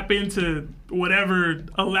to tap into whatever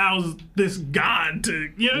allows this god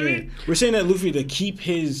to, you know what I mean? We're saying that Luffy to keep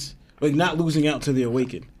his, like, not losing out to the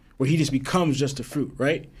awakened, where he just becomes just a fruit,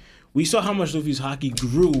 right? We saw how much Luffy's hockey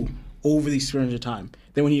grew over the experience of time.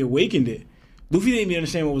 Then when he awakened it, Luffy didn't even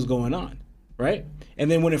understand what was going on, right?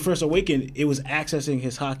 And then when it first awakened, it was accessing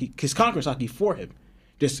his conqueror's hockey for him.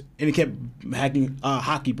 And it kept hacking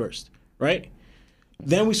hockey burst, right?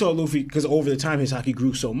 Then we saw Luffy, because over the time his hockey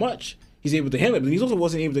grew so much, he's able to handle it, but he also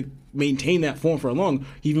wasn't able to maintain that form for long.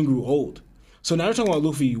 He even grew old. So now we're talking about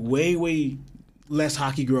Luffy way, way less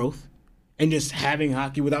hockey growth and just having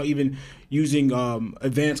hockey without even using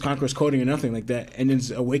advanced conqueror's coding or nothing like that, and then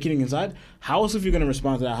awakening inside. How is Luffy going to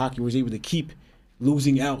respond to that hockey where he's able to keep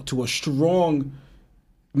losing out to a strong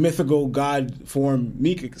mythical god form,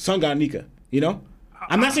 sun god Nika, you know?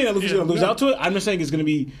 I'm not saying that Luffy's going to lose out to it. I'm just saying it's going to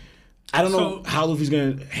be... I don't know how Luffy's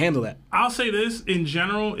going to handle that. I'll say this. In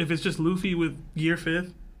general, if it's just Luffy with Gear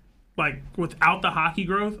 5th, like, without the hockey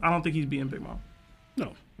growth, I don't think he's beating Big Mom.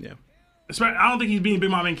 No. Yeah. I don't think he's beating Big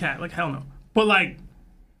Mom and Cat. Like, hell no. But, like,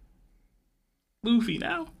 Luffy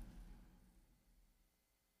now?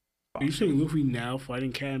 Are you saying Luffy now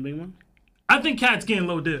fighting Cat and Big Mom? I think Cat's getting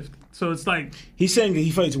low diff. So it's like... He's saying that he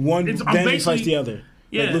fights one, then he fights the other.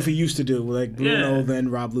 Yeah. Like Luffy used to do, like Bruno,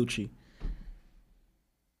 then Rob Lucci.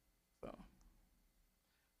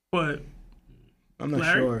 But I'm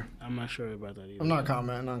not sure. I'm not sure about that either. I'm not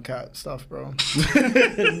commenting on Cat stuff, bro.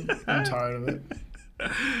 I'm tired of it.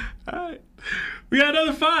 All right. We got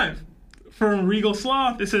another 5 from Regal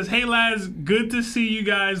Sloth. It says, "Hey lads, good to see you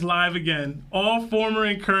guys live again. All former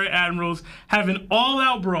and current admirals have an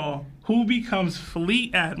all-out brawl. Who becomes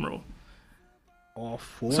fleet admiral?" All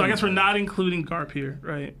 4. So I guess we're not including Garp here,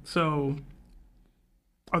 right? So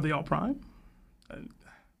are they all prime?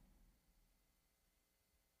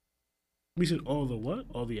 We said all the what?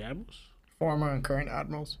 All the admirals? Former and current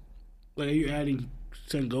admirals. Like, are you adding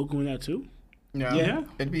Sengoku in that too? Yeah.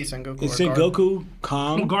 It'd be Sengoku. It's or Sengoku,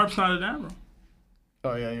 Kong. Well, Garp's not an admiral.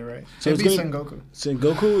 Oh, yeah, you're right. So It'd be Sengoku.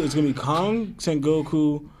 Sengoku is going to be Kong,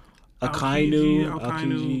 Sengoku,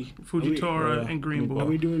 Akainu, Fujitora, and Green Bull. Are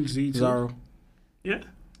we doing Z too? Zoro. Yeah,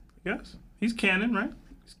 yes. He's canon, right?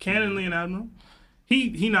 He's canonly an admiral.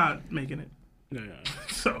 He not making it. Yeah.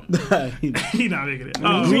 So he not making it.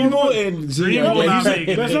 Green Bull and Z. Green Bull not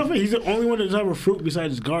making That's it. not fair. He's the only one that doesn't have a fruit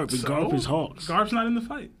besides Garp. But So, Garp is Hawks. Garp's not in the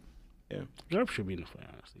fight. Yeah. Garp should be in the fight,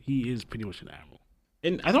 honestly. He is pretty much an admiral.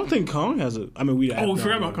 And I don't think Kong has a... I mean, we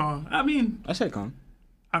forgot about Kong. I mean... I said Kong.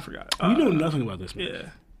 I forgot. We know nothing about this man. Yeah.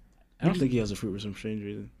 I don't think he has a fruit for some strange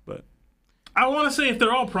reason, but... I want to say if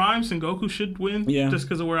they're all prime, Sengoku should win. Yeah. Just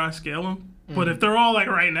because of where I scale them. But if they're all like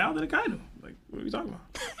right now, then Akainu. Like, what are you talking about?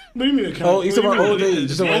 What do you mean? Oh, he's talking about old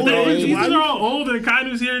age. If they're all old and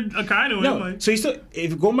Akainu's here, Akainu. No, like, so he's still...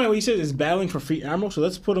 If going by what he said, is battling for free admiral, so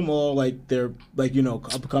let's put them all like they're, like, you know,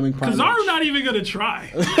 upcoming prime. Because Zaru's not even going to try.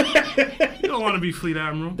 He don't want to be fleet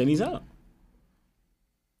admiral. Then he's out.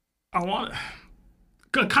 I want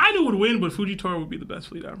to... Akainu would win, but Fujitora would be the best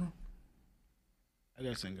fleet admiral. I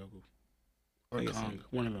got Sengoku. Or Kong.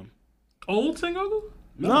 One of them. Old Sengoku?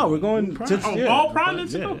 No, we're going... all prime and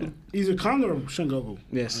Sengoku? Yeah. Either Kong or Sengoku.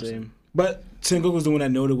 Yeah, same. But Sengoku's the one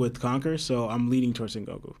that noted with Conquer, so I'm leaning towards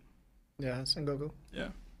Sengoku. Yeah, Sengoku. Yeah.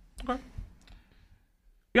 Okay.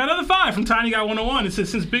 We got another 5 from Tiny Guy 101. It says,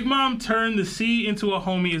 since Big Mom turned the sea into a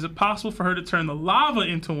homie, is it possible for her to turn the lava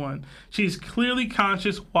into one? She's clearly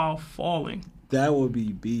conscious while falling. That would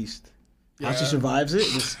be beast. How she survives it?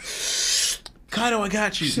 Just... Kaido, I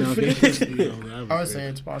got you. No, Forget this. No, I would say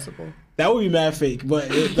it's possible. that would be mad fake, but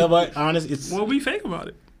honest, it's What would be fake about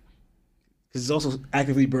it? it's also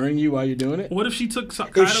actively burning you while you're doing it. What if she took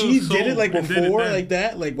Kaido's If she soul did it like and did it before, then? like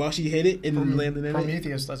that, like while she hit it and landed in it.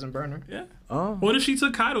 Prometheus doesn't burn her. Yeah. Oh, What if she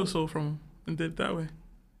took Kaido's soul from him and did it that way?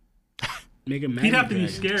 Make him mad. He'd have to be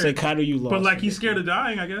scared. say Kaido, you lost. But like he's scared of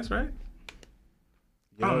dying, I guess, right?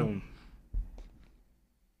 Yo.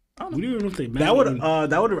 We don't even know if they That would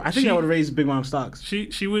I think that would raise Big Mom stocks.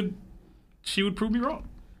 She would prove me wrong.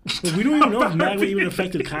 But we don't even know if Magma even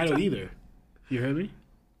affected Kaido either. You heard me?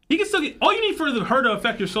 He can still get. All you need for her to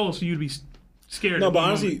affect your soul, so you'd be scared. No, at but the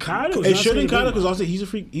honestly, moment. Kaido is it not shouldn't saying Kaido Big because Mom. also he's a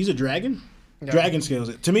freak. He's a dragon. Yeah. Dragon scales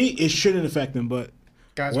it. To me, it shouldn't affect him, but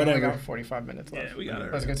Guys, we only whatever. got 45 minutes left. Yeah, we got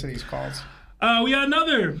it. Let's get to these calls. We got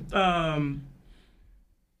another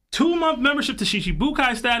 2-month membership to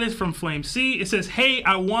Shichibukai status from Flame C. It says, "Hey,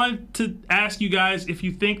 I want to ask you guys if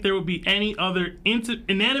you think there will be any other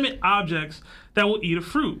inanimate objects that will eat a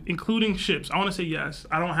fruit, including ships." I want to say yes.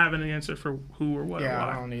 I don't have an answer for who or what or Yeah,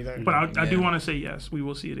 why. I don't either. But I do want to say yes. We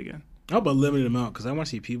will see it again. I hope a limited amount because I want to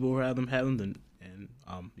see people who have them than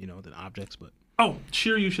than objects. But Oh,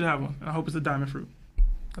 sure, you should have one. I hope it's a diamond fruit.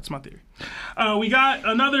 That's my theory. We got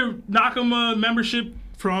another Nakama membership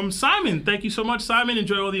from Simon. Thank you so much, Simon.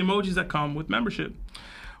 Enjoy all the emojis that come with membership.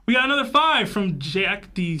 We got another 5 from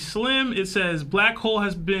Jack D. Slim. It says, "Black hole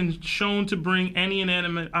has been shown to bring any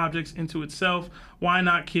inanimate objects into itself. Why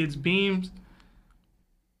not kids' beams?"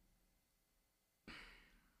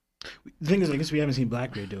 the thing is, I guess we haven't seen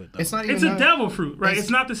Blackbeard do it though. It's not even It's a that. devil fruit, right? It's-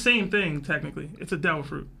 It's not the same thing, technically. It's a devil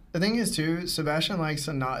fruit. The thing is, too, Sebastian likes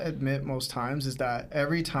to not admit most times is that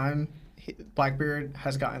every time Blackbeard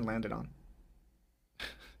has gotten landed on.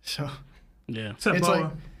 So Yeah. Except it's Boa.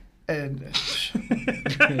 like, and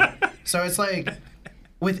so it's like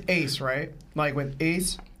with Ace, right? Like with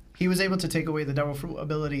Ace, he was able to take away the devil fruit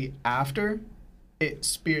ability after it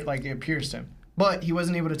pierced him, but he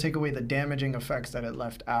wasn't able to take away the damaging effects that it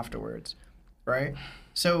left afterwards, right?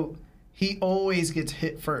 So he always gets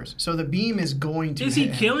hit first. So the beam is going to. Is hit he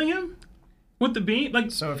him. killing him with the beam?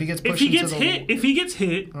 Like, So if he gets if pushed he into gets the hit, if he gets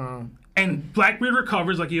hit, and Blackbeard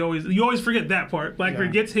recovers, like you always forget that part.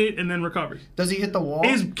 Blackbeard Yeah. gets hit and then recovers. does he hit the wall?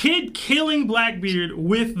 Is Kid killing Blackbeard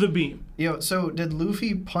with the beam? So did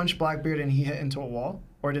Luffy punch Blackbeard and he hit into a wall?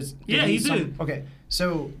 Or Yeah, he did. Okay,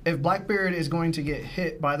 so if Blackbeard is going to get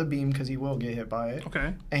hit by the beam, because he will get hit by it,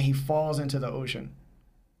 Okay. and he falls into the ocean.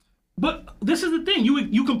 But this is the thing.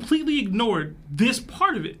 You completely ignored this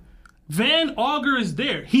part of it. Van Augur is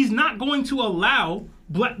there. He's not going to allow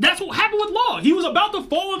that's what happened with Law. He was about to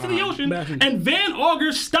fall into the ocean, and Van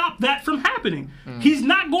Augur stopped that from happening. He's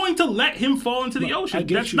not going to let him fall into the ocean. I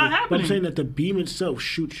get That's you, not but happening. I'm saying that the beam itself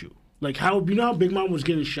shoots you. Like how how Big Mom was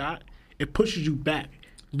getting shot, it pushes you back.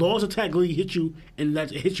 Law's attack really hit you, and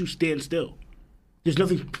it hits you stand still. There's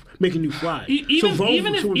nothing making you fly.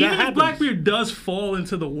 Even if happens, Blackbeard does fall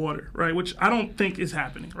into the water, right, which I don't think is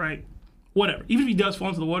happening, right? Whatever. Even if he does fall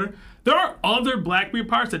into the water, there are other Blackbeard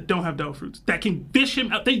pirates that don't have devil fruits that can fish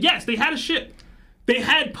him out. They had a ship. They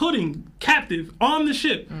had Pudding captive on the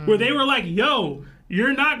ship where they were like, "Yo,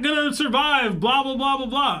 you're not gonna survive." Blah blah blah blah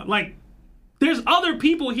blah. Like, there's other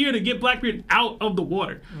people here to get Blackbeard out of the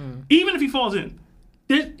water, even if he falls in.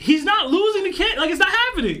 He's not losing the kid. Like, it's not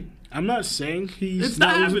happening. I'm not saying he's It's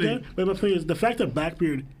not losing happening. that, but my point is the fact that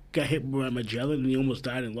Blackbeard got hit by Magellan and he almost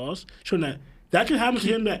died and lost, showing that could happen to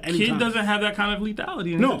him at any Kid time. doesn't have that kind of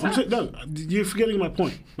lethality. In No, his I'm attacks. saying, no, you're forgetting my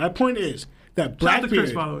point. My point is that Shout out to Blackbeard.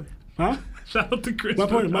 Chris, by the way. Huh? Shout out to Chris. My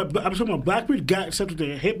point. I'm talking about Blackbeard got accepted to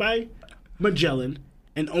get hit by Magellan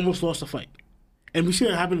and almost lost the fight. And we see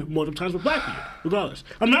that happen multiple times with Blackbeard, regardless.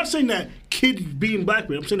 I'm not saying that Kid being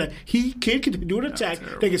Blackbeard. I'm saying that Kid can do an attack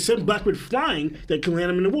that can send Blackbeard flying that can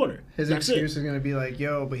land him in the water. His That's excuse it. is going to be like,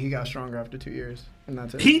 yo, but he got stronger after 2 years. And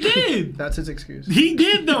that's it. He did. That's his excuse. He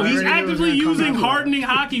did, though. I He's already knew it was actively gonna come using out. hardening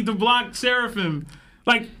hockey to block Seraphim.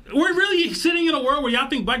 Like, we're really sitting in a world where y'all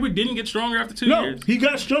think Blackbeard didn't get stronger after 2 No, years. he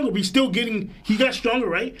got stronger, but he got stronger,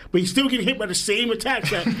 right? But he's still getting hit by the same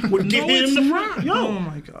attacks that would get him the front. Yo, Oh,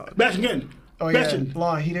 my God. Bash again. Oh, yeah. Bastion.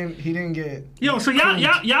 Law, he didn't get... Yo, so y'all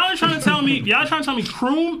are trying to tell me,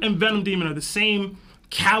 Kroom and Venom Demon are the same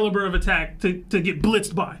caliber of attack to get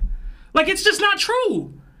blitzed by. Like, it's just not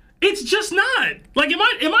true. It's just not. Like, am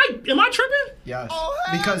I tripping? Yes.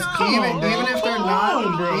 Because even if they're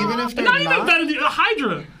not... Even if they're Not not... even Venom Demon, a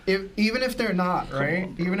Hydra. Even if they're not, right?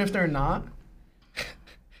 Even if they're not...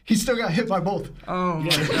 He still got hit by both. Oh, my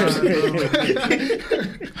God.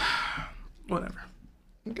 Whatever.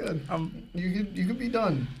 Good. You could be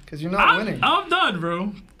done because you're not winning. I'm done,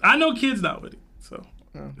 bro. I know Kid's not winning, so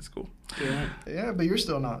it's cool. Yeah, but you're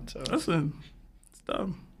still not. So Listen,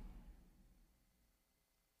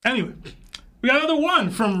 Anyway, we got another one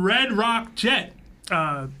from Red Rock Jet.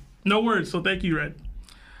 No words, so thank you, Red.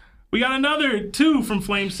 We got another 2 from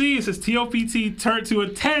Flame C. It says TOPT turned to a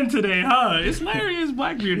 10 today, huh? It's hilarious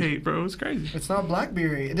Blackbeard hate, bro. It's crazy. It's not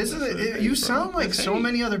Blackbeard. You sound like so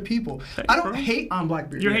many other people. I don't hate on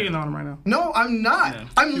Blackbeard. You're hating on him right now. No, I'm not. Yeah,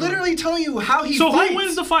 I'm literally telling you how he fights. So who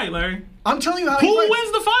wins the fight, Larry? I'm telling you how he fights. Who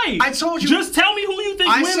wins the fight? I told you. Just tell me who you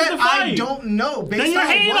think wins the fight. I don't know. Then you're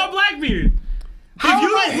hating on Blackbeard. How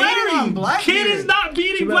am I hating on Blackbeard? Kid is not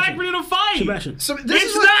beating Blackbeard in a fight. So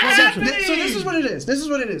this is what it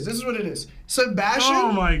is. Sebastian.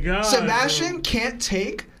 Oh my God. Sebastian can't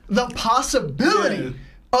take the possibility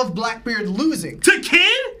of Blackbeard losing. To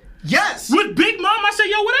Kid? Yes. With Big Mom, I say,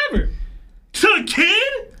 yo, whatever. To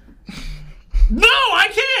Kid? No, I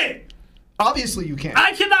can't. Obviously you can't.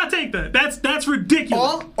 I cannot take that. That's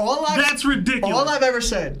ridiculous. That's ridiculous. All I've ever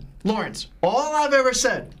said, Lawrence,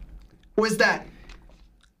 was that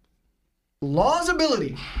Law's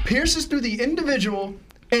ability pierces through the individual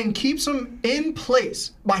and keeps him in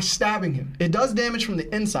place by stabbing him. It does damage from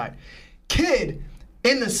the inside. Kid,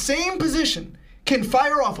 in the same position, can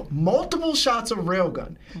fire off multiple shots of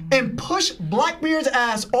railgun and push Blackbeard's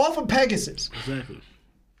ass off of Pegasus. Exactly.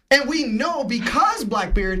 And we know because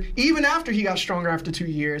Blackbeard, even after he got stronger after 2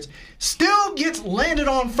 years, still gets landed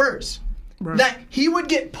on first, that he would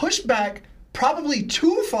get pushed back probably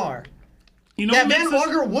too far. You know that Van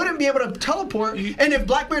Auger wouldn't be able to teleport, and if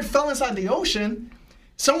Blackbeard fell inside the ocean,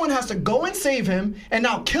 someone has to go and save him, and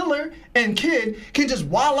now Killer and Kid can just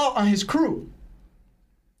wild out on his crew.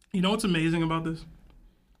 You know what's amazing about this?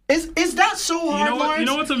 Is that so hard, Lawrence? You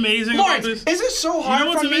know what's amazing Lawrence, about this? Is it so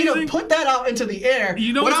hard for me to put that out into the air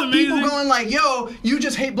without people going like, yo, you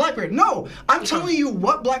just hate Blackbeard? No, I'm telling you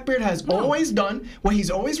what Blackbeard has always done, what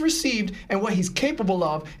he's always received, and what he's capable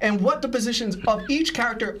of, and what the positions of each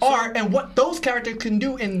character are, and what those characters can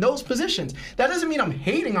do in those positions. That doesn't mean I'm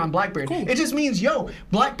hating on Blackbeard. Cool. It just means, yo,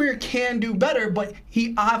 Blackbeard can do better, but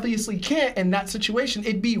he obviously can't in that situation.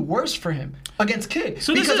 It'd be worse for him against Kid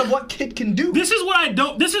because of what Kid can do. This is what I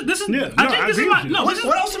don't.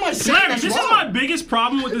 What else am I saying? Larry, this is my biggest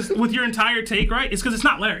problem with this, with your entire take, right? It's because it's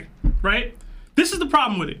not Larry, right? This is the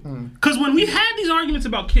problem with it. Because when we had these arguments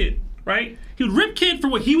about Kid, right? He would rip Kid for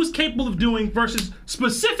what he was capable of doing versus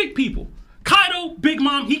specific people. Kaido, Big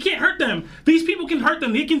Mom, he can't hurt them. These people can hurt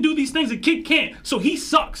them. He can do these things that Kid can't. So he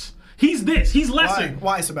sucks. He's this. He's lesser.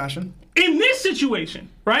 Why, Sebastian? In this situation,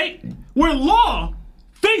 right, where Law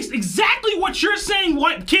faced exactly what you're saying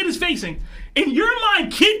what Kid is facing, in your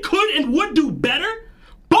mind, Kid could and would do better,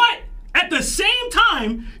 but at the same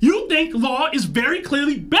time, you think Law is very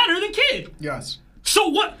clearly better than Kid. Yes. So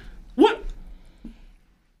why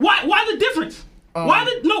the difference? Why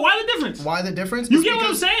the difference? Why the difference? You get what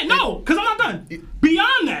I'm saying? No, because I'm not done.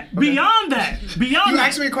 Beyond that. You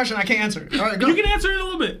asked me a question I can't answer. All right, go. You can answer it in a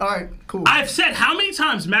little bit. All right, cool. I've said how many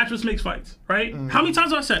times mattress makes fights, right? How many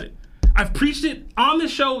times have I said it? I've preached it on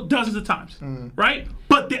this show dozens of times, right?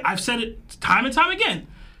 But I've said it time and time again.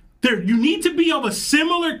 You need to be of a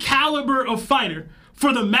similar caliber of fighter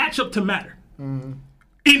for the matchup to matter.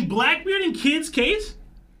 In Blackbeard and Kid's case,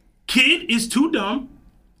 Kid is too dumb.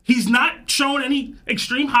 He's not shown any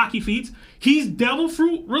extreme hockey feats. He's devil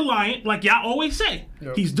fruit reliant, like y'all always say.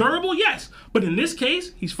 Yep. He's durable, yes. But in this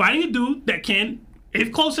case, he's fighting a dude that can,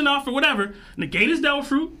 if close enough or whatever, negate his devil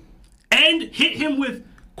fruit and hit him with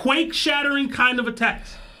quake-shattering kind of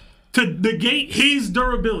attacks to negate his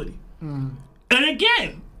durability. And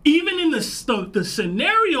again, even in the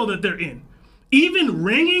scenario that they're in, even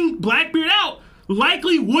ringing Blackbeard out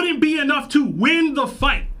likely wouldn't be enough to win the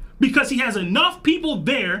fight because he has enough people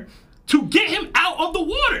there to get him out of the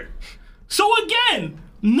water. So again,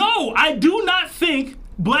 no, I do not think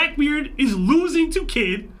Blackbeard is losing to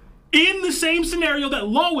Kid in the same scenario that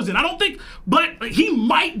Law was in. I don't think, but he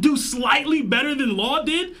might do slightly better than Law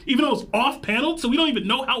did, even though it's off-paneled, so we don't even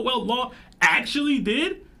know how well Law actually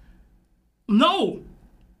did. No.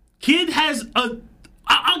 Kid has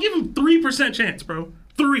I'll give him 3% chance, bro.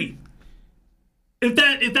 3. If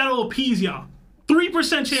that'll appease y'all.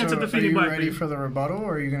 3% chance of defeating Blackbeard. Are you ready for the rebuttal,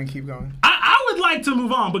 or are you going to keep going? I would like to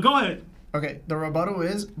move on, but go ahead. Okay, the rebuttal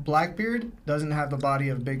is Blackbeard doesn't have the body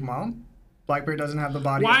of Big Mom. Blackbeard doesn't have the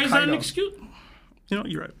body of Kaido. Why is that an excuse? You know,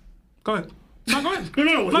 you're right. Go ahead. No, go ahead.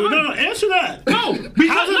 No, answer that. No,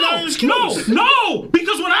 because no,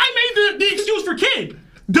 because when I made the excuse for Kid,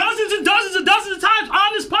 dozens and dozens and dozens of times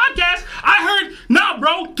on this podcast, I heard, nah,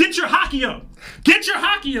 bro, get your hockey up. Get your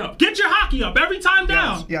hockey up. Get your hockey up every time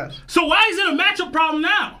down. Yes. So why is it a matchup problem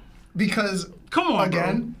now? Because, come on,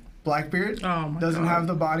 again, bro. Blackbeard doesn't have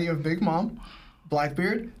the body of Big Mom.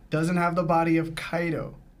 Blackbeard doesn't have the body of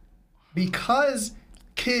Kaido. Because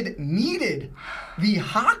Kid needed the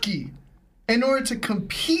Haki in order to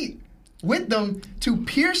compete with them, to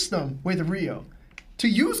pierce them with Rio, to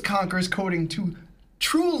use Conqueror's coding to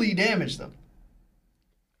truly damage them.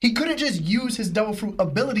 He couldn't just use his Devil Fruit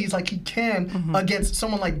abilities like he can against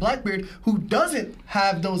someone like Blackbeard who doesn't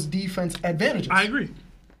have those defense advantages. I agree.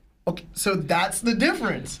 Okay, so that's the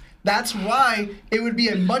difference. That's why it would be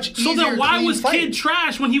a much easier, So then why clean was fight. Kid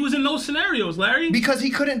trash when he was in those scenarios, Larry? Because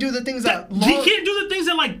he couldn't do the things that he can't do the things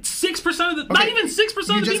that like 6% of the, not even 6% of the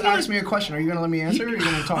people. You just asked me a question. Are you going to let me answer or are you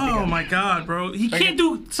going to talk Oh again? my God, bro. He can't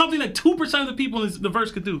do something that 2% of the people in the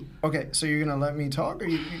verse could do. Okay, so you're going to let me talk or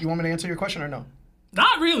you want me to answer your question or no?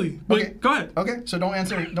 Not really. But Okay. go ahead. Okay, so don't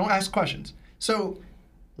ask questions. So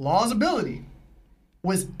Law's ability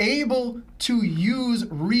was able to use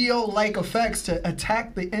Rio-like effects to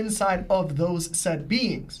attack the inside of those said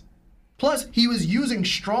beings. Plus, he was using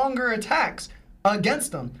stronger attacks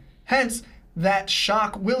against them. Hence, that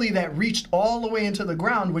shock Willy that reached all the way into the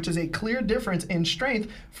ground, which is a clear difference in strength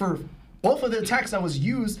for both of the attacks that was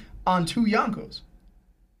used on 2 Yonkos.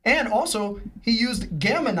 And also, he used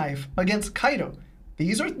Gamma Knife against Kaido.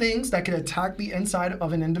 These are things that could attack the inside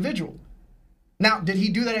of an individual. Now, did he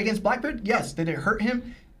do that against Blackbeard? Yes. Did it hurt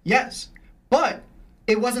him? Yes. But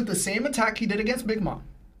it wasn't the same attack he did against Big Mom.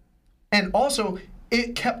 And also,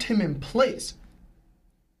 it kept him in place.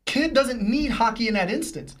 Kid doesn't need Haki in that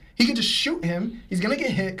instance. He can just shoot him. He's going to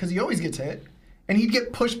get hit because he always gets hit. And he'd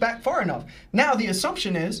get pushed back far enough. Now, the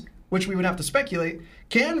assumption is, which we would have to speculate,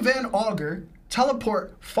 can Van Augur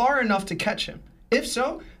teleport far enough to catch him? If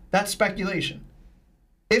so, that's speculation.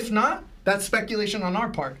 If not, that's speculation on our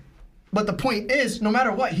part. But the point is, no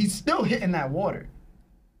matter what, he's still hitting that water.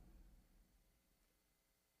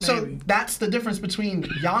 So that's the difference between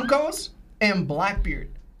Yonkos and Blackbeard.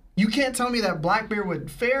 You can't tell me that Blackbeard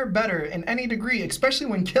would fare better in any degree, especially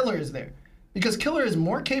when Killer is there. Because Killer is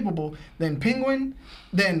more capable than Penguin,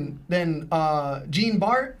 than Gene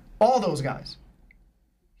Bart, all those guys.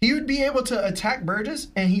 He would be able to attack Burgess,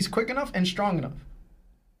 and he's quick enough and strong enough.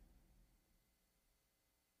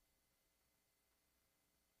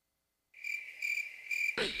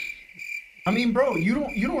 I mean, bro, you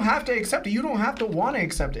don't have to accept it. You don't have to want to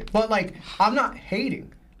accept it. But like, I'm not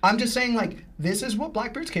hating. I'm just saying like, this is what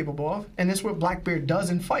Blackbeard's capable of, and this is what Blackbeard does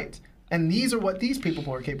in fights. And these are what these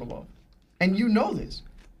people are capable of. And you know this.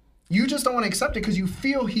 You just don't want to accept it because you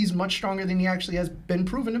feel he's much stronger than he actually has been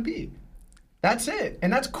proven to be. That's it.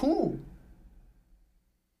 And that's cool.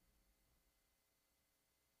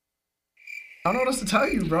 I don't know what else to tell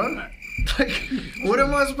you, bro. Like, what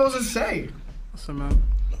am I supposed to say? Listen, man.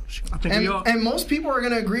 I think And most people are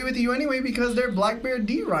going to agree with you anyway because they're Blackbeard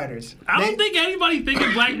D riders. I don't think anybody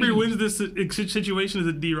thinking Blackbeard wins this situation is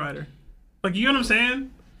a D rider. Like, you know what I'm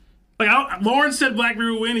saying? Like, Lawrence said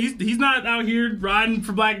Blackbeard would win. He's not out here riding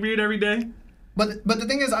for Blackbeard every day. But the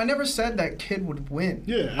thing is, I never said that Kid would win.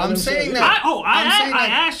 Yeah, I'm saying that. I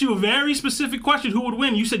asked you a very specific question. Who would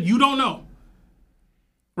win? You said you don't know.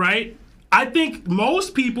 Right? I think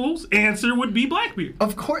most people's answer would be Blackbeard.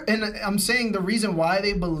 Of course, and I'm saying the reason why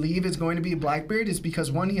they believe it's going to be Blackbeard is because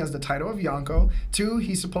 1, he has the title of Yonko. 2,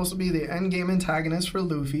 he's supposed to be the endgame antagonist for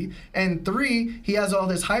Luffy. And 3, he has all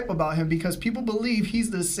this hype about him because people believe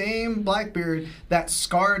he's the same Blackbeard that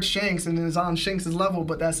scarred Shanks and is on Shanks' level,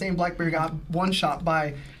 but that same Blackbeard got one shot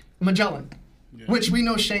by Magellan, which we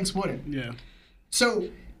know Shanks wouldn't. Yeah. So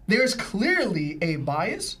there's clearly a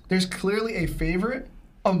bias. There's clearly a favorite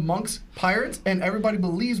amongst pirates, and everybody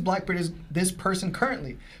believes Blackbeard is this person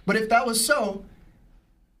currently. But if that was so,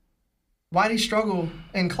 why'd he struggle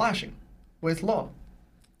in clashing with Law?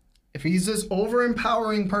 If he's this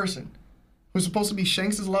over-empowering person who's supposed to be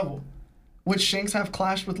Shanks' level, would Shanks have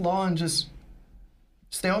clashed with Law and just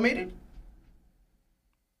stalemated?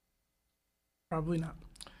 Probably not.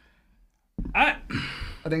 I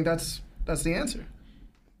think that's the answer.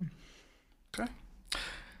 Okay.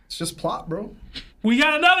 It's just plot, bro. We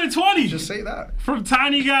got another 20. Just say that. From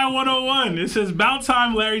Tiny Guy 101. It says, about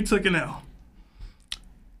time Larry took an L.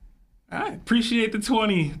 I appreciate the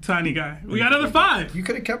 20, Tiny Guy. We got another 5. You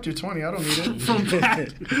could have kept your 20. I don't need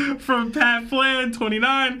it. From Pat Flan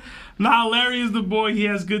 29. Nah, Larry is the boy. He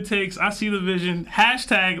has good takes. I see the vision.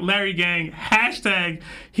 Hashtag Larry Gang. Hashtag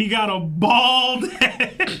he got a bald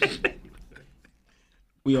head.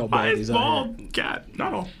 We all Why bald. is bald cat?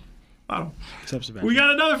 No. Except Sebastian. We got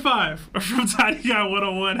another 5 from Tiny Guy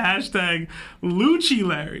 101. Hashtag Lucci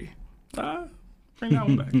Larry. Bring that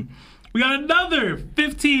one back. We got another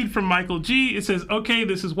 15 from Michael G. It says, okay,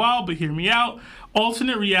 this is wild, but hear me out.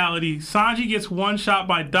 Alternate reality. Sanji gets one shot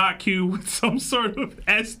by Doc Q with some sort of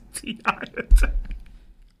STI attack.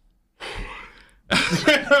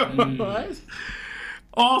 What?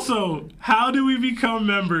 Also, how do we become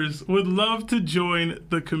members? Would love to join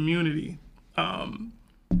the community. I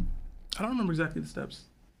don't remember exactly the steps.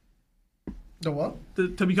 The what?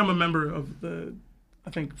 To become a member of the, I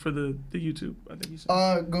think for the YouTube. I think you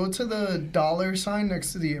said. Go to the dollar sign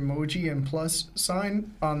next to the emoji and plus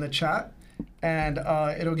sign on the chat, and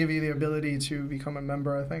it'll give you the ability to become a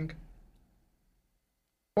member, I think.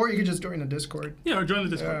 Or you could just join the Discord. Yeah, or join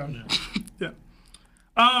the Discord. Yeah.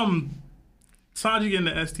 Yeah. Sanji getting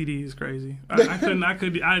the STD is crazy. I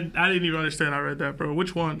didn't even understand. I read that, bro.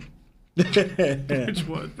 Which one? Which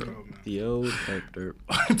one, bro? The old Hector.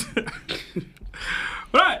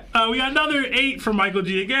 All right, we got another 8 from Michael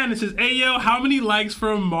G. Again, it says, "Hey yo, how many likes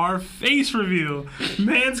for a Marv face reveal?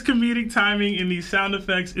 Man's comedic timing in these sound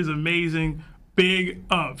effects is amazing. Big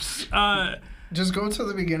ups." Just go to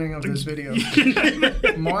the beginning of this video.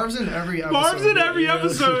 Marv's in every episode. Marv's in every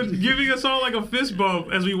episode, giving us all like a fist bump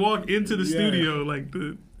as we walk into the studio. Like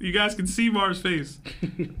you guys can see Marv's face.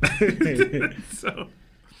 So,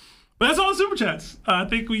 but that's all the super chats. I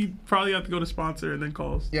think we probably have to go to sponsor and then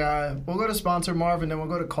calls. Yeah, we'll go to sponsor Marv and then we'll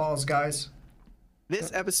go to calls, guys.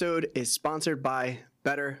 This episode is sponsored by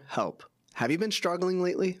BetterHelp. Have you been struggling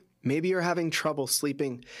lately? Maybe you're having trouble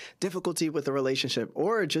sleeping, difficulty with a relationship,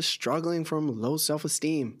 or just struggling from low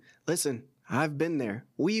self-esteem. Listen, I've been there.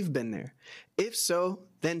 We've been there. If so,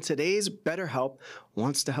 then today's BetterHelp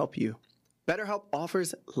wants to help you. BetterHelp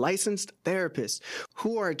offers licensed therapists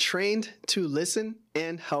who are trained to listen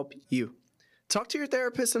and help you. Talk to your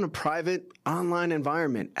therapist in a private, online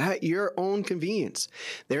environment at your own convenience.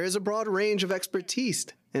 There is a broad range of expertise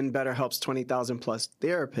in BetterHelp's 20,000 plus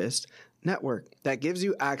therapist network that gives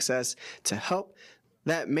you access to help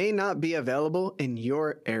that may not be available in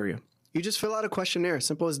your area. You just fill out a questionnaire,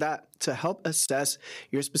 simple as that, to help assess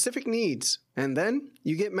your specific needs. And then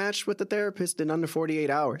you get matched with a therapist in under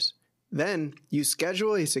 48 hours. Then you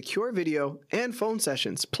schedule a secure video and phone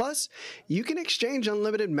sessions. Plus, you can exchange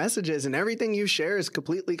unlimited messages and everything you share is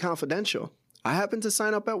completely confidential. I happened to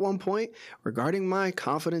sign up at one point regarding my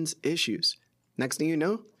confidence issues. Next thing you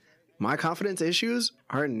know, my confidence issues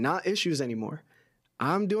are not issues anymore.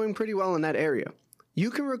 I'm doing pretty well in that area. You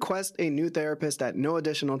can request a new therapist at no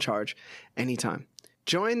additional charge anytime.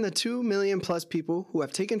 Join the 2 million plus people who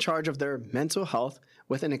have taken charge of their mental health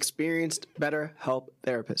with an experienced BetterHelp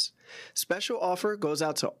therapist. Special offer goes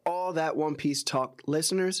out to all that One Piece Talk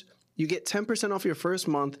listeners. You get 10% off your first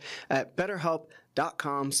month at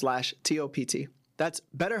betterhelp.com/TOPT. That's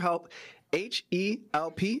BetterHelp,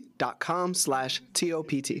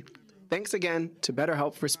 HELP.com/TOPT. Thanks again to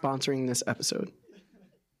BetterHelp for sponsoring this episode.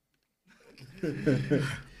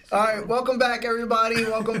 All right, welcome back, everybody.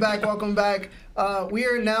 Welcome back. We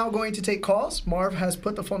are now going to take calls. Marv has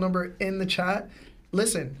put the phone number in the chat.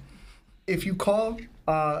 Listen, if you call,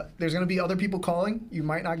 there's going to be other people calling. You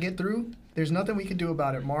might not get through. There's nothing we can do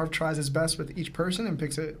about it. Marv tries his best with each person and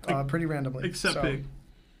picks it pretty randomly. Except Big.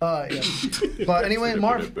 Yeah. But anyway,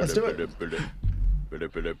 Marv, let's do it.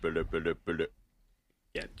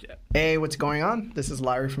 Yeah. Hey, what's going on? This is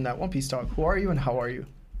Larry from that One Piece Talk. Who are you and how are you?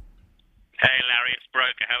 Hey, Larry, it's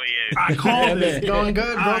Broker. How are you? I called it. Going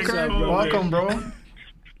good, Broker. Welcome, bro.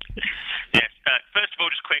 Yes. First of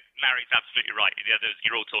all, just quick. Larry's absolutely right. The others,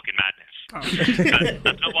 you're all talking madness.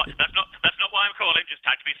 That's not why I'm calling. Just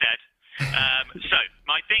had to be said. So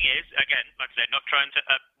my thing is, again, like I said, not trying to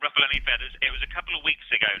ruffle any feathers. It was a couple of weeks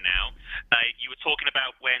ago now. You were talking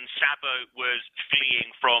about when Sabo was fleeing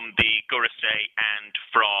from the Gurusei and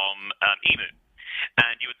from Emu,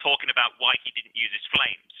 and you were talking about why he didn't use his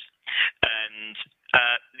flames. And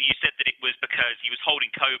you said that it was because he was holding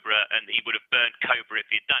Cobra and he would have burnt Cobra if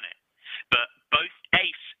he had done it. But both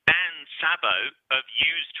Ace and Sabo have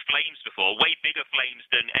used flames before, way bigger flames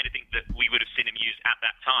than anything that we would have seen him use at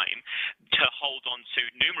that time, to hold on to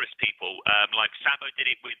numerous people. Like Sabo did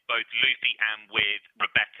it with both Luffy and with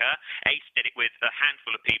Rebecca. Ace did it with a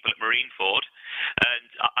handful of people at Marineford. And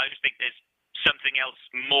I just think there's something else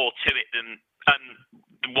more to it than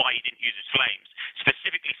why he didn't use his flames.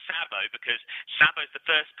 Specifically Sabo, because Sabo's the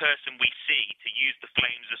first person we see to use the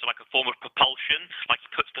flames as like a form of propulsion, like he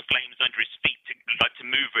puts the flames under his feet to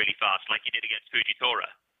move really fast, like he did against Fujitora.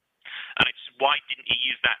 And it's why didn't he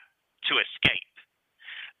use that to escape?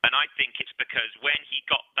 And I think it's because when he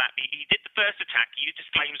got that, he did the first attack, he used his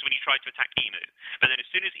flames when he tried to attack Emu. But then as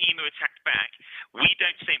soon as Emu attacked back, we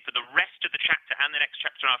don't see him for the rest of the chapter and the next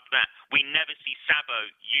chapter after that. We never see Sabo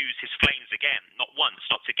use his flames again. Not once.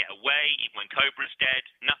 Not to get away, even when Cobra's dead,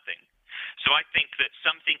 nothing. So I think that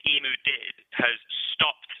something Emu did has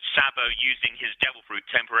stopped Sabo using his devil fruit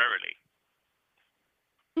temporarily.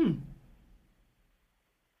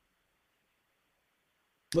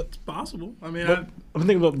 It's possible. I mean, I'm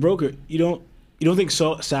thinking about Broker. You don't think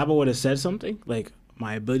Sabo would have said something like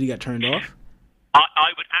my ability got turned off?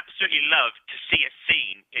 I would absolutely love to see a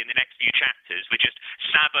scene in the next few chapters with just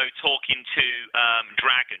Sabo talking to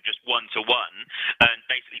Dragon just one-to-one and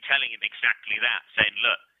basically telling him exactly that, saying,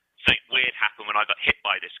 look, something weird happened when I got hit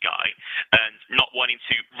by this guy, and not wanting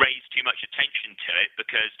to raise too much attention to it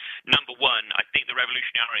because, number one, I think the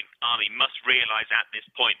Revolutionary Army must realize at this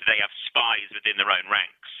point that they have spies within their own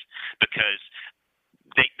ranks because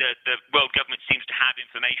the world government seems to have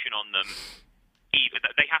information on them.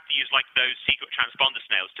 They have to use like those secret transponder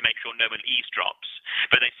snails to make sure no one eavesdrops,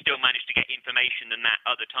 but they still manage to get information than that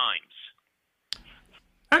other times.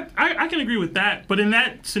 I can agree with that, but in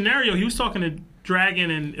that scenario, he was talking to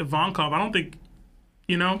Dragon and Ivankov. I don't think,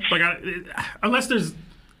 unless there's,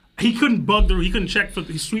 he couldn't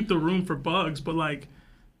sweep the room for bugs, but like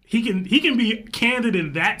he can be candid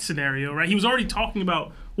in that scenario, right? He was already talking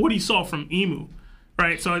about what he saw from Emu.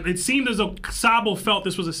 Right, so it seemed as though Sabo felt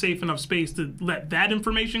this was a safe enough space to let that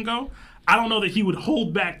information go. I don't know that he would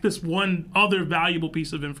hold back this one other valuable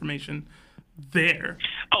piece of information there.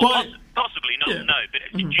 Possibly not, yeah. no.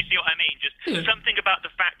 But do you see what I mean? Just something about the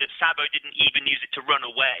fact that Sabo didn't even use it to run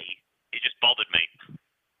away. It just bothered me.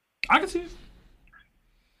 I can see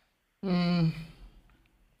it.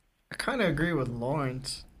 I kind of agree with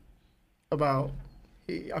Lawrence about.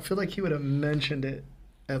 I feel like he would have mentioned it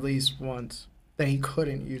at least once. That he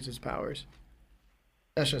couldn't use his powers.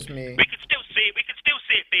 That's just me. We could still see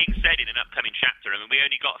it being said in an upcoming chapter. I mean, we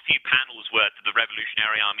only got a few panels worth of the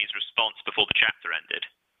Revolutionary Army's response before the chapter ended.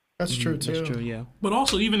 That's true too. That's true, yeah. But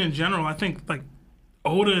also, even in general, I think like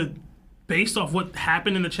Oda, based off what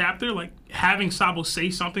happened in the chapter, like having Sabo say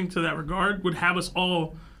something to that regard would have us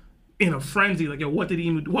all in a frenzy. Like, yo, what can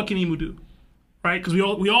Emu do? Right? Because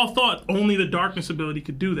we all thought only the darkness ability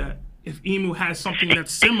could do that. If Emu has something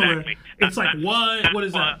that's similar, exactly. It's like, what? What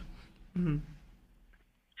is that? Mm-hmm.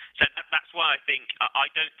 So that's why I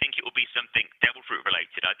don't think it will be something Devil Fruit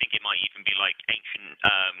related. I think it might even be like ancient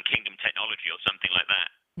kingdom technology or something like that.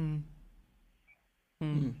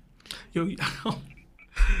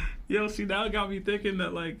 Yo, see, now it got me thinking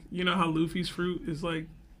that, like, you know how Luffy's fruit is like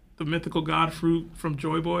the mythical god fruit from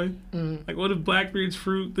Joy Boy? Like, what if Blackbeard's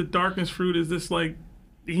fruit, the darkness fruit, is this like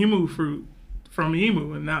Emu fruit from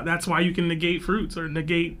Emu, and now that's why you can negate fruits or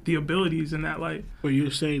negate the abilities in that light. But you're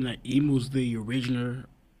saying that Emu's the originator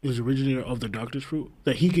of the darkness fruit?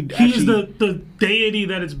 That he could He's the deity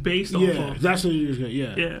that it's based off of. Yeah, that's what you're saying,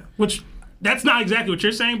 yeah. Yeah, which, that's not exactly what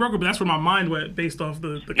you're saying, Broker, but that's where my mind went based off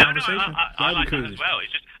the conversation. No, I like that as well.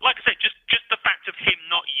 It's just, like I said, just the fact of him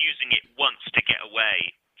not using it once to get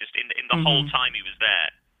away, just in the whole time he was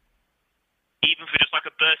there. Even for just like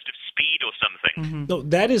a burst of speed or something. No,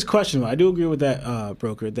 that is questionable. I do agree with that,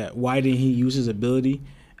 Broker, that why didn't he use his ability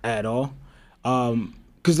at all?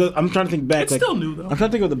 Because I'm trying to think back. It's still new, though. I'm trying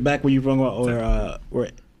to think of the back where you brought about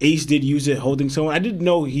where Ace did use it holding someone. I didn't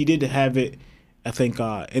know he did have it. I think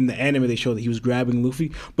in the anime they showed that he was grabbing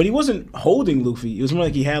Luffy. But he wasn't holding Luffy. It was more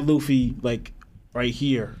like he had Luffy like right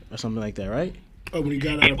here or something like that, right? Oh, when he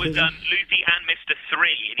got out It of was prison? Luffy and Mr.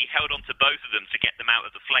 3, and he held on to both of them to get them out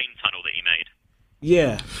of the flame tunnel that he made.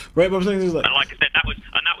 Yeah, right. But I'm saying And like I said, that was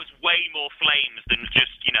way more flames than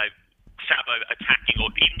just Sabo attacking,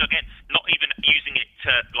 or even again not even using it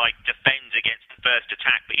to like defend against the first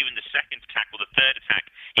attack, but even the second attack or the third attack,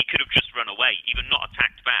 he could have just run away, even not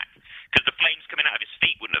attacked back, because the flames coming out of his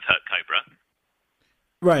feet wouldn't have hurt Cobra.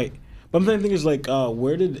 Right. But I'm thinking is like,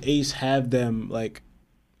 where did Ace have them? Like,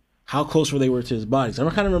 how close were they to his body? So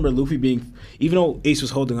I kind of remember Luffy being, even though Ace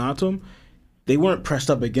was holding on to him, they weren't pressed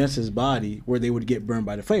up against his body where they would get burned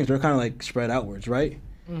by the flames. They were kind of like spread outwards, right?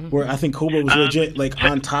 Where I think Cobra was legit like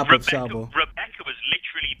on top of Sabo. Rebecca was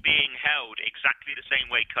literally being held exactly the same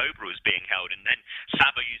way Cobra was being held, and then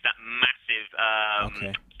Sabo used that massive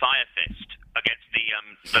fire fist against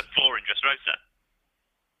the floor in Dressrosa.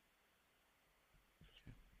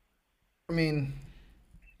 I mean,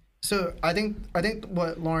 so I think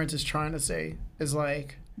what Lawrence is trying to say is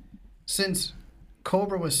like, since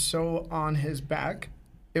Cobra was so on his back,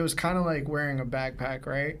 it was kind of like wearing a backpack,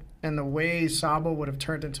 right? And the way Sabo would have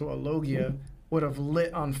turned into a Logia would have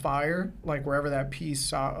lit on fire, like wherever that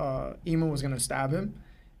piece Emu was going to stab him,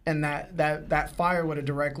 and that fire would have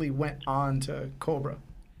directly went on to Cobra.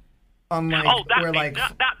 Unlike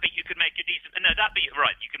that bit you could make a decent. No, that bit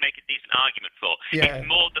right. You could make a decent argument for. Yeah. It's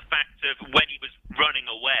more the fact of when he was running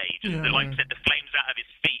away. Just like I said, the flames out of his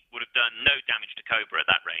feet would have done no damage to Cobra at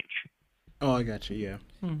that range. Oh, I got you. Yeah.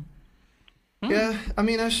 Yeah, I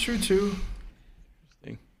mean that's true too.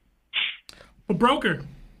 But Broker,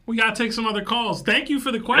 We gotta take some other calls. Thank you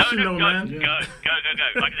for the question, No, though, go, man. Go. Like I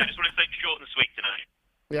said, I just want to stay short and sweet tonight.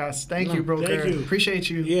 Yes, thank you, broker. thank you. Appreciate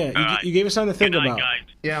you. Yeah, you gave us something to think Good night, about. guys.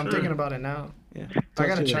 Yeah, I'm thinking about it now. Yeah, I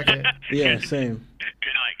gotta check it. Yeah, same.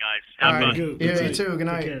 Good night, guys. All Have right. fun. Yeah, you too. Good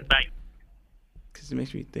night. Bye. Because it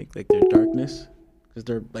makes me think like their darkness, because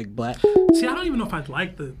they're like black. See, I don't even know if I'd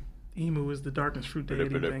like the emu as the darkness fruit deity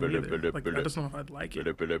thing either. Like, I just don't know if I'd like it.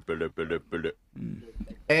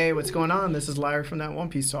 Hey, what's going on? This is Larry from that One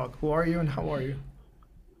Piece Talk. Who are you and how are you?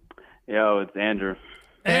 Yo, it's Andrew.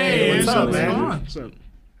 Hey, what's up, what's man? going on? What's up?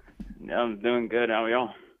 I'm doing good. How are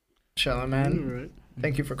y'all? Chilling, man. All right.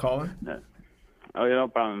 Thank you for calling. Oh, yeah, no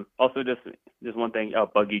problem. Also, just one thing.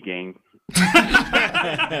 Buggy Gang.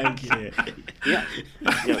 Yeah. Yeah,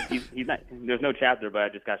 he's not. There's no chapter, but I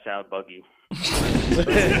just got shout out Buggy.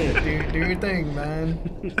 do your thing, man.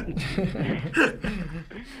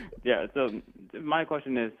 Yeah. So my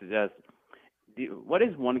question is just, what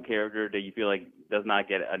is one character that you feel like does not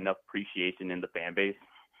get enough appreciation in the fan base?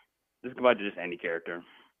 This could be just any character.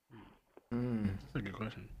 That's a good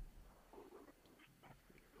question.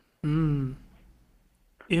 In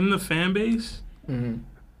the fan base?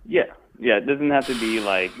 Yeah. It doesn't have to be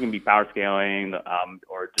like, it can be power scaling,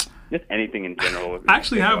 or just anything in general. I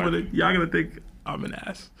actually have one. Y'all gonna think I'm an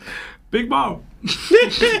ass. Big Mom.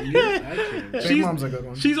 Big Mom's a good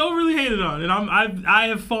one. She's overly hated on, and I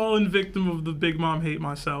have fallen victim of the Big Mom hate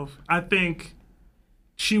myself. I think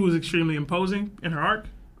she was extremely imposing in her arc.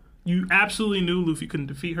 You absolutely knew Luffy couldn't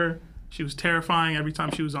defeat her. She was terrifying every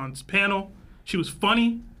time she was on this panel. She was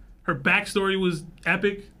funny. Her backstory was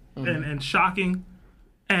epic and shocking.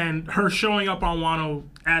 And her showing up on Wano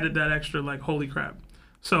added that extra, like, holy crap.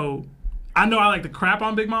 So I know I like to crap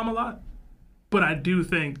on Big Mom a lot, but I do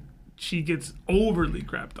think she gets overly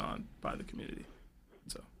crapped on by the community.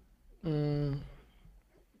 So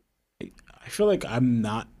I feel like I'm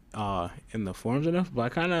not in the forums enough, but I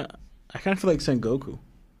kind of feel like Sengoku.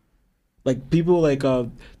 Like people like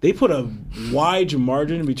they put a wide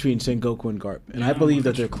margin between Sengoku and Garp, and I believe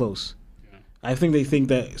that they're close. I think they think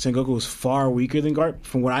that Sengoku is far weaker than Garp,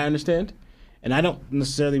 from what I understand, and I don't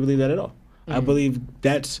necessarily believe that at all. I believe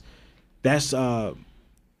that's Sengoku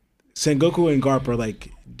and Garp are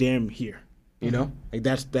like damn here, you know, like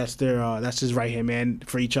that's their that's his right hand man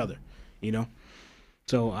for each other, you know.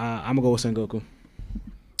 So I'm gonna go with Sengoku.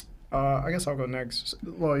 I guess I'll go next.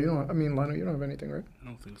 Well, you don't. I mean, Lionel, you don't have anything, right? I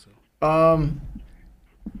don't think so. I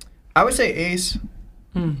would say Ace.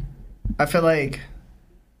 I feel like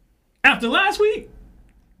after last week,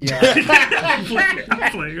 yeah, I'm playing,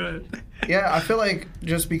 go ahead. yeah. I feel like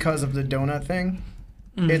just because of the donut thing,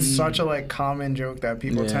 it's such a like common joke that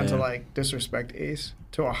people tend to like disrespect Ace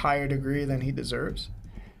to a higher degree than he deserves.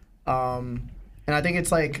 And I think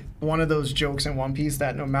it's like one of those jokes in One Piece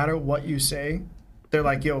that no matter what you say, they're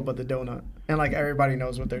like, yo, but the donut. And like everybody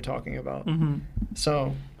knows what they're talking about.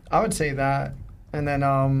 So I would say that. And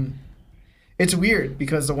then it's weird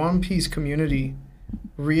because the One Piece community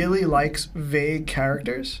really likes vague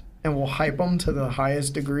characters and will hype them to the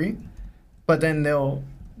highest degree. But then they'll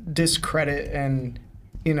discredit and,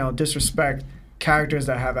 you know, disrespect characters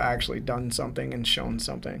that have actually done something and shown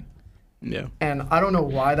something. Yeah. And I don't know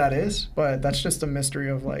why that is, but that's just the mystery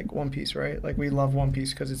of like One Piece, right? Like we love One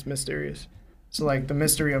Piece because it's mysterious. So like the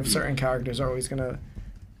mystery of certain characters are always gonna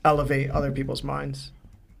elevate other people's minds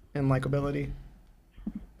and likability.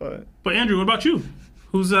 But Andrew, what about you?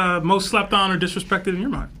 Who's most slept on or disrespected in your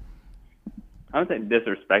mind? I don't say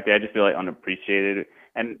disrespected. I just feel like unappreciated.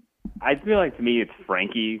 And I feel like to me it's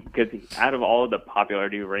Frankie, because out of all of the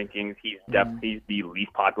popularity rankings, he's definitely the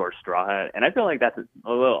least popular Straw Hat. And I feel like that's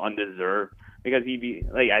a little undeserved, because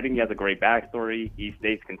I think he has a great backstory. He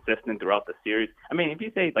stays consistent throughout the series. I mean, if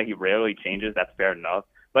you say like he rarely changes, that's fair enough.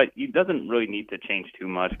 But he doesn't really need to change too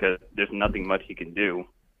much because there's nothing much he can do.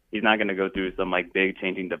 He's not going to go through some like big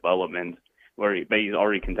changing development but he's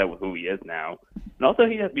already content with who he is now. And also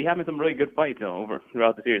he has been having some really good fights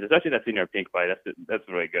throughout the series, especially that Senior Pink fight. That's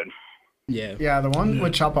really good. Yeah. Yeah, the one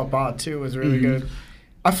with Choppa Bot too was really good.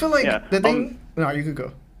 I feel like the thing. No, you could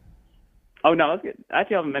go. Oh no, let's get.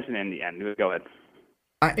 Actually, I'll mention it in the end. Go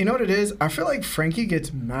ahead. You know what it is? I feel like Frankie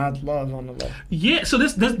gets mad love on the low. Yeah. So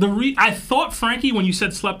I thought Frankie when you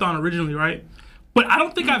said slept on originally, right? But I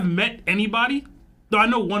don't think I've met anybody. Though I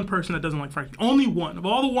know one person that doesn't like Frankie. Only one. Of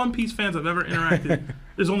all the One Piece fans I've ever interacted,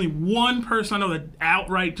 there's only one person I know that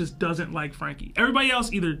outright just doesn't like Frankie. Everybody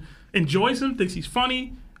else either enjoys him, thinks he's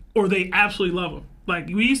funny, or they absolutely love him. Like,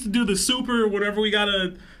 we used to do the super, whatever we got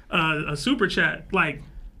a super chat. Like,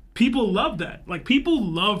 people love that. Like, people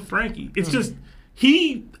love Frankie. It's just,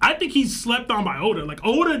 I think he's slept on by Oda. Like,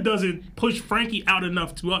 Oda doesn't push Frankie out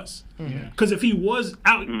enough to us. Because if he was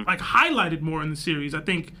out, like, highlighted more in the series, I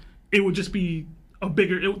think it would just be a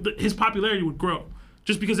bigger, his popularity would grow.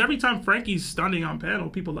 Just because every time Frankie's stunning on panel,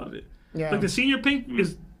 people love it. Yeah. Like, the Senior Pink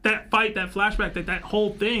is that fight, that flashback, that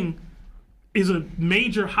whole thing is a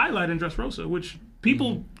major highlight in Dressrosa, which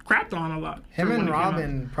people crapped on a lot. Him and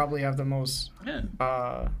Robin probably have the most,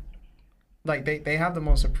 like, they have the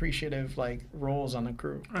most appreciative, like, roles on the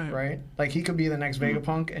crew, right? Like, he could be the next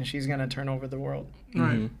Vegapunk, and she's going to turn over the world.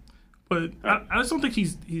 Right. But I just don't think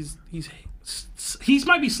he's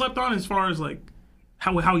might be slept on as far as, like,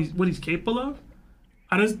 what he's capable of.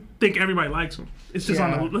 I just think everybody likes him. It's just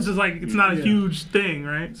this is like, it's not a huge thing,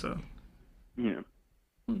 right? So. Yeah.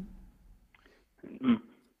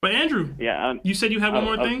 But Andrew, you said you had one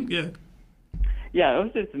more thing? Yeah, I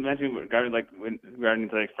was just mentioning regarding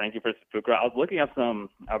Frankie versus Fukuro. I was looking up some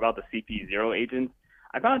about the CP0 agents.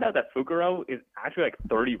 I found out that Fukuro is actually like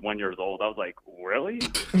 31 years old. I was like, really?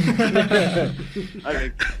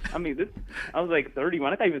 I was like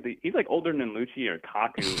 31. I thought he's like older than Lucci or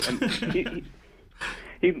Kaku, and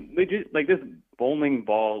he legit, like, this bowling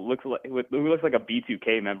ball looks like a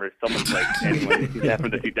B2K member. Someone's like, anyone who's that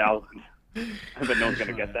from the 2000s. I bet no one's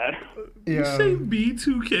gonna get that. Yeah. You say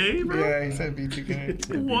B2K, bro? Yeah, he said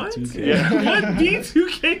B2K. What? B2K. Yeah. What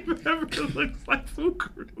B2K member looks like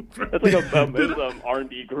Fukuro, bro? That's like a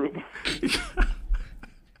R&B group.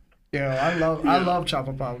 Yeah, I love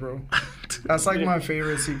Chopper Pop, bro. That's like my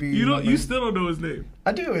favorite CP. You still don't know his name.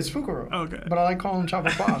 I do. It's Fukuro. Okay. But I like calling him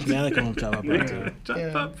Chopper Pop. Yeah, I like calling him Chopper Pop too.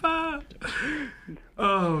 Chopper Pop.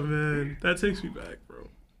 Oh man, that takes me back, bro.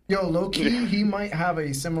 Yo, low-key, he might have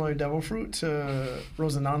a similar Devil Fruit to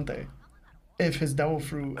Rosinante. If his Devil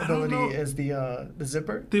Fruit ability is the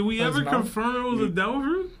zipper. Did we ever confirm it was a Devil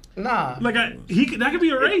Fruit? Nah. Like, that could be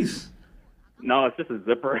a race. No, it's just a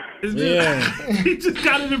zipper. He just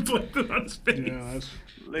got it inflicted on his face. Yeah, that's...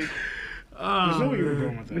 Like, there's no way you were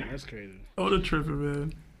going with that. That's crazy. Oh, the tripping,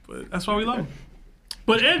 man. But that's why we love him.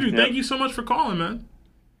 But, Andrew, thank you so much for calling, man.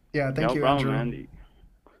 Yeah, thank you, problem, Andrew. man.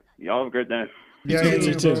 Y'all have a great day. Yeah,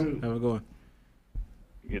 you too. Have a good one.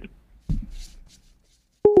 Good.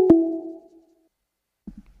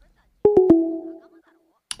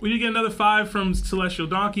 We did get another 5 from Celestial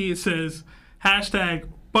Donkey. It says,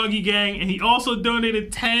 #Buggy Gang, and he also donated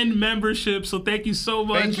 10 memberships, so thank you so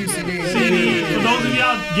much. Thank you, CD. For those of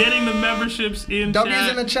y'all getting the memberships in W's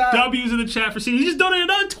in the chat. W's in the chat for CD. He just donated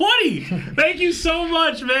another 20. Thank you so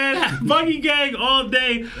much, man. Buggy Gang all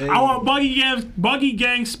day. Hey. I want Buggy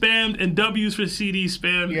Gang spammed and W's for CD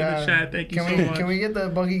spammed in the chat. Thank you so much. Can we get the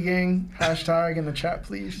Buggy Gang # in the chat,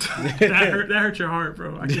 please? that hurt your heart,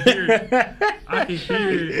 bro. I can hear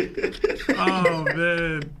it. Oh,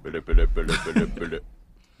 man.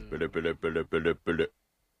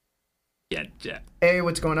 Yeah. Hey,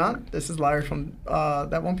 what's going on? This is Larry from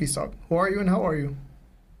That One Piece Talk. Who are you and how are you?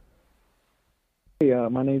 Hey,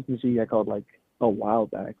 my name's Najee. I called like a while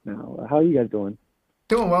back now. How are you guys doing?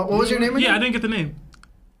 Doing well. What was your name again? Yeah, I didn't get the name.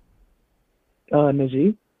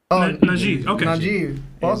 Najee. Oh, Najee. Okay. Najee.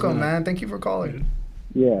 Welcome, man. Thank you for calling.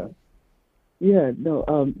 Yeah.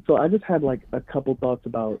 No. So I just had like a couple thoughts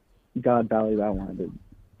about God Valley that I wanted to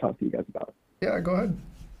talk to you guys about. Yeah, go ahead.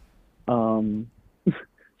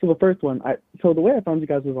 So the first one, so the way I found you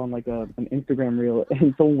guys was on like an Instagram reel,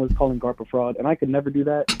 and someone was calling Garp a fraud, and I could never do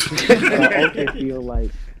that.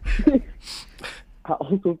 I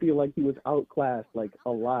also feel like he was outclassed like a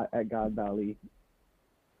lot at God Valley.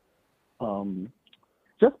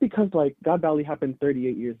 Just because like God Valley happened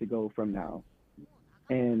 38 years ago from now,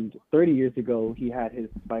 and 30 years ago he had his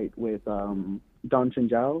fight with Don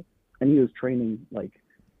Chinjao, and he was training like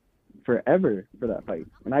forever for that fight,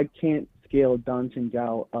 and I can't scale Don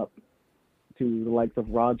Chinjao up to the likes of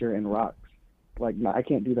Roger and Rox. Like, no, I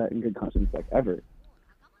can't do that in good conscience, like, ever.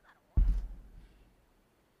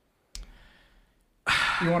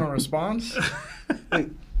 You want a response?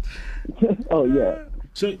 Oh, yeah.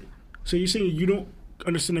 So you're saying you don't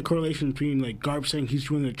understand the correlation between, like, Garp saying he's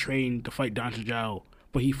willing to train to fight Don Chinjao,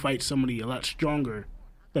 but he fights somebody a lot stronger,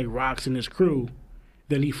 like Rox and his crew,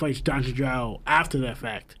 then he fights Don Chinjao after that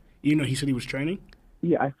fact. You know, he said he was training?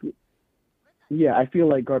 I feel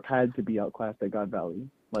like Garp had to be outclassed at God Valley,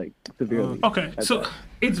 like, severely. Okay, so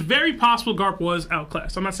it's very possible Garp was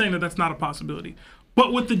outclassed. I'm not saying that that's not a possibility.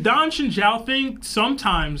 But with the Don Chinjao thing,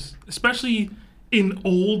 sometimes, especially in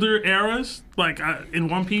older eras, like in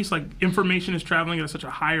One Piece, like information is traveling at such a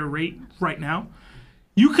higher rate right now,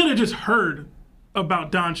 you could have just heard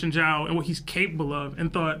about Don Chinjao and what he's capable of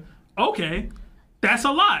and thought, okay, that's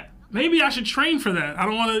a lot. maybe I should train for that. I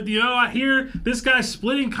don't want to, I hear this guy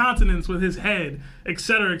splitting continents with his head, et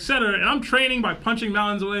cetera, and I'm training by punching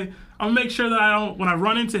mountains away. I'm going to make sure that when I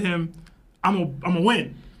run into him, I'm going to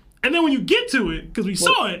win. And then when you get to it, because we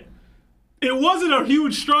saw it, it wasn't a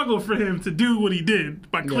huge struggle for him to do what he did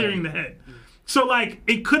by clearing the head. So, like,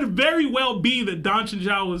 it could very well be that Don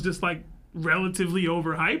Chinzhao was just, like, relatively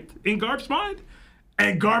overhyped in Garp's mind.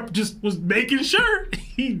 And Garp just was making sure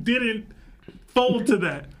he didn't fold to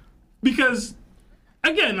that. Because,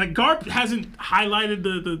 again, like, Garp hasn't highlighted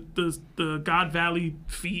the God Valley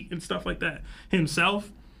feat and stuff like that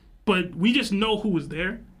himself. But we just know who was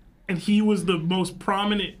there. And he was the most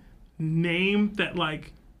prominent name that,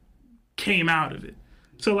 like, came out of it.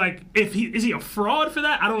 So, like, is he a fraud for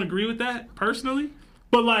that? I don't agree with that personally.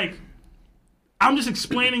 But, like, I'm just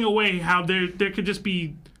explaining away how there could just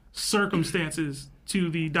be circumstances to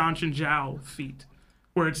the Don Chinzhao feat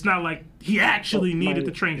where it's not like he actually needed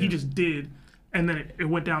to train. He just did. And then it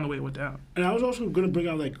went down the way it went down. And I was also going to bring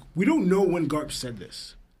out, like, we don't know when Garp said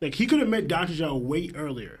this. Like, he could have met Don Chinzhao way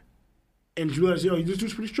earlier. And you realize, this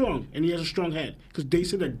dude's pretty strong, and he has a strong head. Because they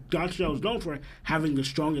said that Don Chinzhao was known for having the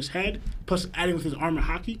strongest head, plus adding with his arm and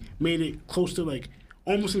hockey, made it close to, like,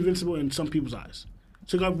 almost invincible in some people's eyes.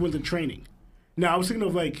 So Garp went to training. Now, I was thinking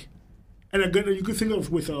of, like, and again, you could think of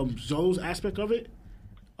with Zolo's aspect of it,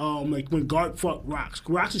 like when Garp fought Rox.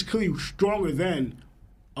 Rox is clearly stronger than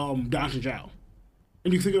Don Chinzhao.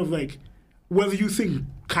 And you think of, like, whether you think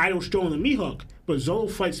Kaido's stronger than Mihawk, but Zolo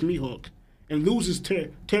fights Mihawk and loses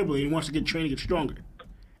terribly and wants to get trained to get stronger.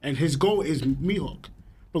 And his goal is Mihawk.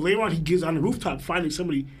 But later on, he gets on the rooftop finding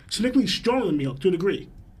somebody significantly stronger than Mihawk to a degree.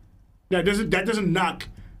 Now, that doesn't knock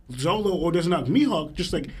Zolo or doesn't knock Mihawk,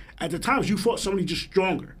 just like at the times you fought somebody just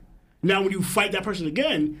stronger. Now, when you fight that person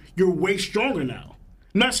again, you're way stronger now.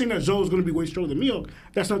 I'm not saying that Zolo's going to be way stronger than Mihawk.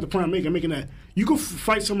 That's not the point I'm making. I'm making that you can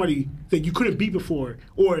fight somebody that you couldn't beat before,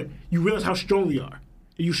 or you realize how strong they are,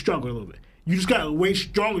 and you struggle a little bit. You just got way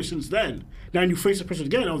stronger since then. Now, when you face the person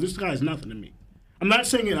again, this guy is nothing to me. I'm not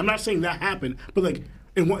saying that happened, but like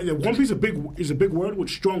One Piece is a big word with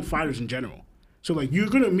strong fighters in general. So like you're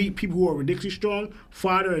gonna meet people who are ridiculously strong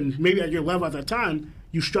fighter, and maybe at your level at that time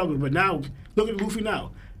you struggled, but now look at Luffy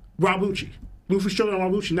now, Rob Lucci. Luffy's struggling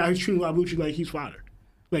on Rob Lucci. Now he's treating Rob Lucci like he's fodder.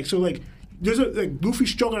 Luffy's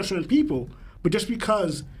struggling on certain people, but just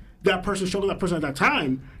because that person struggled that person at that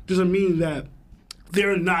time doesn't mean that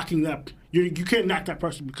they're knocking that. You can't knock that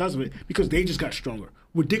person because of it, because they just got stronger,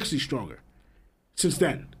 ridiculously stronger since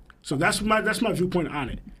then. So that's my viewpoint on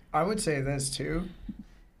it. I would say this too.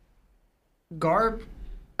 Garp,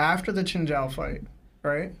 after the Chinzhao fight,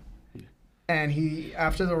 right? And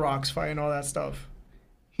after the Rocks fight and all that stuff,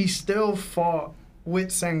 he still fought with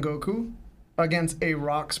Sengoku against a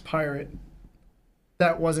Rocks pirate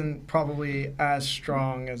that wasn't probably as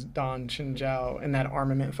strong as Don Chinzhao in that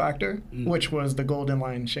armament factor, which was the Golden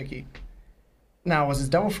Lion Shiki. Now, was his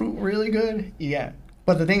Devil Fruit really good? Yeah.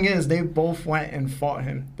 But the thing is, they both went and fought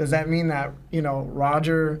him. Does that mean that,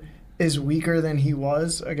 Roger is weaker than he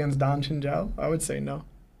was against Don Chinzhao? I would say no.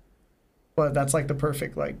 But that's like the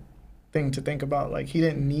perfect thing to think about. Like, he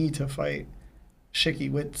didn't need to fight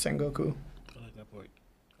Shiki with Sengoku.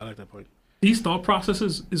 I like that point. These thought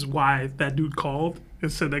processes is why that dude called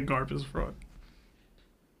and said that Garp is a fraud.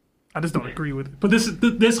 I just don't agree with it. But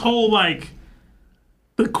this whole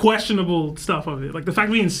the questionable stuff of it, the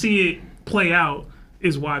fact we didn't see it play out,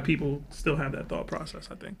 is why people still have that thought process,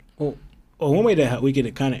 I think. Well, one way that we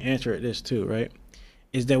can kind of answer this too, right,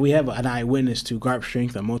 is that we have an eyewitness to Garp's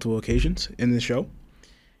strength on multiple occasions in the show.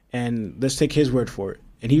 And let's take his word for it.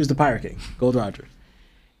 And he was the Pirate King, Gold Roger.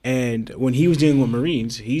 And when he was dealing with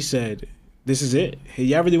Marines, he said, this is it. If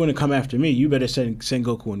you really want to come after me, you better send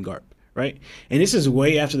Sengoku and Garp, right? And this is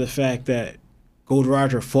way after the fact that Gold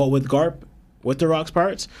Roger fought with Garp, with the Rocks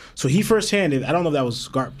Pirates. So he firsthand, I don't know if that was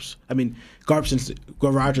Garp's and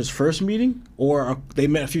Gold Roger's first meeting, or they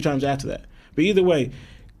met a few times after that. But either way,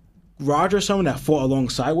 Roger is someone that fought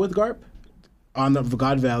alongside with Garp on the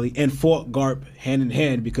God Valley and fought Garp hand in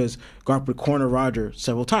hand, because Garp would corner Roger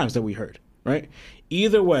several times that we heard, right?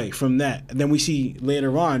 Either way, from that, then we see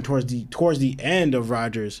later on towards the end of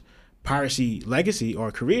Roger's piracy legacy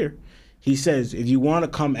or career, he says, if you want to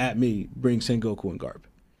come at me, bring Sengoku and Garp.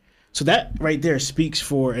 So that right there speaks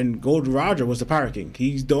for, and Gold Roger was the Pirate King.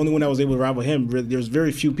 He's the only one that was able to rival him. There's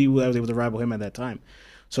very few people that was able to rival him at that time.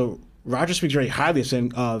 So Roger speaks very highly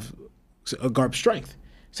of Garp's strength,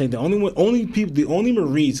 saying the only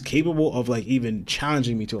Marines capable of even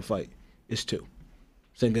challenging me to a fight is two,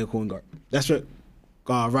 Sengoku and Garp. That's what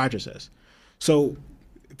Roger says. So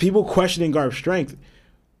people questioning Garp's strength,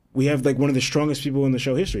 we have one of the strongest people in the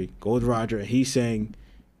show history, Gold Roger, and he's saying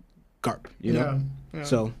Garp, you know? Yeah.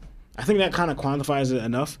 So I think that kind of quantifies it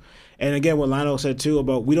enough. And again, what Lionel said too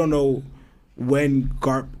about we don't know when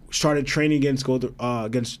Garp started training against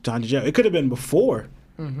Don Giselle. It could have been before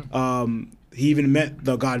he even met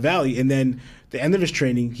the God Valley, and then the end of his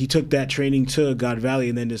training, he took that training to God Valley,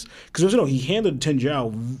 and then just because he handled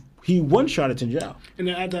Tenjiao. He one-shot at Tenjiao. And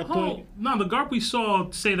then at that point... No, the Garp we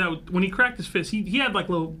saw say that when he cracked his fist, he had like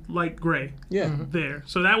little light gray there.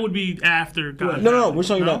 So that would be after God. No, we're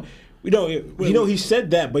talking about... he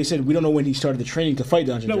said that, but he said we don't know when he started the training to fight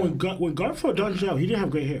Don Giselle. No, when Garp fought Don Giselle, he didn't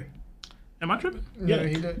have gray hair. Am I tripping? Yeah,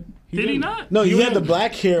 he did. Did he not? No, he had the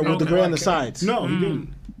black hair with the gray on the sides. No, he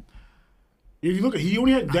didn't. If you look, he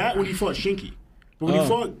only had that when he fought Shinky. But when he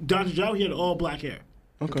fought Don Giselle, he had all black hair.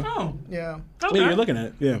 Okay. Oh. Yeah. Okay. Yeah, you're looking at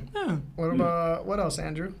it. Yeah. What else,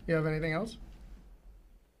 Andrew? You have anything else?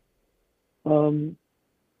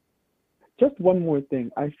 Just one more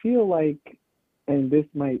thing. I feel like, and this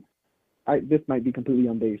might be completely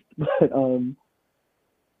unbased, but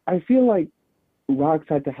I feel like Rox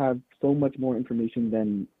had to have so much more information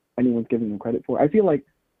than anyone's giving him credit for. I feel like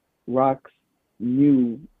Rox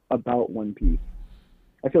knew about One Piece.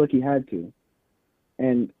 I feel like he had to.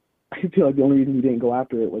 And I feel like the only reason he didn't go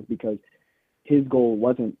after it was because his goal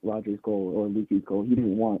wasn't Roger's goal or Luffy's goal. He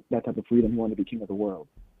didn't want that type of freedom. He wanted to be king of the world.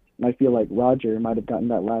 And I feel like Roger might have gotten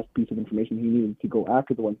that last piece of information he needed to go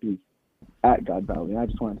after the One Piece at God Valley. And I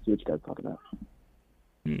just wanted to see what you guys talk about.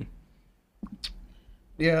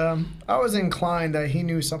 Yeah, I was inclined that he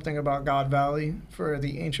knew something about God Valley for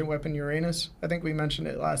the ancient weapon Uranus. I think we mentioned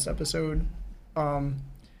it last episode.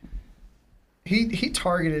 He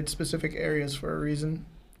targeted specific areas for a reason.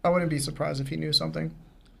 I wouldn't be surprised if he knew something.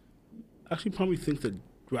 I actually probably think that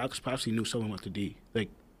Rox possibly knew something about the D. Like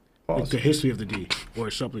the history of the D or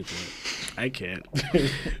something like that. I can't.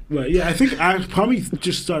 But yeah, I think I probably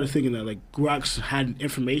just started thinking that like Rox had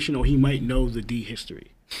information or he might know the D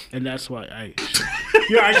history. And that's why I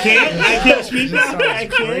can't speak now. I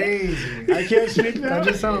can't speak now. That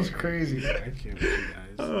just sounds crazy. I can't speak, guys.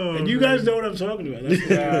 And you guys know what I'm talking about.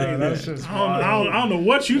 That's just wild. I don't know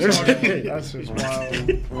what you're talking about. That's just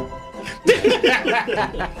wild.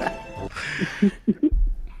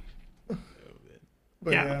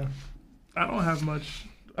 But yeah. I don't have much.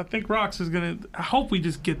 I think Rox is gonna. I hope we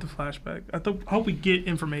just get the flashback. I hope we get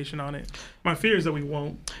information on it. My fear is that we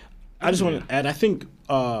won't. I just want to add. I think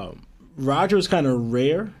Roger was kind of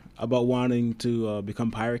rare about wanting to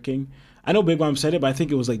become Pirate King. I know Big Mom said it, but I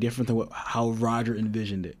think it was like different than how Roger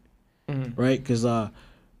envisioned it, right? Because kind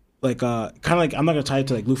of like I'm not gonna tie it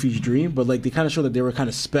to like Luffy's dream, but like they kind of show that they were kind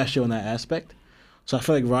of special in that aspect. So I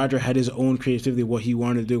feel like Roger had his own creativity, what he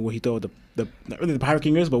wanted to do, what he thought not really the Pirate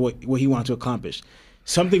King is, but what he wanted to accomplish.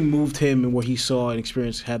 Something moved him, and what he saw and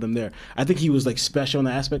experienced had them there. I think he was like special in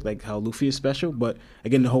that aspect, like how Luffy is special. But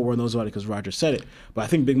again, the whole world knows about it because Roger said it. But I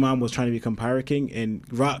think Big Mom was trying to become Pirate King, and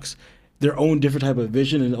Rox, their own different type of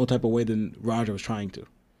vision and their own type of way than Roger was trying to.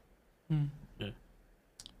 Yeah.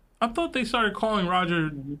 I thought they started calling Roger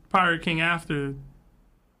Pirate King after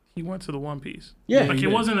he went to the One Piece. Yeah, like it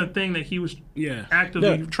wasn't a thing that he was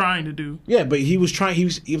actively trying to do. Yeah, but he was trying. He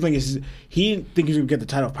didn't think he was going to get the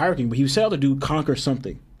title of Pirate King, but he was set out to do conquer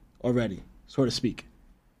something already, so to speak.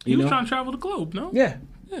 He was trying to travel the globe, no? Yeah.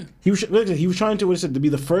 He was trying to to be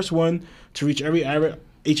the first one to reach every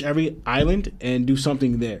island and do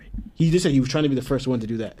something there. He just said he was trying to be the first one to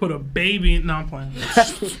do that. Put a baby in. No, I'm playing.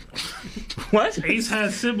 What? Ace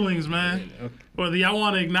has siblings, man. Whether y'all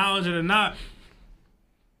want to acknowledge it or not.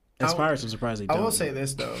 As Pirates, I'm surprised they don't. I will say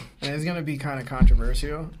this, though, and it's going to be kind of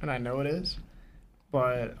controversial, and I know it is,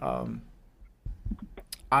 but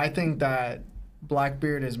I think that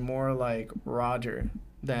Blackbeard is more like Roger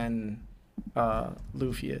than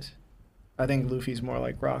Luffy is. I think Luffy's more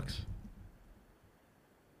like Rox.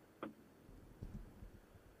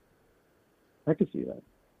 I could see that.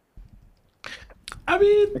 I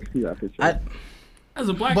mean, I could see that for sure. As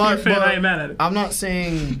a Blackbeard fan, I ain't mad at it. I'm not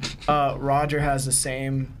saying Roger has the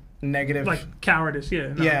same negative... Like cowardice,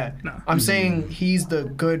 yeah. No. I'm saying he's the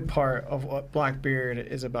good part of what Blackbeard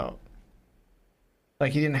is about.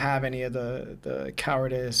 Like, he didn't have any of the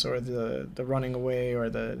cowardice or the running away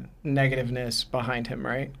or the negativeness behind him,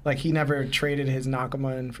 right? Like, he never traded his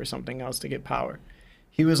Nakama in for something else to get power.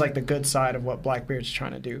 He was, like, the good side of what Blackbeard's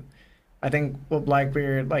trying to do. I think what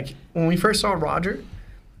Blackbeard... Like, when we first saw Roger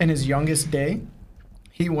in his youngest day,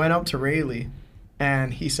 he went up to Rayleigh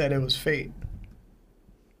and he said it was fate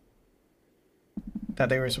that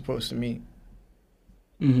they were supposed to meet.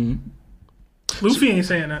 Luffy ain't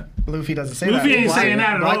saying that. Luffy doesn't say that. Luffy ain't saying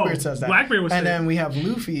that at all. Blackbeard says that. Blackbeard was saying and then we have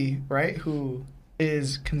Luffy, right, who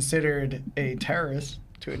is considered a terrorist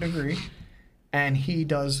to a degree. and he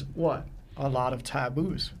does what? A lot of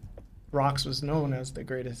taboos. Rocks was known as the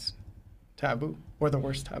greatest taboo or the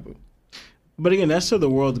worst taboo. But again, that's to the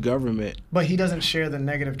world government. But he doesn't share the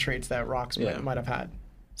negative traits that Rocks might have had.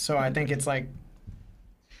 So I think it's like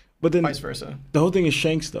but then vice versa. The whole thing is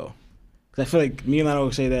Shanks, though. 'Cause I feel like me and Lionel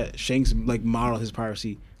would say that Shanks like modeled his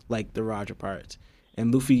piracy like the Roger pirates.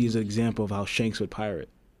 And Luffy is an example of how Shanks would pirate.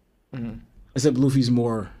 Mm-hmm. Except Luffy's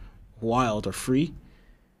more wild or free.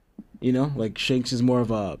 You know? Like Shanks is more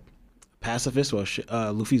of a pacifist, while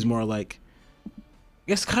Luffy's more like, I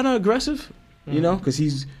guess, kind of aggressive. You know? Because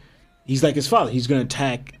he's like his father. He's going to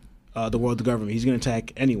attack the world government. He's going to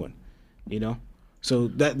attack anyone. You know? So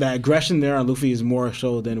that aggression there on Luffy is more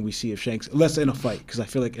so than we see of Shanks, unless in a fight, because I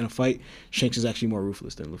feel like in a fight, Shanks is actually more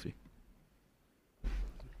ruthless than Luffy.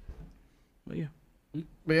 But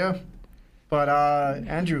yeah. But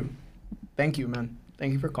Andrew, thank you, man.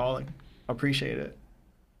 Thank you for calling. Appreciate it.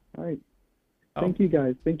 All right. Thank you,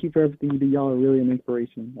 guys. Thank you for everything you do. Y'all are really an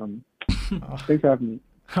inspiration. Thanks for having me.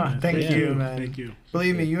 Thank you, man. Thank you.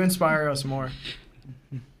 Believe me, you inspire us more.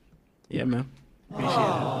 Yeah, man.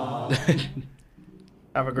 Appreciate it.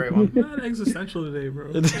 Have a great one. Not existential today, bro.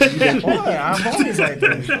 I'm always like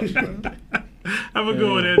this. Have a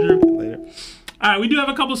good one, Andrew. Later. All right, we do have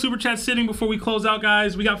a couple super chats sitting before we close out,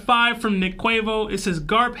 guys. We got 5 from Nick Cuevo. It says,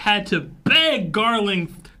 Garp had to beg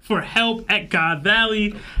Garling for help at God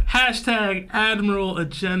Valley. Hashtag Admiral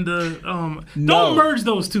Agenda. Don't merge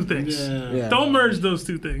those two things. Yeah. Don't merge those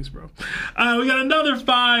two things, bro. We got another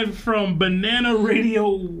 5 from Banana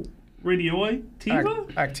Radioactiva?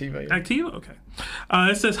 Activa. Yeah. Activa? Okay.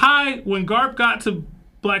 It says, hi, when Garp got to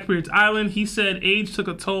Blackbeard's Island, he said age took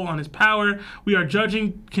a toll on his power. We are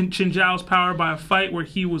judging Chinjao's power by a fight where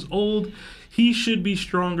he was old. He should be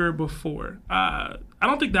stronger before. I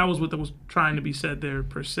don't think that was what was trying to be said there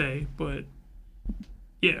per se, but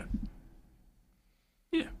yeah.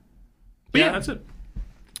 Yeah. But yeah, that's it.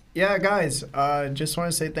 Yeah, guys, just want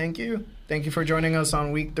to say thank you. Thank you for joining us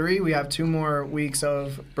on week 3. We have 2 more weeks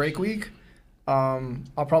of break week.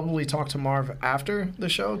 I'll probably talk to Marv after the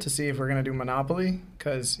show to see if we're going to do Monopoly,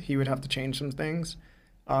 because he would have to change some things.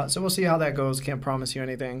 So we'll see how that goes. Can't promise you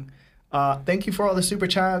anything. Thank you for all the super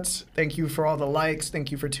chats. Thank you for all the likes.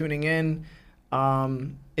 Thank you for tuning in.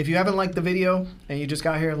 If you haven't liked the video and you just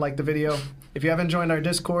got here and liked the video, if you haven't joined our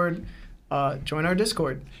Discord, join our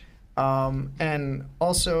Discord. And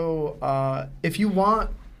also, if you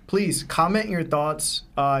want, please comment your thoughts.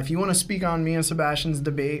 If you want to speak on me and Sebastian's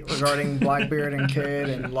debate regarding Blackbeard and Kid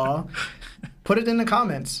and Law, put it in the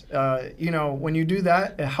comments. When you do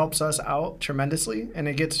that, it helps us out tremendously, and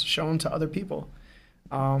it gets shown to other people.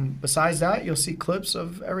 Besides that, you'll see clips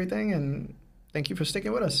of everything, and thank you for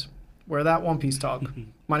sticking with us. We're that One Piece Talk.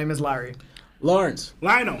 My name is Larry. Lawrence.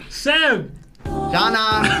 Lionel. Seb.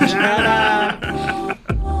 Jana.